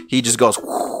drop. He just goes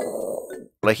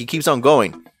like he keeps on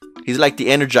going. He's like the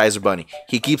Energizer Bunny.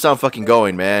 He keeps on fucking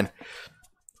going, man.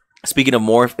 Speaking of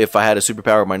morph, if I had a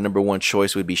superpower, my #1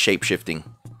 choice would be shape-shifting.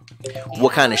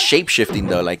 What kind of shape-shifting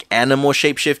though? Like animal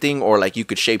shape-shifting, or like you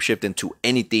could shape-shift into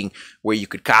anything where you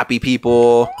could copy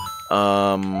people.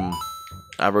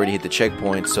 I've already hit the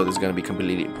checkpoint, so this is going to be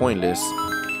completely pointless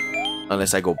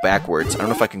unless I go backwards. I don't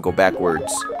know if I can go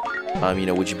backwards. You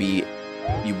know, would you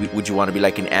want to be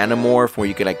like an animorph where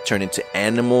you could like turn into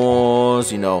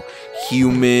animals, you know,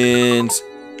 humans?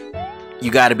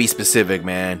 You got to be specific,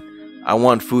 man. I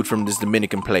want food from this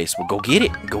Dominican place. Well, go get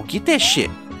it. Go get that shit.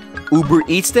 Uber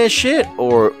Eats that shit,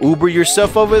 or Uber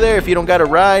yourself over there if you don't got a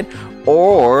ride,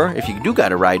 or if you do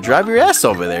got a ride, drive your ass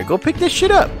over there. Go pick that shit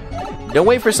up. Don't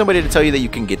wait for somebody to tell you that you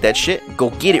can get that shit.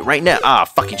 Go get it right now. Ah,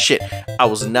 fucking shit. I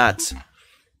was not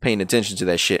paying attention to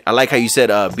that shit. I like how you said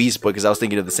Beast Boy, because I was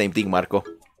thinking of the same thing, Marco.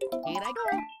 Here I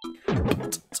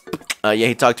go. Yeah,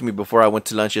 he talked to me before I went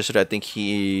to lunch yesterday.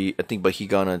 But he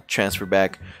gonna transfer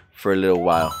back for a little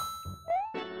while.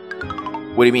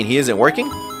 What do you mean? He isn't working?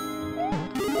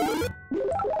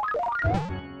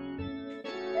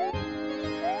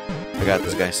 I got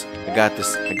this, guys. I got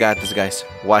this. I got this, guys.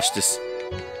 Watch this.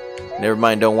 Never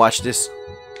mind, don't watch this.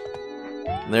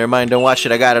 Never mind, don't watch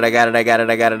it. I got it, I got it, I got it,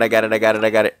 I got it, I got it, I got it, I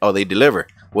got it. Oh, they deliver.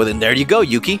 Well, then there you go,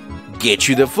 Yuki. Get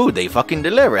you the food. They fucking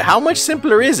deliver. How much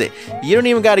simpler is it? You don't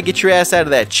even got to get your ass out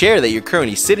of that chair that you're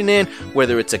currently sitting in,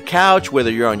 whether it's a couch,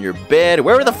 whether you're on your bed,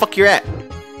 wherever the fuck you're at.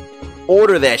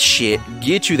 Order that shit,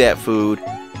 get you that food,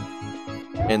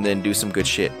 and then do some good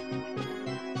shit.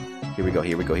 Here we go,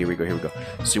 here we go, here we go, here we go.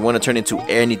 So you want to turn into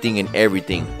anything and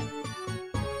everything.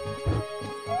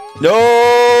 No!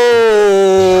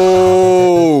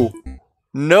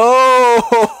 No!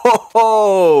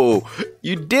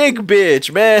 You dick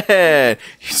bitch, man!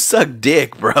 You suck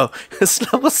dick, bro. This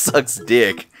level sucks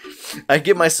dick. I'd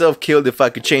get myself killed if I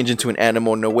could change into an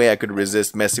animal. No way I could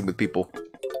resist messing with people.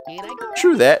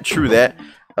 True that, true that.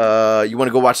 You want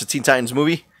to go watch the Teen Titans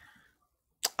movie?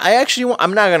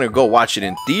 I'm not gonna go watch it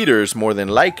in theaters, more than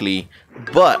likely,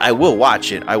 but I will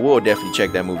watch it. I will definitely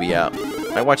check that movie out.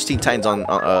 I watch Teen Titans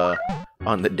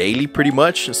on the daily, pretty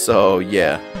much. So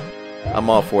yeah, I'm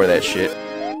all for that shit.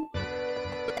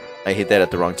 I hit that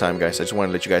at the wrong time, guys. I just want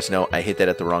to let you guys know I hit that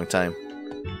at the wrong time.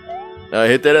 I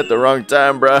hit that at the wrong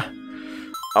time, bruh.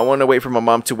 I want to wait for my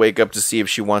mom to wake up to see if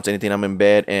she wants anything. I'm in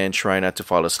bed and try not to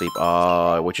fall asleep.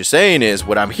 What you're saying is,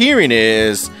 what I'm hearing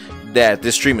is that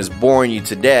this stream is boring you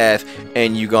to death,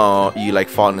 and you like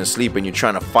falling asleep and you're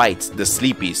trying to fight the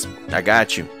sleepies. I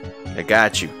got you. I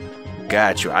got you.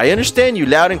 Got you. I understand you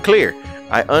loud and clear.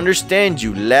 I understand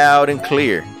you loud and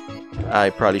clear. I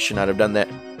probably should not have done that.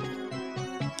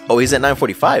 Oh, he's at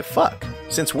 9:45. Fuck.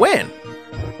 Since when?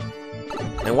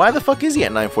 And why the fuck is he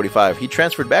at 9:45? He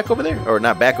transferred back over there? Or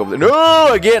not back over there.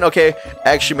 No, again. Okay.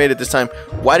 Actually made it this time.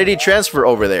 Why did he transfer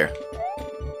over there?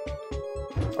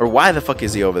 Or why the fuck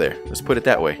is he over there? Let's put it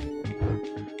that way.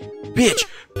 Bitch.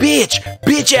 Bitch.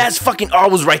 Bitch ass fucking. Oh, I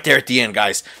was right there at the end,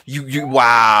 guys.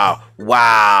 Wow.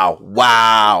 Wow.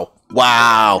 Wow.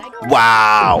 Wow.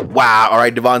 Wow. Wow.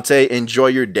 Alright, Devontae. Enjoy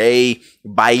your day.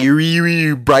 Bye. I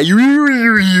don't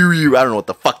know what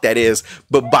the fuck that is.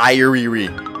 But bye.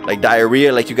 Like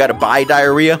diarrhea. Like you gotta buy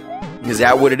diarrhea. Is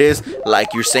that what it is?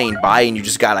 Like you're saying bye and you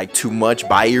just got like too much.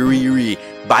 Bye.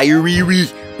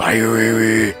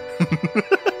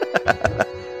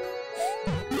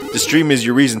 The stream is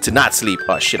your reason to not sleep.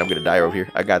 Oh shit, I'm gonna die over here.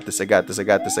 I got this, I got this, I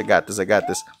got this, I got this, I got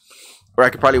this. Or I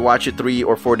could probably watch it 3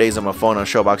 or 4 days on my phone on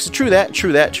Showbox. True that,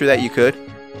 true that, true that, you could.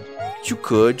 You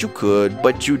could,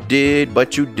 but you did,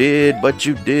 but you did, but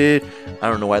you did. I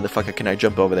don't know why the fuck can I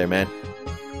jump over there, man.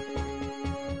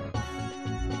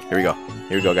 Here we go.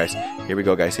 Here we go, guys. Here we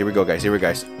go, guys. Here we go, guys. Here we go,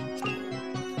 guys.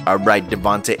 Alright,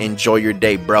 Devonta, enjoy your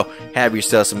day, bro. Have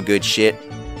yourself some good shit.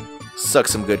 Suck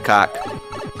some good cock.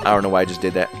 I don't know why I just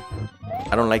did that.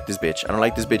 I don't like this bitch. I don't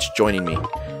like this bitch joining me.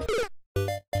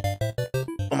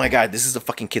 Oh my god, this is a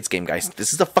fucking kids game, guys.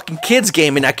 This is a fucking kids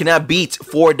game, and I cannot beat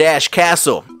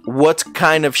 4-Castle. What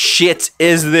kind of shit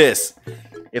is this?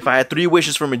 If I had 3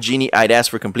 wishes from a genie, I'd ask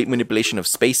for complete manipulation of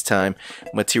space-time,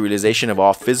 materialization of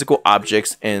all physical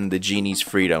objects, and the genie's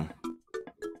freedom.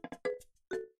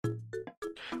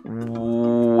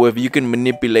 If you can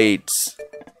manipulate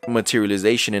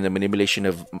materialization and the manipulation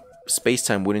of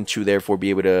space-time, wouldn't you therefore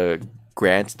be able to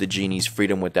grant the genie's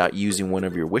freedom without using one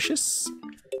of your wishes?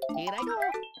 Here I go.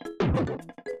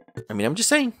 I mean, I'm just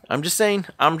saying.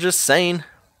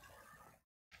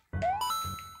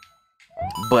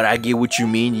 But I get what you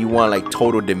mean. You want like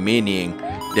total dominion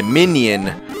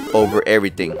over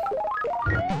everything.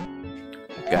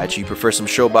 Got you. You prefer some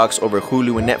Showbox over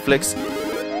Hulu and Netflix?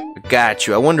 Got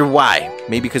you. I wonder why.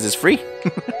 Maybe because it's free?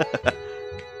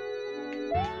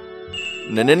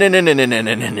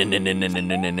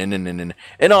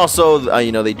 And also,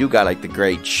 you know, they do got like the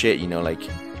great shit, you know, like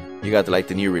you got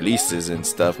the new releases and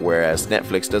stuff, whereas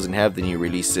Netflix doesn't have the new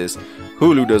releases.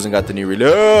 Hulu doesn't got the new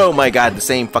release. Oh my god, the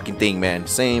same fucking thing, man.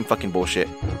 Same fucking bullshit.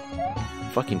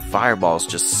 Fucking fireballs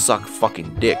just suck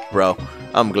fucking dick, bro.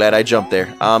 I'm glad I jumped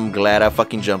there. I'm glad I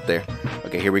fucking jumped there.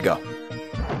 Okay, here we go.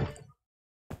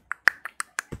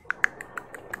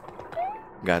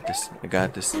 Got this. I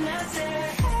got this.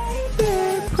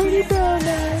 Pretty brown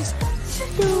eyes,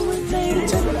 doing later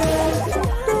tonight.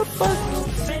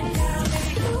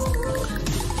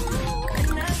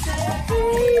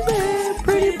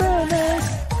 Pretty brown eyes,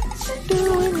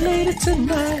 doing later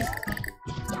tonight.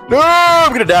 No,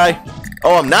 I'm gonna die.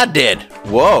 Oh, I'm not dead.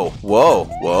 Whoa, whoa,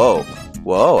 whoa,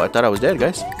 whoa. I thought I was dead,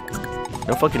 guys.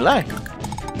 No fucking lie.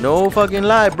 No fucking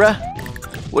lie, bruh.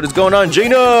 What is going on,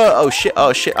 Gina? Oh shit,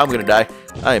 I'm gonna die.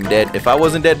 I am dead. If I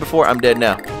wasn't dead before, I'm dead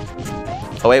now.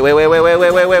 Oh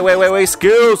wait,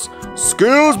 skills,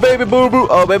 baby, boo boo.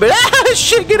 Oh baby, ah,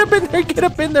 shit, get up in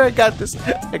there, I got this.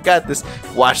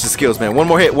 Watch the skills, man. One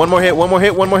more hit.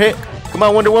 Come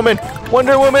on, Wonder Woman.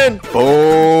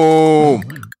 Boom,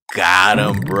 got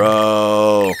him,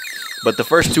 bro. But the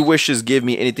first 2 wishes give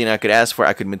me anything I could ask for.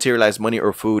 I could materialize money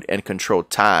or food and control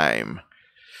time.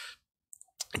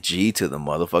 G to the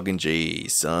motherfucking G,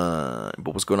 son.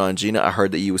 But what's going on, Gina? I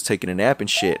heard that you was taking a nap and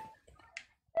shit.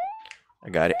 I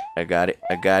got it.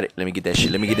 Let me get that shit,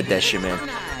 man.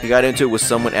 He got into it with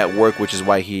someone at work, which is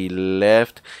why he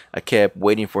left. I kept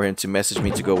waiting for him to message me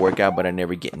to go work out, but I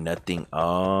never get nothing.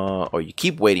 Oh, or you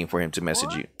keep waiting for him to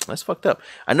message you. That's fucked up.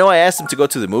 I know I asked him to go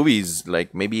to the movies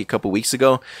like maybe a couple weeks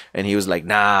ago, and he was like,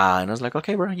 nah. And I was like,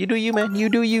 okay, bro, you do you, man. You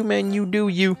do you.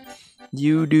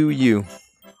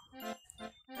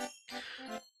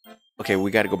 Okay,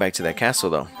 we got to go back to that castle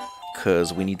though.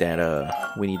 Cause we need that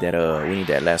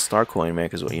last star coin, man.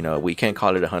 Cause you know we can't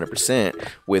call it 100%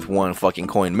 with 1 fucking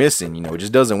coin missing. You know it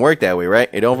just doesn't work that way, right?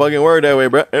 It don't fucking work that way,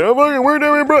 bro. I don't know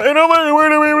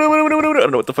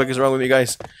what the fuck is wrong with you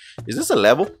guys. Is this a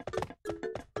level?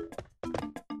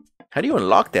 How do you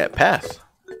unlock that path?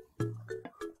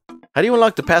 How do you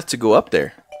unlock the path to go up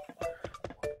there?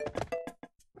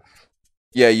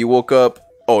 Yeah, you woke up.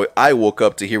 Oh, I woke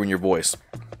up to hearing your voice.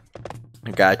 I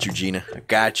got you, Gina. I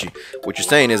got you. What you're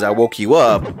saying is I woke you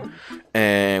up,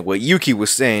 and what Yuki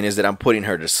was saying is that I'm putting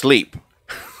her to sleep.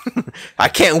 I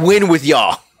can't win with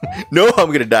y'all. No,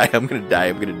 I'm gonna die. I'm gonna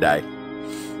die.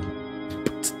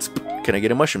 Can I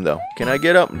get a mushroom, though? Can I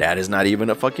get up? That is not even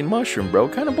a fucking mushroom, bro.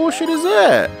 What kind of bullshit is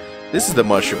that? This is the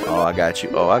mushroom. Oh, I got you.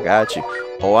 Oh,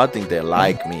 I think they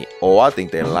like me. Oh, I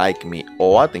think they like me.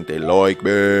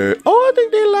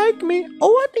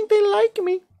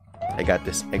 I got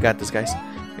this, guys. I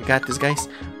got this.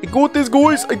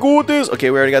 Okay,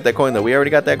 we already got that coin, though. We don't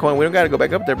gotta go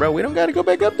back up there, bro. Man.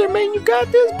 You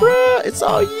got this, bro. It's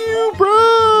all you,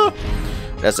 bro.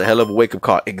 That's a hell of a wake-up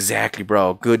call. Exactly,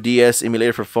 bro. Good DS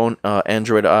emulator for phone,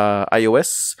 Android,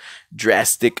 iOS.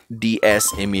 Drastic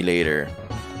DS emulator.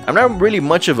 I'm not really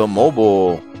much of a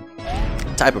mobile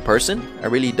type of person. I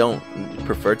really don't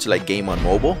prefer to, like, game on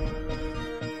mobile.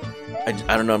 I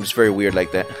don't know. I'm just very weird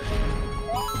like that.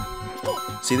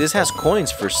 See, this has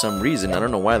coins for some reason. I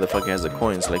don't know why the fuck it has the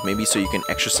coins. Like, maybe so you can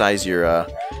exercise your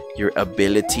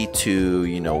ability to,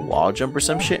 you know, wall jump or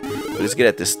some shit. But let's get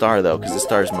at this star, though, because this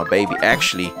star is my baby.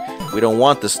 Actually, we don't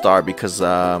want the star because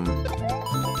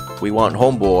we want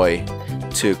Homeboy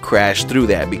to crash through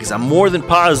that. Because I'm more than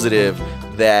positive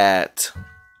that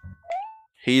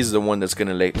he's the one that's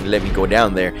gonna let me go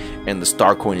down there, and the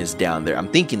star coin is down there. I'm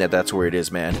thinking that that's where it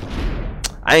is, man.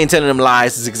 I ain't telling them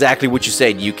lies. It's exactly what you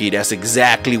said, Yuki. That's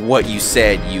exactly what you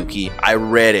said, Yuki. I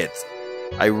read it.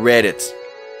 I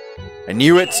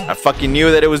knew it. I fucking knew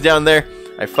that it was down there.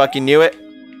 I fucking knew it.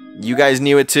 You guys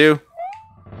knew it too.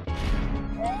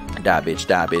 Die bitch,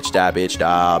 die bitch, die bitch,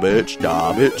 die bitch,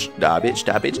 die bitch, die bitch,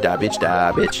 die bitch, die bitch,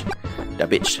 die bitch. Da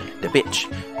bitch, da bitch,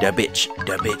 da bitch,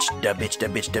 da bitch, da bitch, da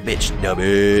bitch, da bitch, da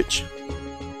bitch.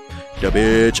 Da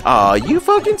bitch. Aw, you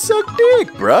fucking suck dick,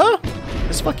 bruh.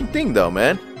 This fucking thing though,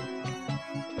 man.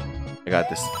 I got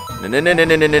this. No, no, no, no,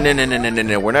 no, no, no, no, no, no, no,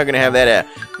 no. We're not gonna have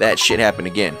that shit happen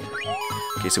again.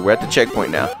 Okay, so we're at the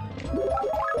checkpoint now.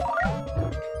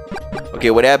 Okay,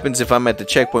 what happens if I'm at the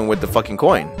checkpoint with the fucking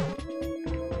coin?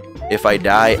 If I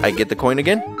die, I get the coin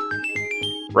again?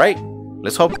 Right?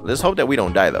 Let's hope that we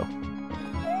don't die though.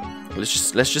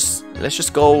 Let's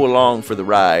just go along for the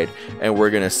ride, and we're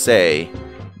gonna say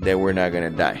that we're not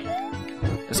gonna die.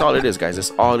 That's all it is, guys.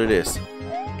 That's all it is.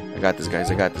 I got this, guys.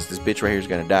 I got this. This bitch right here is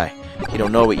gonna die. He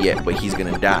don't know it yet, but he's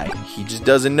gonna die. He just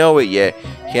doesn't know it yet.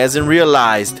 He hasn't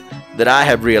realized that I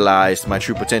have realized my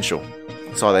true potential.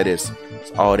 That's all that is.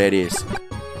 That's all that is.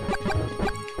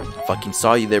 I fucking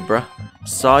saw you there, bruh.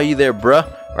 Saw you there, bruh.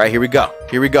 All right, here we go.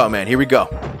 Here we go, man. Here we go.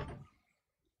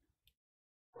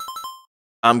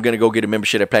 I'm gonna go get a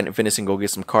membership at Planet Fitness and go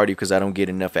get some cardio because I don't get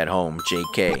enough at home.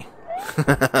 JK.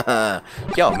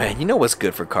 Yo, man, you know what's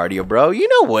good for cardio, bro? You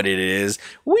know what it is.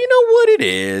 We know what it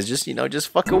is. Just, you know, just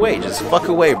fuck away. Just fuck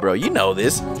away, bro. You know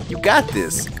this. You got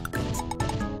this.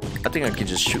 I think I can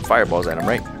just shoot fireballs at him,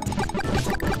 right?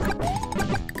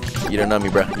 You don't know me,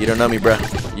 bro. You don't know me, bro.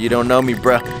 You don't know me,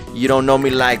 bro. You don't know me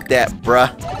like that,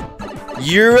 bruh.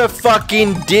 You're a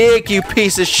fucking dick, you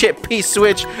piece of shit,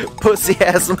 P-switch, pussy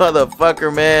ass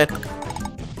motherfucker, man.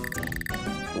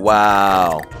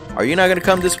 Wow. Are you not gonna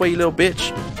come this way, you little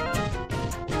bitch?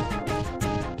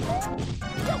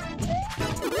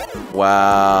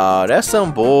 Wow, that's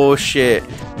some bullshit.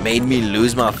 Made me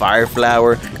lose my fire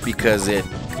flower because it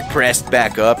pressed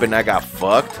back up and I got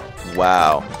fucked.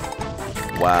 Wow.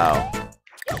 Wow.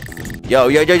 Yo,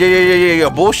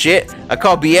 bullshit. I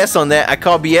call BS on that. I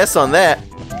call BS on that.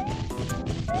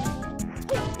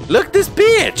 Look, this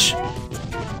bitch.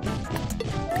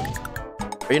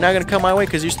 Are you not gonna come my way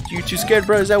because you're too scared,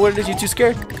 bro? Is that what it is? You too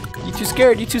scared? You too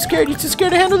scared? You too scared? You too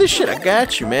scared to handle this shit? I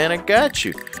got you, man. I got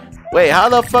you. Wait, how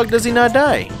the fuck does he not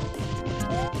die?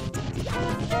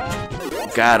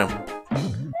 Got him.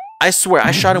 I swear,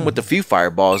 I shot him with a few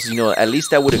fireballs. You know, at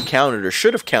least that would have counted or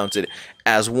should have counted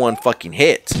as one fucking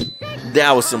hit.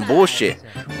 That was some bullshit.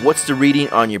 What's the reading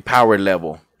on your power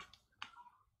level?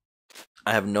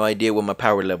 I have no idea what my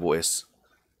power level is.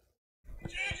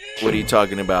 What are you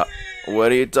talking about?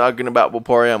 What are you talking about,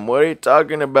 Vaporeon? What are you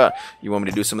talking about? You want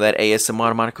me to do some of that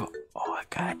ASMR, Monaco? Oh, I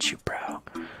got you, bro.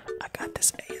 I got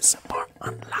this ASMR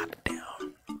on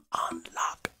lockdown. On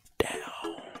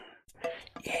lockdown.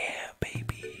 Yeah,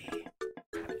 baby.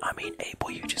 I mean, Abel,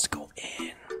 you just go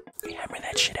in. You hammer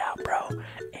that shit out, bro.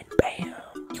 And bam.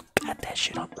 You got that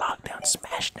shit on lockdown.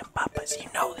 Smash them papas. You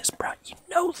know this, bro. You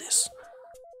know this.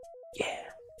 Yeah.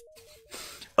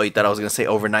 Oh, you thought I was gonna say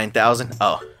over 9,000?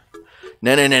 Oh.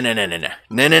 No. I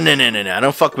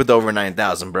don't fuck with over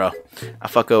 9,000, bro. I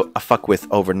fuck with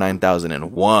over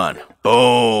 9,001.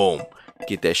 Boom.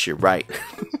 Get that shit right.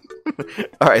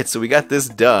 Alright, so we got this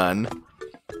done.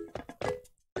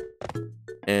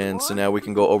 And so now we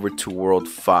can go over to World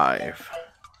 5.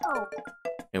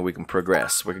 And we can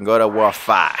progress. We can go to World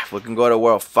 5. We can go to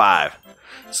World 5.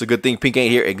 It's a good thing Pink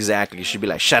ain't here. Exactly. You should be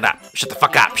like, shut up. Shut the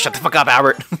fuck up. Shut the fuck up,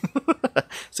 Albert.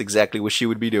 That's exactly what she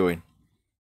would be doing.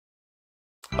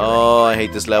 Oh, I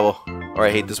hate this level. Or I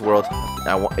hate this world.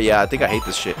 Yeah, I think I hate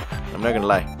this shit. I'm not gonna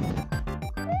lie.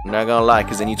 I'm not gonna lie,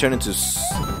 because then you turn into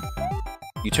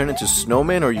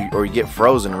snowman or you get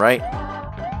frozen, right?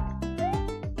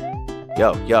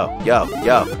 Yo.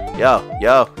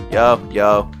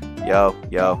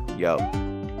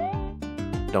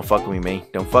 Don't fuck with me, man.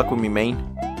 Don't fuck with me, man.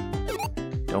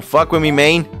 Don't fuck with me,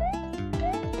 man.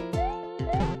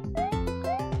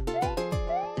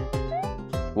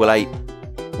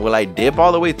 Will I dip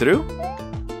all the way through?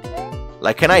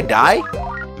 Like, can I die?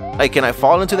 Like, can I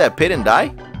fall into that pit and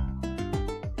die?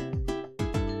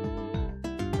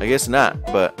 I guess not,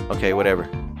 but okay, whatever.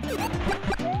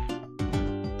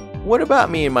 What about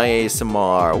me and my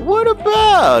ASMR? What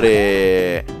about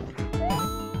it?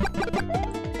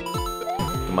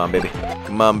 Come on, baby.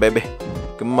 Come on, baby.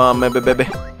 Come on, baby.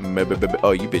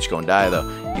 Oh, you bitch gonna die, though.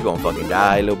 You gonna fucking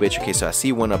die, little bitch. Okay, so I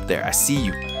see one up there. I see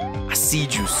you. I see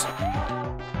juice.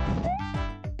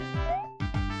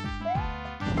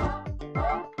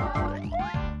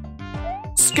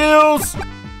 Skills!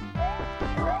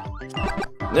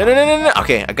 No.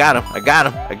 Okay, I got him.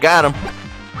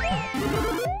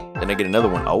 Then I get another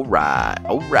one. Alright.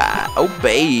 Oh,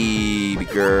 baby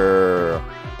girl.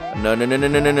 No.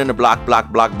 Block.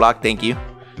 Thank you.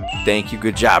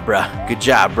 Good job,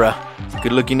 bruh.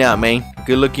 Good looking out, man.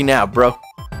 Good looking out, bro.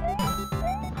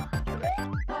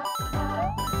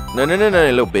 No,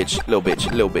 little bitch.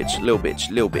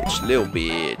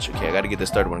 Okay, I gotta get this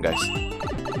third one, guys.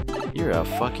 You're a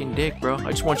fucking dick, bro.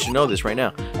 I just want you to know this right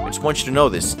now. I just want you to know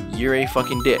this. You're a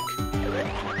fucking dick.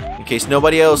 In case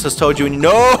nobody else has told you.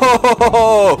 No!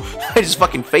 I just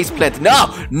fucking face planted. No!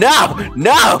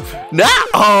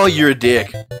 Oh, you're a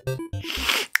dick.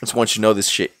 I just want you to know this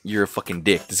shit. You're a fucking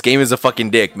dick. This game is a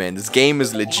fucking dick, man. This game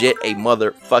is legit a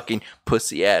motherfucking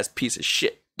pussy ass piece of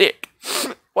shit dick.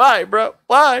 Why, bro?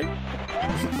 Why?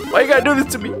 Why you gotta do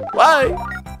this to me? Why?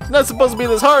 It's not supposed to be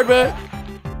this hard, man.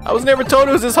 I was never told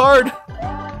it was this hard.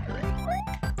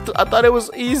 I thought it was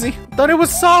easy. I thought it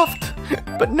was soft.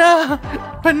 But nah.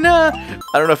 I don't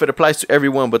know if it applies to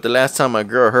everyone, but the last time my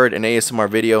girl heard an ASMR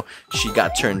video, she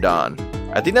got turned on.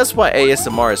 I think that's why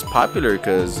ASMR is popular,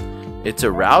 because it's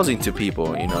arousing to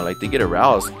people, you know, like they get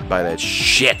aroused by that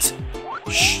shit.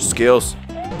 Skills.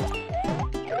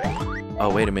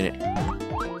 Oh, wait a minute.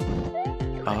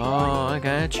 Oh, I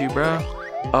got you, bro.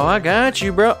 Oh, I got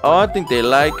you, bro. Oh, I think they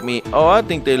like me. Oh, I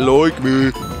think they like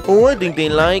me. Oh, I think they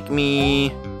like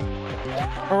me.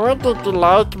 Oh, I think they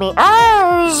like me.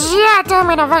 Oh, shit, I'm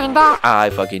gonna find out. I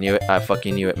fucking knew it. I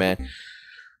fucking knew it, man.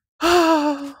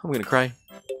 I'm gonna cry.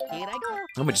 Here I go.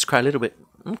 I'm gonna just cry a little bit.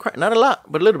 I'm gonna cry, not a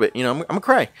lot, but a little bit. You know, I'm gonna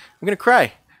cry. I'm gonna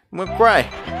cry. I'm gonna cry.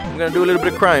 I'm gonna do a little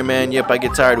bit of crying, man. Yep, I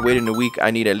get tired of waiting a week.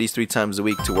 I need at least 3 times a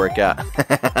week to work out.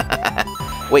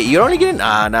 Wait, you're only getting...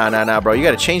 Nah, bro. You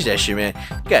gotta change that shit, man.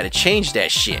 You gotta change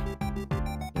that shit.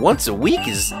 Once a week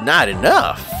is not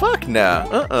enough. Fuck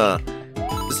nah.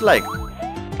 It's like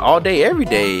all day, every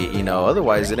day, you know.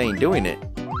 Otherwise, it ain't doing it.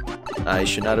 I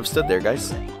should not have stood there,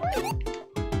 guys.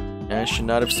 I should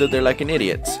not have stood there like an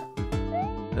idiot.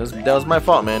 That was my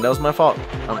fault, man. That was my fault.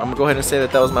 I'm gonna go ahead and say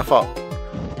that was my fault.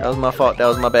 That was my fault. That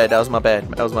was my bad. That was my bad.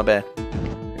 That was my bad.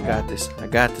 I got this. I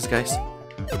got this, guys.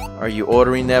 Are you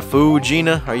ordering that food,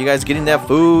 Gina? Are you guys getting that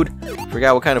food?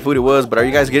 Forgot what kind of food it was, but are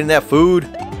you guys getting that food?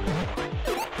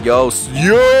 Yo,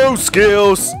 skills.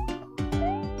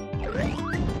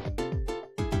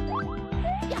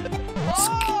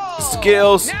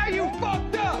 Skills.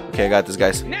 Okay, I got this,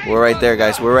 guys. We're right there,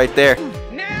 guys. We're right there.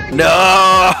 No!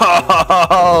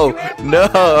 All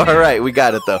right, we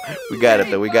got it though. We got it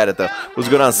though. What's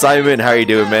going on, Simon? How are you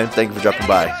doing, man? Thank you for dropping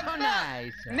by.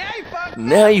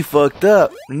 Now you fucked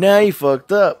up.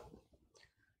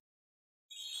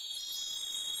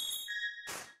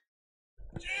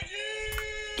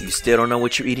 You still don't know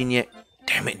what you're eating yet?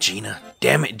 Damn it, Gina.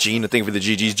 Thank you for the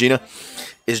GGs, Gina.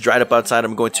 It's dried up outside.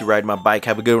 I'm going to ride my bike.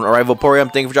 Have a good one. Alright,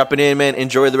 Vaporium, thank you for dropping in, man.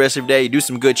 Enjoy the rest of your day. Do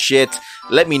some good shit.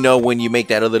 Let me know when you make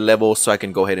that other level so I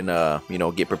can go ahead and, you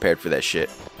know, get prepared for that shit.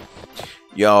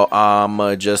 Yo,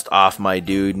 I'm just off, my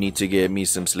dude. Need to get me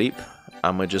some sleep.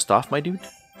 I'm just off, my dude.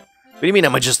 What do you mean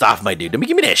I'm just off, my dude? Don't be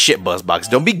giving me that shit, Buzzbox.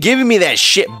 Don't be giving me that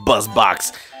shit,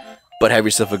 Buzzbox. But have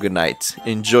yourself a good night.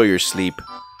 Enjoy your sleep.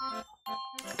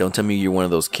 Don't tell me you're one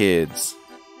of those kids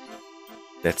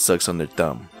that sucks on their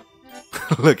thumb.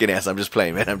 Looking at us, I'm just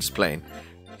playing, man. I'm just playing.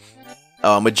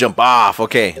 Oh, I'm gonna jump off.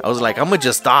 Okay, I was like, I'm gonna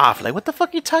just off. Like, what the fuck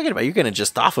are you talking about? You're gonna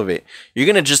just off of it. You're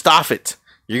gonna just off it.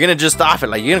 You're gonna just off it.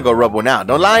 Like, you're gonna go rub one out.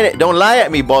 Don't lie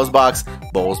at me, Buzzbox.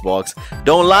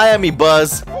 Don't lie at me,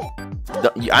 Buzz.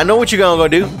 I know what you're gonna go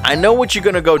do. I know what you're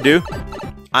gonna go do.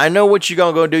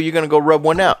 You're gonna go rub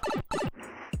one out.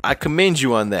 I commend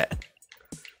you on that.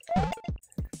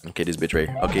 Okay, this bitch right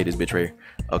here. Okay, this bitch right here.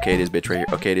 Okay, this bitch right here.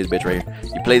 Okay, this bitch right here.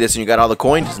 You play this and you got all the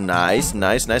coins. Nice.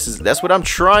 That's what I'm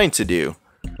trying to do.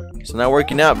 It's not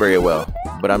working out very well,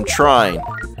 but I'm trying.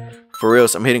 For real,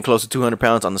 so I'm hitting close to 200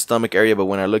 pounds on the stomach area, but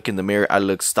when I look in the mirror, I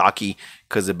look stocky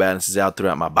because it balances out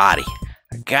throughout my body.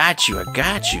 I got you.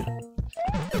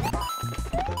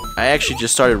 I actually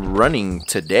just started running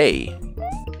today.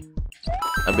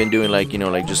 I've been doing like, you know,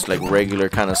 like just like regular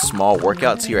kind of small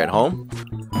workouts here at home.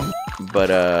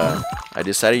 But I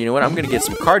decided, you know what, I'm gonna get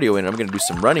some cardio in. I'm gonna do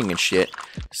some running and shit.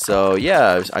 So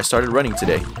yeah, I started running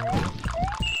today.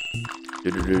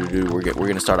 We're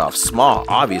gonna start off small,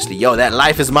 obviously. Yo, that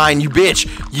life is mine, you bitch.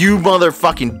 You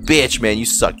motherfucking bitch, man. You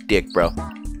suck dick, bro.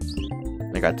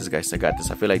 I got this, guys. I got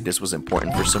this. I feel like this was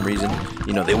important for some reason.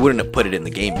 You know, they wouldn't have put it in the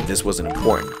game if this wasn't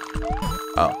important.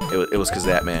 Oh, it was because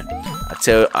of that, man.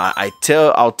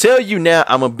 I'll tell you now,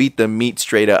 I'm gonna beat the meat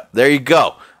straight up. There you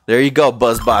go.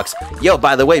 Buzzbox. Yo,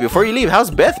 by the way, before you leave, how's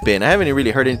Beth been? I haven't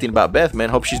really heard anything about Beth, man.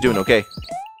 Hope she's doing okay.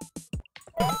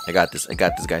 I got this,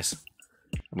 guys.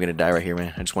 I'm gonna die right here,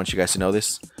 man. I just want you guys to know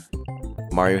this.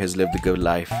 Mario has lived a good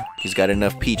life. He's got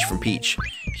enough peach from Peach.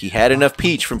 He had enough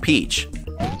peach from Peach.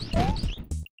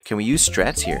 Can we use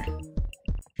strats here?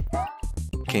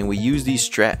 Can we use these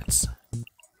strats?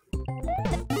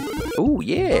 Oh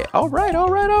yeah. All right. I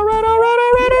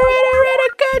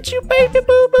got you, baby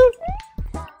boo boo.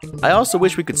 I also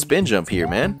wish we could spin jump here,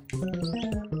 man.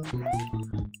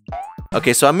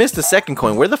 Okay, so I missed the second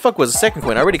coin. Where the fuck was the second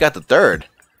coin? I already got the third.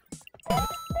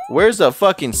 Where's the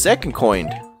fucking second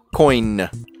coin?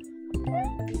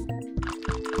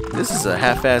 This is a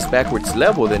half-ass backwards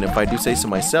level then, if I do say so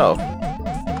myself.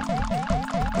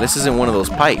 This isn't one of those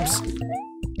pipes.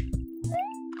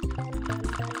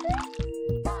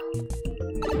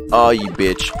 Oh, you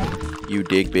bitch. You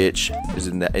dig, bitch. Is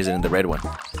it in the red one?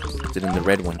 Is it in the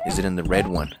red one? Is it in the red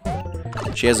one?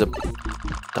 She has a...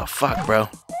 The fuck, bro?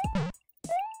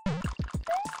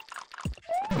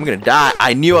 I'm gonna die.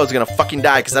 I knew I was gonna fucking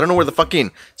die because I don't know where the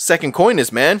fucking second coin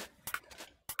is, man.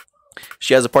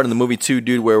 She has a part in the movie too,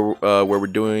 dude, where we're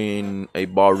doing a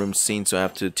ballroom scene, so I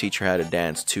have to teach her how to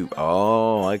dance too.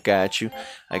 Oh, I got you.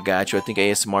 I think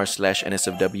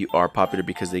ASMR/NSFW are popular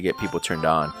because they get people turned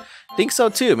on. Think so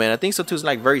too, man. I think so too. It's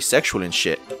like very sexual and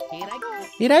shit.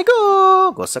 Here I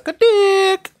go. Go suck a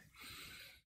dick.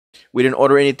 We didn't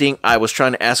order anything. I was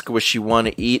trying to ask her what she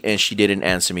wanted to eat, and she didn't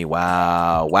answer me.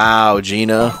 Wow,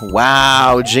 Gina.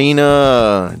 Oh shit,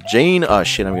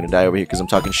 I'm gonna die over here because I'm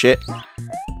talking shit.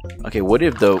 Okay, what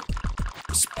if the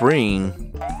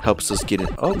spring helps us get in?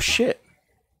 Oh shit.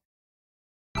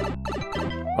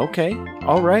 Okay,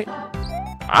 all right.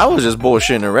 I was just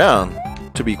bullshitting around,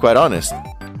 to be quite honest.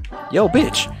 Yo,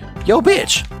 bitch.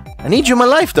 I need you in my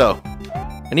life, though.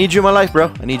 I need you in my life, bro.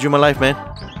 I need you in my life, man.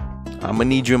 I'm gonna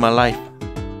need you in my life.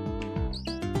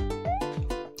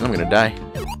 I'm gonna die.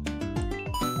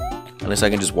 Unless I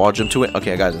can just wall jump to it.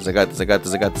 Okay, I got this. Alright,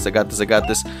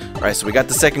 so we got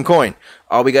the second coin.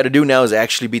 All we gotta do now is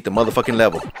actually beat the motherfucking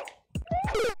level.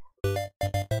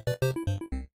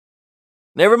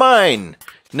 Never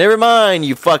mind,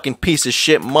 you fucking piece of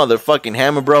shit motherfucking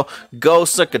hammer, bro. Go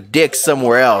suck a dick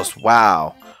somewhere else.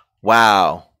 Wow.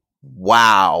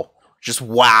 Just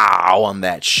wow on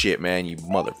that shit, man, you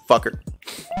motherfucker.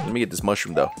 Let me get this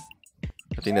mushroom, though.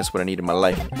 I think that's what I need in my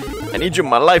life. I need you in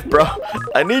my life, bro.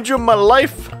 I need you in my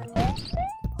life.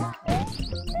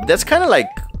 That's kind of like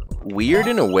weird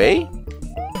in a way.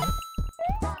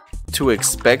 To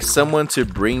expect someone to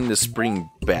bring the spring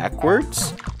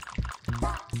backwards.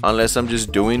 Unless I'm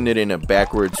just doing it in a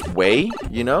backwards way,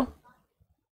 you know?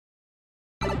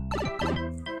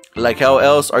 Like, how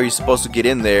else are you supposed to get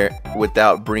in there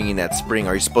without bringing that spring?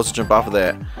 Are you supposed to jump off of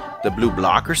the blue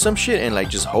block or some shit and like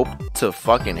just hope to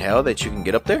fucking hell that you can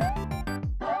get up there?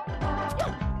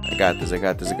 I got this.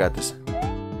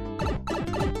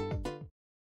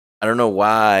 I don't know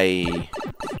why,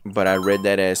 but I read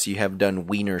that as you have done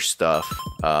wiener stuff.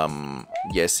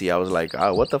 Yeah, see, I was like,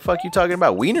 oh, what the fuck you talking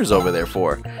about wieners over there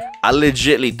for? I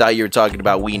legitly thought you were talking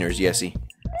about wieners, Yessie.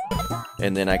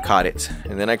 And then I caught it.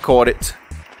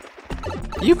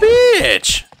 You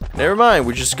bitch! Never mind,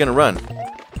 we're just gonna run.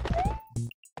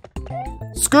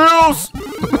 Skills!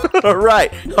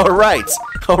 Alright.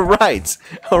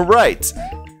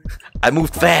 I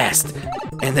moved fast.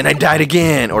 And then I died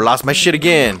again. Or lost my shit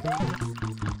again.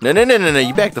 No.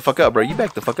 You back the fuck up, bro. Okay,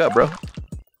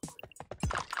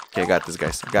 I got this,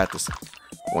 guys. I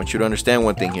want you to understand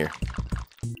one thing here.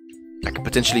 I could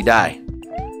potentially die.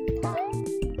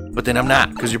 But then I'm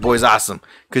not, because your boy's awesome.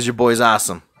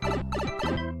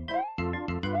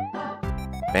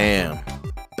 Bam.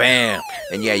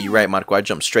 And yeah, you're right, Marco. I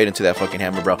jumped straight into that fucking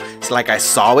hammer, bro. It's like I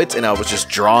saw it and I was just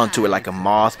drawn to it like a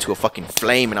moth to a fucking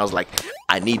flame. And I was like,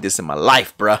 I need this in my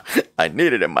life, bro. I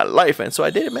need it in my life. And so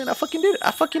I did it, man. I fucking did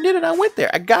it. I went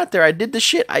there. I got there. I did the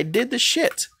shit.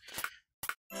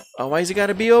 Oh, why's he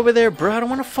gotta be over there, bro? I don't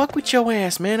want to fuck with your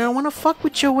ass, man. I want to fuck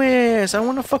with your ass.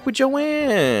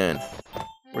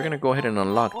 We're gonna go ahead and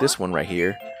unlock this one right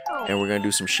here. And we're gonna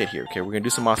do some shit here, okay? We're gonna do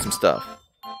some awesome stuff.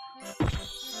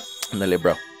 Andale,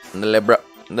 bro.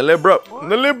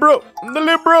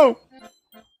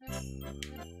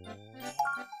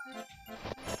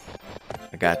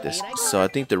 I got this. So I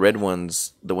think the red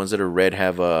ones, the ones that are red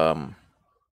have,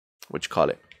 what you call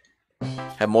it?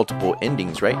 Have multiple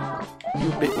endings, right?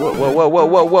 Whoa.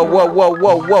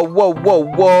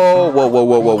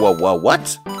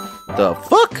 What? The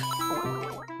fuck?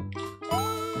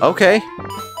 Okay.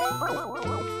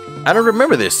 I don't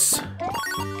remember this.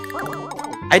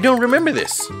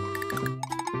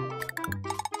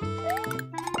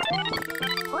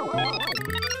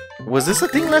 Was this a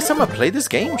thing last time I played this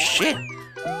game? Shit.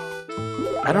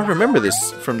 I don't remember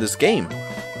this from this game.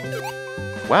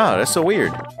 Wow, that's so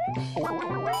weird.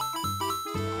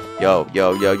 Yo,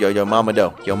 mama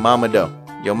dough. I'm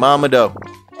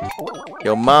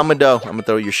gonna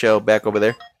throw your shell back over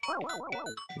there.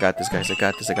 I got this, guys. I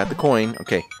got the coin.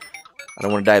 Okay. I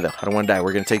don't want to die, though. I don't want to die.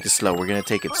 We're going to take this slow. We're going to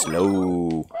take it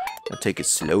slow. I'll take it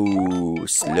slow.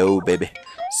 Slow, baby.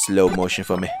 Slow motion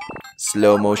for me.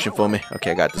 Slow motion for me.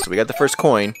 Okay, I got this. We got the first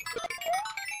coin.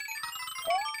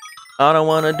 I don't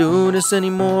want to do this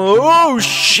anymore. Oh,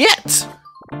 shit!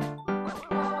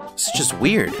 It's just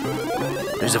weird.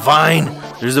 There's a vine.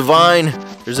 There's a vine.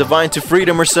 There's a vine to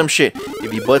freedom or some shit.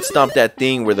 If you butt stomp that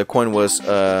thing where the coin was,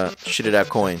 shitted out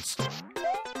coins.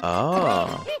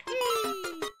 Oh.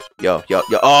 Yo.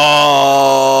 Oh!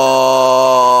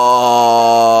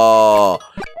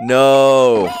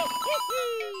 No.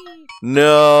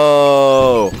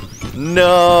 No.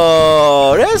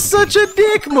 That's such a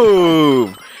dick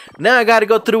move. Now I gotta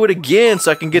go through it again so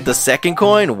I can get the second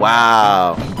coin?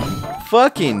 Wow.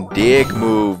 Fucking dick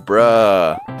move,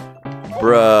 bruh.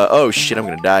 Oh shit, I'm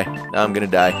gonna die. I'm gonna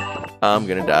die.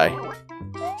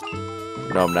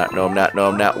 No, I'm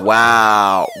not.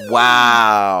 Wow.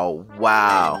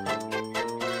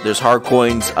 There's hard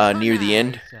coins near the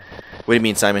end. What do you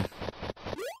mean, Simon?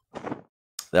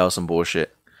 That was some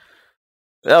bullshit.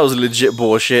 That was legit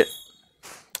bullshit.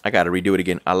 I gotta redo it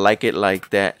again. I like it like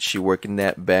that. She working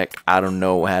that back. I don't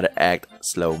know how to act.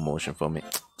 Slow motion for me.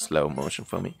 Slow motion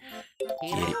for me.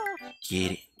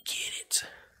 Get it.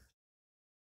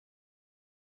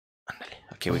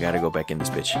 Okay, we gotta go back in this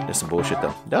bitch. That's some bullshit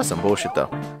though. That's some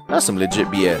legit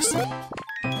BS.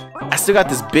 I still got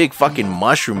this big fucking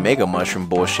mushroom, mega mushroom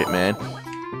bullshit, man.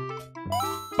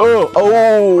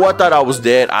 Oh, I thought I was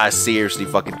dead. I seriously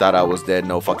fucking thought I was dead.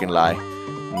 No fucking lie.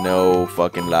 No,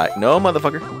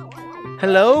 motherfucker.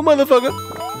 Hello, motherfucker.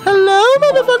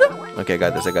 Okay, I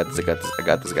got this,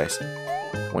 guys.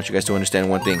 I want you guys to understand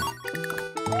one thing.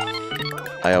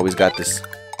 I always got this.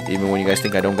 Even when you guys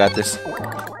think I don't got this,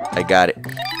 I got it.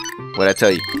 What did I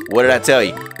tell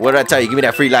you? Give me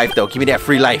that free life, though. Give me that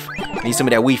free life. I need some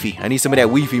of that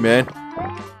Wi-Fi. Man.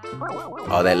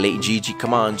 Oh, that late Gigi.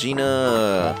 Come on,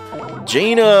 Gina.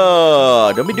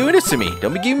 Don't be doing this to me.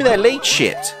 Don't be giving me that late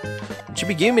shit. Don't you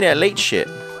be giving me that late shit.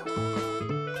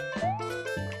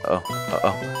 Uh-oh.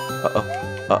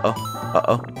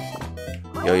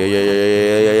 Yo.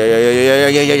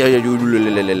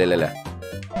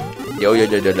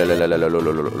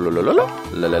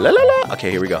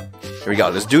 Okay, here we go.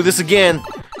 Let's do this again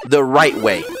the right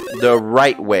way.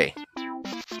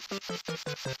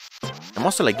 I'm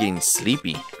also like getting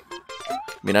sleepy. I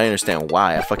mean, I understand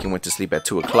why. I fucking went to sleep at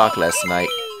 2 o'clock last night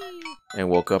and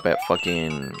woke up at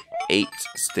fucking 8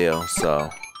 still, so,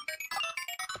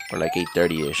 or like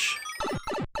 8:30ish.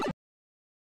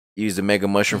 Use the mega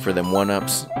mushroom for them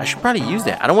 1-ups. I should probably use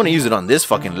that. I don't want to use it on this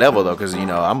fucking level though, because you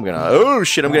know I'm gonna I'm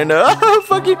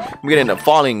gonna end up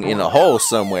falling in a hole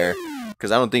somewhere.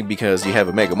 Because I don't think because you have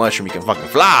a mega mushroom you can fucking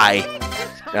fly.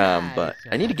 But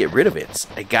I need to get rid of it.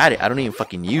 I got it. I don't even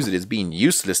fucking use it. It's being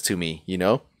useless to me, you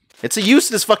know? It's a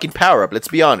useless fucking power-up, let's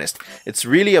be honest. It's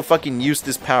really a fucking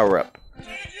useless power-up.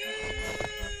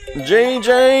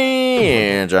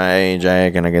 JJ,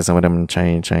 can I get some of them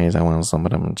chains? I want some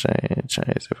of them chains.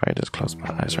 If I just close my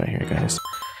eyes right here, guys,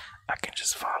 I can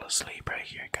just fall asleep right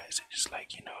here, guys, and just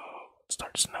like, you know,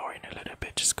 start snoring a little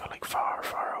bit. Just go like far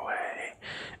away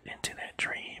into that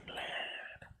dreamland.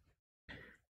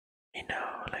 You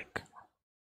know, like,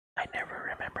 I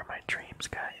never remember my dreams,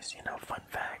 guys. You know, fun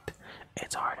fact,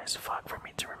 it's hard as fuck for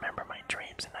me to remember my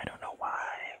dreams, and I don't know why.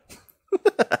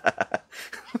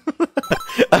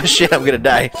 Oh shit, I'm gonna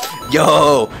die.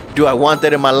 Yo, do I want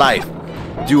that in my life?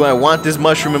 Do I want this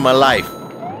mushroom in my life?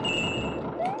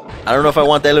 I don't know if I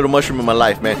want that little mushroom in my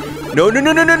life, man. No.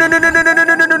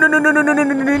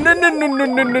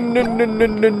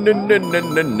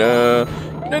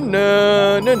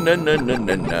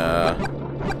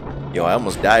 Yo, I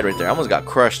almost died right there. I almost got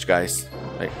crushed, guys.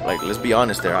 Like, let's be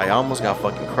honest there. I almost got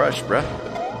fucking crushed, bruh.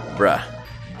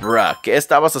 ¿Qué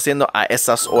estabas haciendo a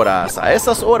esas horas?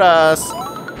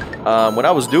 What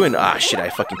I was doing... Ah, shit, I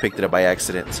fucking picked it up by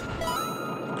accident.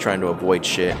 Trying to avoid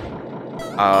shit.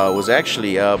 I was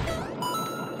actually up...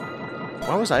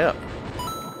 Why was I up?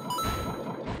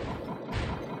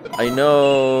 I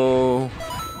know...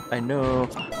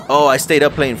 Oh, I stayed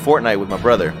up playing Fortnite with my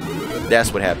brother.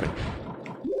 That's what happened.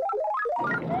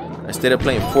 I stayed up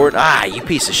playing Fortnite. Ah, you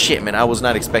piece of shit, man. I was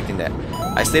not expecting that.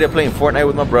 I stayed up playing Fortnite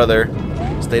with my brother.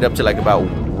 Stayed up to like about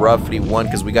roughly 1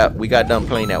 because we got done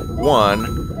playing at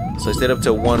 1. So I stayed up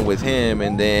till 1 with him,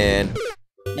 and then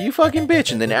you fucking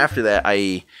bitch. And then after that,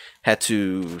 I had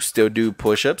to still do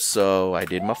push-ups, so I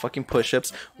did my fucking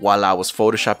push-ups while I was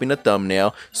photoshopping a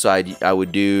thumbnail. So I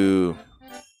would do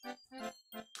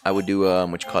what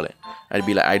you call it? I'd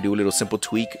be like, I do a little simple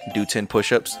tweak, do 10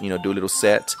 push-ups, you know, do a little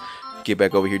set. get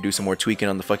back over here, do some more tweaking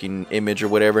on the fucking image or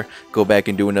whatever, go back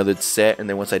and do another set. And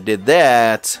then once I did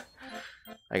that,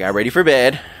 I got ready for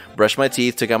bed, brushed my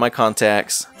teeth, took out my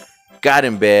contacts, got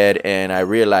in bed, and I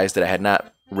realized that I had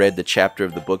not read the chapter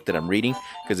of the book that I'm reading,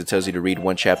 because it tells you to read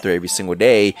one chapter every single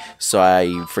day. So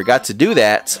I forgot to do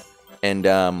that, and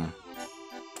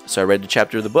so I read the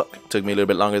chapter of the book. It took me a little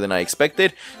bit longer than I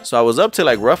expected, so I was up to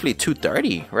like roughly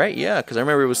 2:30, right? Yeah, because I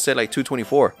remember it was set like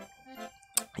 2:24.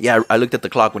 Yeah, I looked at the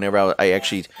clock whenever I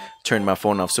actually turned my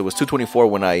phone off, so it was 2:24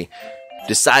 when I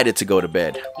decided to go to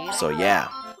bed. So yeah,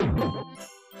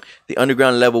 the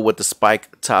underground level with the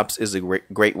spike tops is a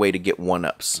great way to get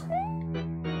 1-ups.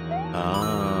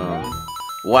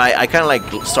 Why, I kind of like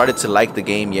started to like the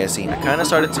game, Yesy. I kind of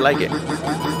started to like it.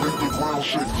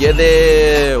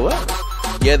 Yeah, what?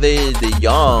 Yeah, the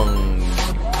young.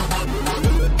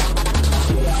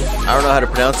 I don't know how to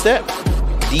pronounce that.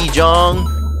 Dijong.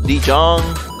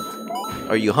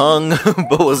 Are you hung?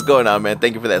 But what's going on, man?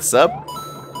 Thank you for that sub.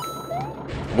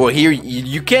 Well, here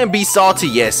you can't be salty,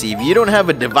 Yesy. If you don't have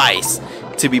a device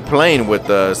to be playing with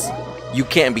us, you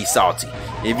can't be salty.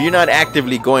 If you're not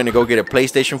actively going to go get a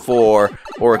PlayStation 4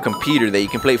 or a computer that you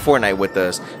can play Fortnite with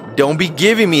us, don't be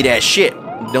giving me that shit.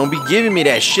 Don't be giving me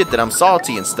that shit that I'm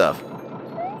salty and stuff.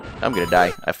 I'm gonna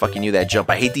die. I fucking knew that jump.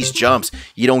 I hate these jumps.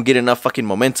 You don't get enough fucking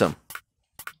momentum.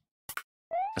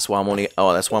 That's why I'm only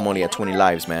at 20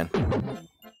 lives, man.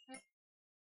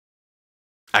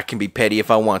 I can be petty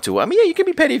if I want to. I mean, yeah, you can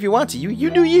be petty if you want to.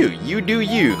 You do you. You do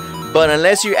you. But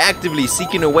unless you're actively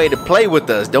seeking a way to play with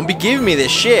us, don't be giving me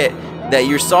this shit that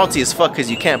you're salty as fuck because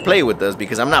you can't play with us,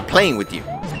 because I'm not playing with you.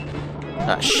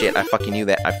 Ah, shit. I fucking knew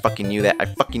that. I fucking knew that. I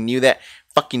fucking knew that.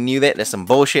 Fucking knew that. That's some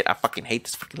bullshit. I fucking hate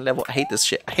this fucking level. I hate this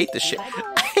shit. I hate this shit.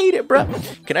 I hate it, bro.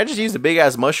 Can I just use the big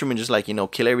ass mushroom and just like, you know,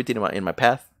 kill everything in my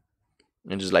path?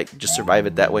 And just survive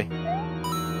it that way?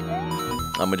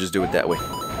 I'ma just do it that way.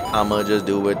 I'ma just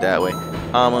do it that way.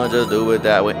 I'ma just do it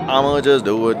that way. I'ma just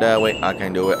do it that way. I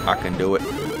can do it. I can do it.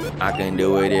 I can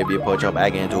do it if you put your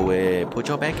back into it. Put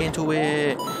your back into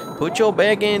it. Put your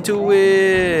back into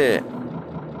it.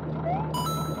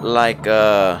 Like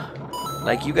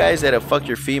you guys that have fucked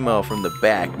your female from the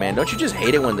back, man. Don't you just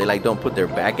hate it when they like don't put their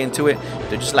back into it?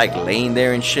 They're just like laying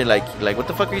there and shit. Like what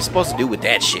the fuck are you supposed to do with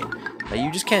that shit? Like, you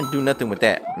just can't do nothing with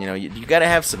that. You know, you gotta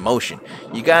have some motion.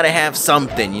 You gotta have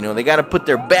something. You know, they gotta put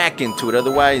their back into it.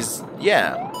 Otherwise,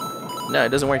 yeah. No, it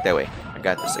doesn't work that way. I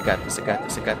got this. I got this. I got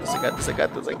this. I got this. I got this. I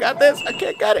got this. I got this. I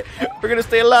can't got it. We're gonna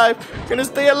stay alive. We're gonna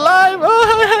stay alive.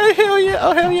 Oh hell yeah.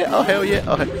 Oh hell yeah. Oh hell yeah.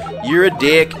 Oh hell. You're a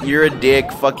dick. You're a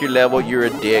dick. Fuck your level. You're a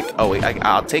dick. Oh wait.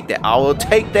 I'll take that. I will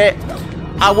take that.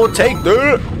 I will take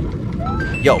that.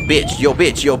 Yo bitch. Yo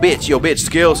bitch. Yo bitch. Yo bitch.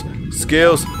 Skills.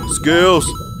 Skills. Skills.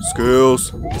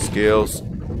 Skills. Skills.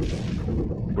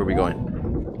 Where are we going?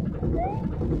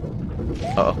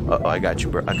 Uh-oh. I got you,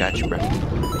 bro. I got you, bro.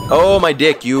 Oh, my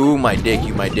dick. You, my dick.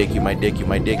 You, my dick. You, my dick. You,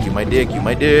 my dick. You, my dick. You,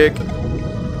 my dick.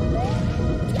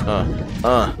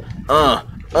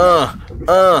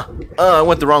 I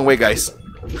went the wrong way, guys.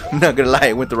 I'm not gonna lie.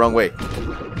 I went the wrong way.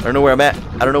 I don't know where I'm at.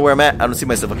 I don't know where I'm at. I don't see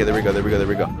myself. Okay, there we go. There we go. There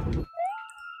we go.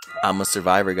 I'm a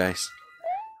survivor, guys.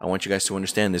 I want you guys to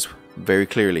understand this very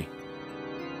clearly.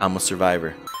 I'm a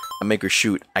survivor. I make her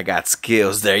shoot. I got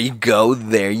skills. There you go.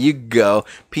 There you go.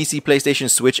 PC, PlayStation,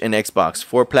 Switch, and Xbox.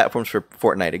 4 platforms for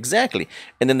Fortnite. Exactly.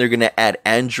 And then they're going to add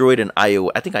Android and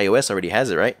iOS. I think iOS already has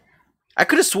it, right? I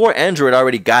could have swore Android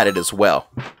already got it as well.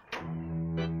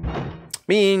 I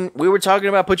mean, we were talking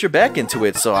about put your back into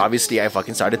it, so obviously I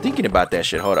fucking started thinking about that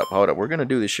shit. Hold up, hold up. We're going to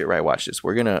do this shit right. Watch this.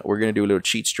 We're gonna do a little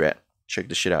cheat strat. Check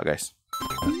this shit out, guys.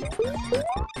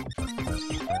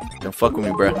 Don't fuck with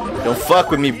me, bruh. Don't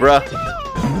fuck with me, bruh.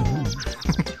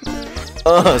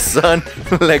 Oh, son.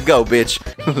 Let go, bitch.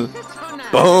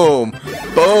 Boom.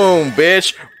 Boom,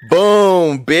 bitch.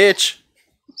 Boom, bitch.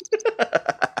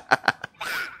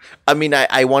 I mean,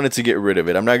 I wanted to get rid of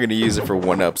it. I'm not going to use it for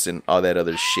 1-ups and all that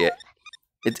other shit.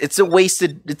 It's a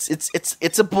wasted...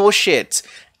 It's a bullshit.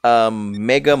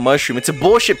 Mega mushroom. It's a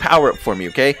bullshit power-up for me,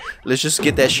 okay? Let's just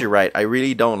get that shit right. I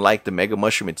really don't like the mega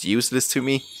mushroom. It's useless to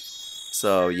me.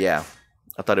 So, yeah.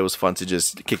 I thought it was fun to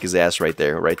just kick his ass right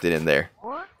there. Right then and there.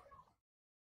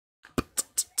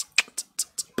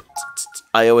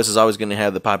 iOS is always going to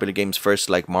have the popular games first,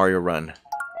 like Mario Run.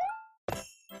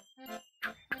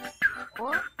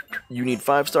 You need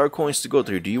 5-star coins to go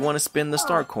through. Do you want to spend the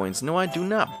star coins? No, I do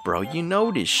not, bro. You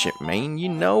know this shit, man. You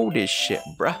know this shit,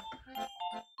 bruh.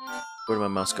 Where did my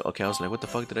mouse go? Okay, I was like, what the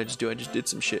fuck did I just do? I just did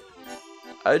some shit.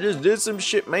 I just did some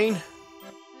shit, man.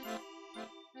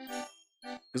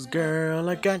 'Cause girl,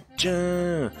 I got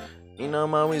ya. You know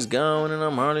I'm always gone and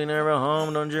I'm hardly never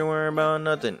home. Don't you worry about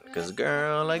nothing, 'cause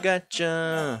girl, I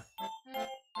gotcha.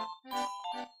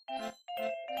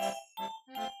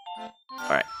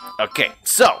 Alright, okay,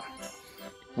 so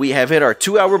we have hit our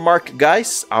 2-hour mark,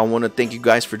 guys. I want to thank you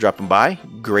guys for dropping by.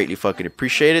 Greatly fucking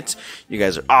appreciate it. You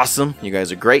guys are awesome. You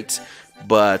guys are great.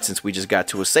 But since we just got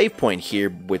to a save point here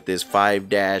with this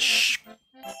 5-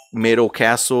 middle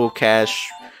castle cache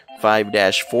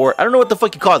 5-4, I don't know what the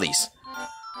fuck you call these.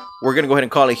 We're gonna go ahead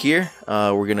and call it here.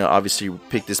 We're gonna obviously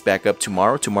pick this back up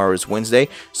tomorrow. Tomorrow is Wednesday,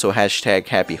 so hashtag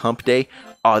happy hump day,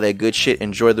 all that good shit.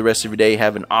 Enjoy the rest of your day.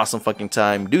 Have an awesome fucking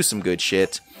time. Do some good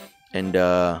shit. And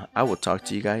I will talk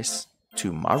to you guys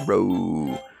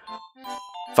tomorrow.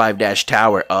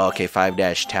 5-tower. Oh, okay,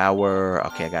 5-tower.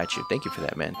 Okay, I got you. Thank you for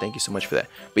that, man. Thank you so much for that.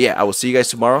 But yeah, I will see you guys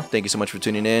tomorrow. Thank you so much for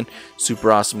tuning in.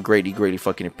 Super awesome. Greatly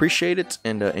fucking appreciate it.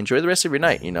 And enjoy the rest of your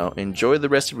night, you know. Enjoy the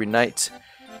rest of your night.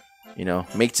 You know,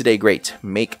 make today great.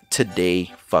 Make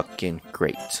today fucking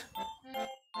great.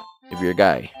 If you're a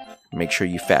guy, make sure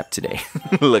you fap today.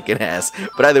 Looking ass.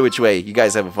 But either which way, you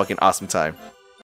guys have a fucking awesome time.